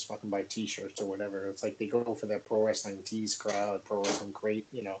 They just fucking buy T-shirts or whatever. It's they go for that pro wrestling tees crowd, pro wrestling great,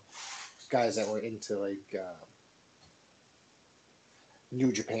 guys that were into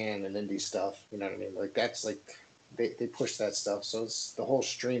New Japan and indie stuff. You know what I mean? That's they push that stuff. So it's the whole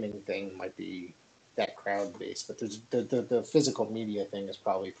streaming thing might be that crowd base, but there's the physical media thing is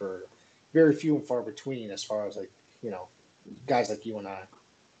probably for very few and far between as far as like guys like you and I,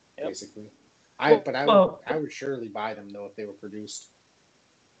 basically. I would surely buy them though if they were produced.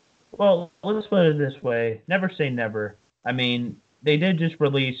 Well, let's put it this way: never say never. I mean, they did just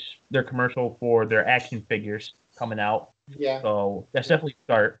release their commercial for their action figures coming out, Yeah. so that's definitely a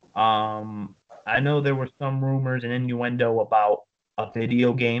start. I know there were some rumors and innuendo about a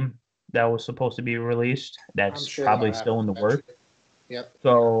video game that was supposed to be released. I'm That's sure probably that'll still in happen the works. eventually. Yep.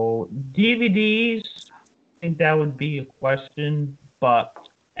 So DVDs, I think that would be a question, but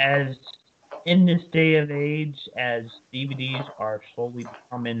as in this day of age, as DVDs are slowly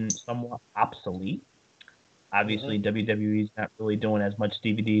becoming somewhat obsolete, obviously Mm-hmm. WWE is not really doing as much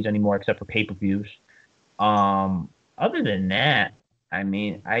DVDs anymore except for pay-per-views. Other than that, I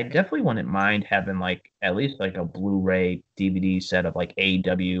mean, I definitely wouldn't mind having like at least like a Blu-ray DVD set of like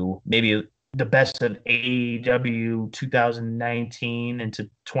AEW, maybe the best of AEW 2019 into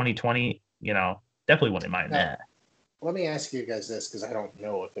 2020. Definitely wouldn't mind Now, that. let me ask you guys this because I don't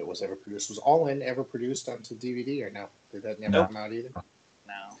know if it was ever produced. Was All In ever produced onto DVD or no? Did that never No. come out either?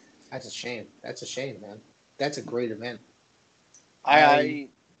 No. That's a shame. That's a shame, man. That's a great event. Oh,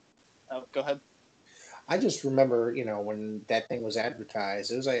 go ahead. I just remember, when that thing was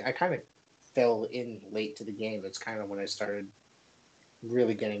advertised, it was like I kind of fell in late to the game. It's kind of when I started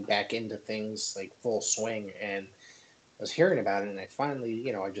really getting back into things like full swing, and I was hearing about it, and I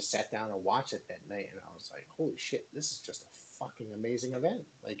finally, I just sat down and watched it that night, and I was like, holy shit, this is just a fucking amazing event.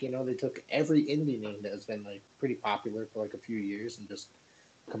 Like, they took every indie name that has been like pretty popular for like a few years and just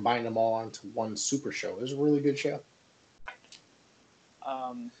combined them all onto one super show. It was a really good show.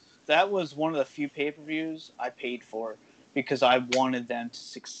 That was one of the few pay-per-views I paid for because I wanted them to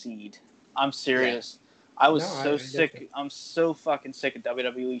succeed. I'm serious. Yeah. I was so sick. Definitely. I'm so fucking sick of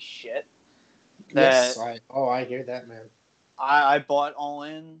WWE shit. Yes, I hear that, man. I bought All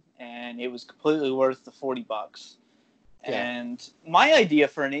In, and it was completely worth the $40. Yeah. And my idea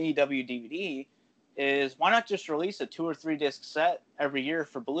for an AEW DVD is why not just release a 2 or 3 disc set every year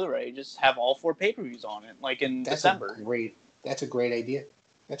for Blu-ray? Just have all 4 pay-per-views on it, like in December. That's a great idea.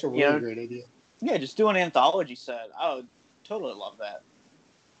 That's a really great idea. Yeah, just do an anthology set. I would totally love that.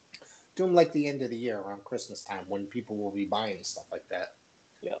 Do them like the end of the year around Christmas time when people will be buying stuff like that.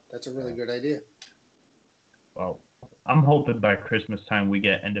 Yeah, that's a really good idea. Well, I'm hoping by Christmas time we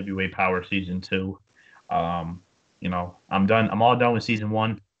get NWA Power Season 2. I'm done. I'm all done with Season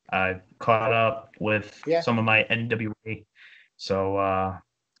 1. I've caught up with some of my NWA. So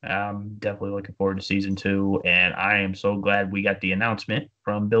I'm definitely looking forward to Season 2. And I am so glad we got the announcement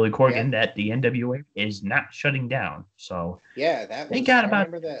from Billy Corgan that the NWA is not shutting down. So I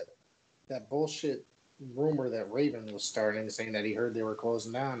remember that bullshit rumor that Raven was starting, saying that he heard they were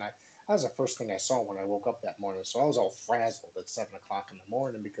closing down. That was the first thing I saw when I woke up that morning. So I was all frazzled at 7 o'clock in the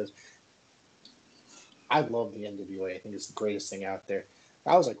morning because I love the NWA. I think it's the greatest thing out there.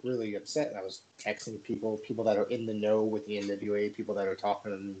 I was like really upset. I was texting people that are in the know with the NWA, people that talk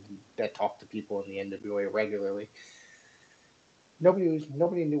to people in the NWA regularly.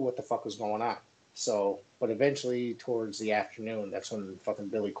 Nobody knew what the fuck was going on. So, but eventually towards the afternoon, that's when fucking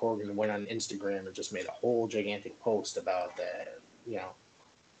Billy Corgan went on Instagram and just made a whole gigantic post about that.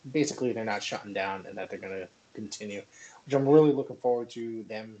 Basically they're not shutting down and that they're going to continue, which I'm really looking forward to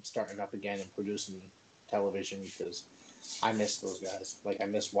them starting up again and producing television because I miss those guys. Like I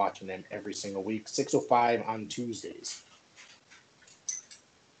miss watching them every single week. 6:05 on Tuesdays.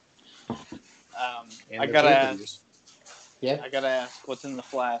 I gotta ask. Yeah. I gotta ask, what's in the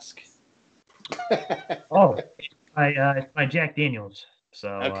flask? It's my Jack Daniels. So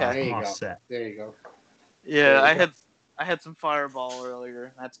I'm all set. There you go. Yeah, I had some Fireball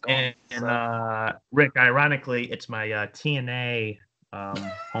earlier. That's gone. And Rick, ironically, it's my TNA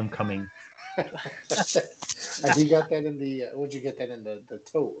homecoming. You got that in the? Would you get that in the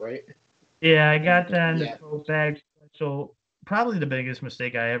tote, right? Yeah, I got that in the tote bag. So probably the biggest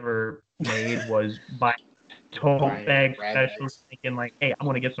mistake I ever made was buying tote bag special, thinking like, hey, I'm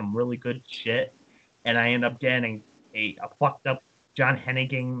gonna get some really good shit, and I end up getting a fucked up John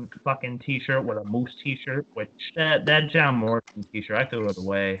Hennigan fucking t-shirt with a Moose t-shirt, which that John Morrison t-shirt, I threw it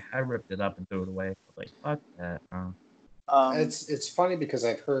away. I ripped it up and threw it away. I was like, fuck that. It's funny because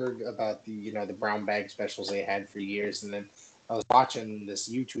I've heard about the the brown bag specials they had for years, and then I was watching this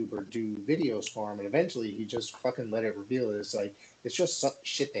YouTuber do videos for him, and eventually he just fucking let it reveal it. It's like it's just some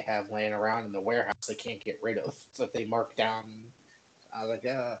shit they have laying around in the warehouse they can't get rid of, so if they mark down. I was like,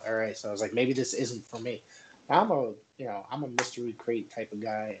 all right. So I was like, maybe this isn't for me. I'm a mystery crate type of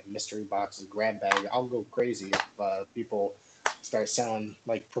guy, and mystery boxes, grab bag. I'll go crazy if people start selling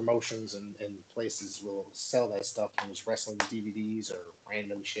like promotions and places will sell that stuff and just wrestling DVDs or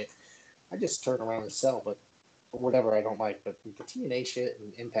random shit. I just turn around and sell, but whatever I don't like. But the TNA shit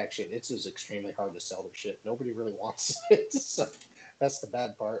and Impact shit, it's just extremely hard to sell their shit. Nobody really wants it. So that's the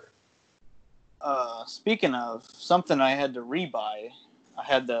bad part. Speaking of something I had to rebuy,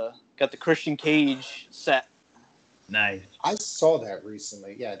 got the Christian Cage set. Nice. I saw that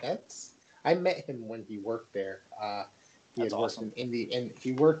recently. Yeah, I met him when he worked there. He That's had worked awesome. in Indy, and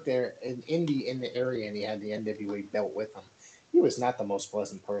he worked there in Indy in the area, and he had the NWA belt with him. He was not the most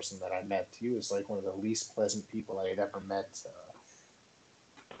pleasant person that I met. He was like one of the least pleasant people I had ever met.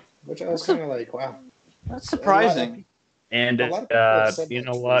 Which I was kind of like, wow. That's surprising. And a lot of people have said you that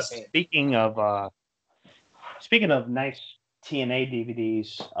know to what? the same. Speaking of nice TNA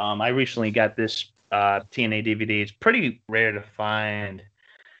DVDs, I recently got this TNA DVD. It's pretty rare to find,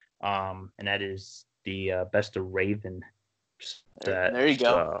 and that is the Best of Raven set. There you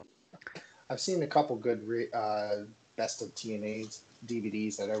go. I've seen a couple good Best of TNA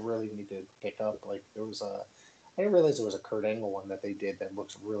DVDs that I really need to pick up. Like there was I didn't realize there was a Kurt Angle one that they did that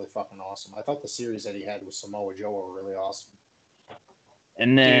looks really fucking awesome. I thought the series that he had with Samoa Joe were really awesome.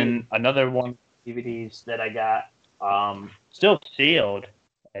 And then another one DVDs that I got, still sealed,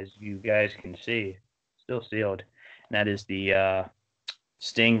 as you guys can see, still sealed. And that is the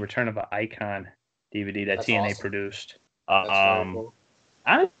Sting Return of an Icon DVD that That's TNA awesome. produced. That's very cool.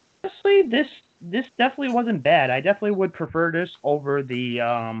 Honestly, this definitely wasn't bad. I definitely would prefer this over the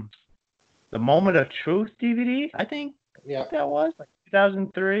Moment of Truth DVD. I think that was like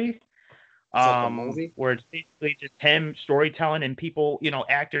 2003. Like a movie? Where it's basically just him storytelling and people,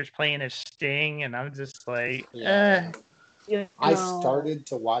 actors playing as Sting, and I'm just like, I started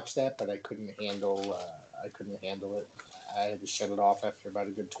to watch that, but I couldn't handle it. I had to shut it off after about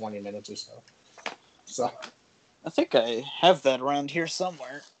a good 20 minutes or so. So I think I have that around here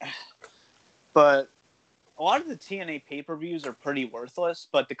somewhere. But a lot of the TNA pay-per-views are pretty worthless,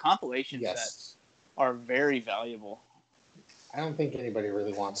 but the compilation sets are very valuable. I don't think anybody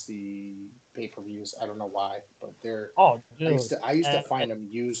really wants the pay-per-views. I don't know why, but they're. Oh, dude. I used to find them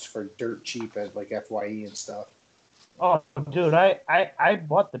used for dirt cheap at like FYE and stuff. Oh, dude, I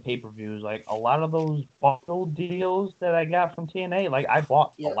bought the pay-per-views. Like a lot of those bundle deals that I got from TNA. Like I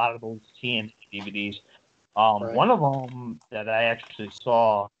bought a lot of those TNA DVDs. One of them that I actually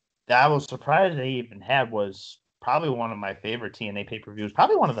saw that I was surprised they even had was probably one of my favorite TNA pay-per-views,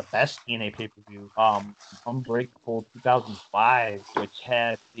 probably one of the best TNA pay-per-views, Unbreakable 2005, which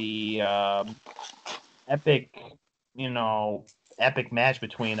had the epic match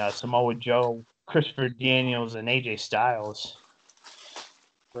between Samoa Joe, Christopher Daniels, and AJ Styles.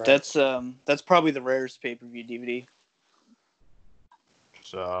 Right. That's probably the rarest pay-per-view DVD.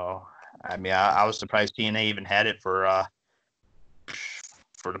 So, I mean, I was surprised TNA even had it for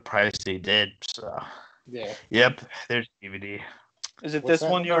the price they did. So, yep, there's DVD. Is it this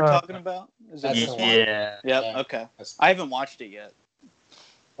one you were talking about? Is it this one? Yeah. Yep. Okay. I haven't watched it yet.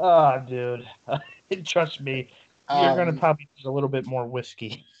 Oh, dude, trust me, you're gonna probably use a little bit more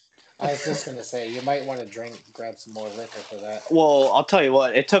whiskey. I was just gonna say you might want to grab some more liquor for that. Well, I'll tell you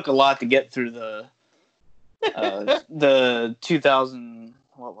what, it took a lot to get through the 2000.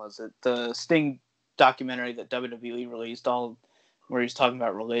 What was it? The Sting documentary that WWE released, where he's talking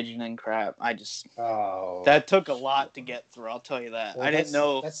about religion and crap. That took a lot to get through. I'll tell you that. Well, I didn't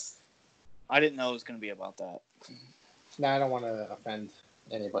know it was going to be about that. No, I don't want to offend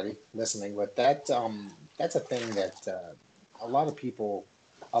anybody listening, but that's a thing that a lot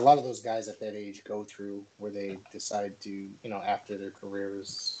of those guys at that age go through, where they decide to, after their career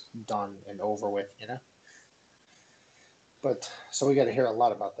is done and over with, But so we got to hear a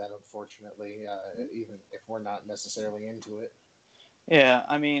lot about that, unfortunately, even if we're not necessarily into it. Yeah,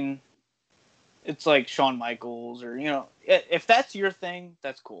 I mean, it's like Shawn Michaels, or if that's your thing,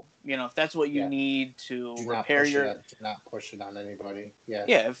 that's cool. If that's what you need to repair do not push it on anybody. Yeah.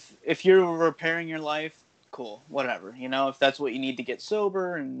 Yeah, if you're repairing your life, cool, whatever. If that's what you need to get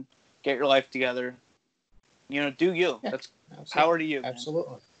sober and get your life together, do you. Yeah, that's absolutely. Power to you.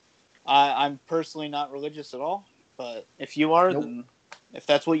 Absolutely. Man. I'm personally not religious at all, but if you are, then if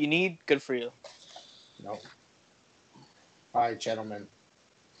that's what you need, good for you. Nope. All right, gentlemen.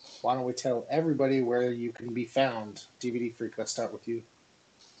 Why don't we tell everybody where you can be found? DVD Freak, let's start with you.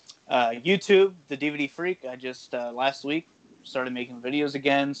 YouTube, the DVD Freak. I just last week started making videos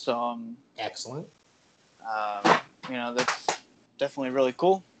again, so excellent. That's definitely really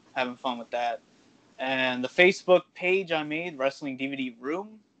cool. Having fun with that. And the Facebook page I made, Wrestling DVD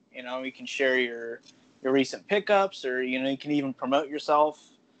Room. You can share your your recent pickups, or you can even promote yourself.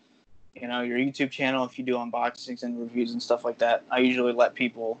 Your YouTube channel if you do unboxings and reviews and stuff like that. I usually let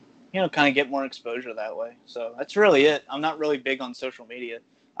people, kind of get more exposure that way. So that's really it. I'm not really big on social media.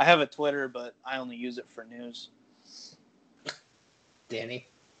 I have a Twitter, but I only use it for news. Danny?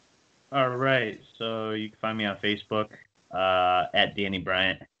 All right. So you can find me on Facebook at Danny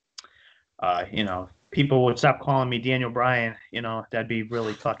Bryant. People would stop calling me Daniel Bryan. That'd be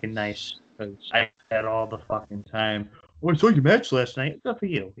really fucking nice because I had all the fucking time. I saw your match last night. Good for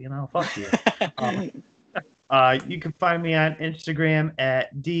you. Fuck you. You can find me on Instagram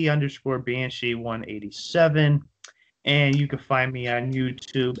at D_Banshee187. And you can find me on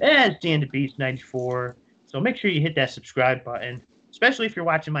YouTube as Dan the Beast 94. So make sure you hit that subscribe button, especially if you're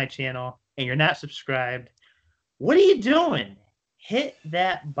watching my channel and you're not subscribed. What are you doing? Hit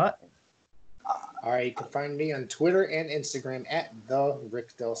that button. All right, you can find me on Twitter and Instagram at the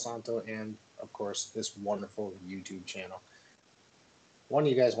Rick Del Santo, and of course this wonderful YouTube channel. One of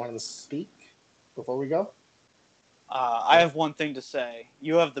you guys wanted to speak before we go? I have one thing to say.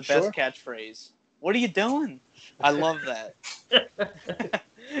 You have the best catchphrase. What are you doing? I love that.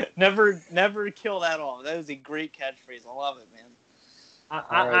 Never kill that off. That is a great catchphrase. I love it, man.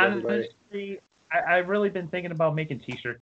 I've really been thinking about making t-shirts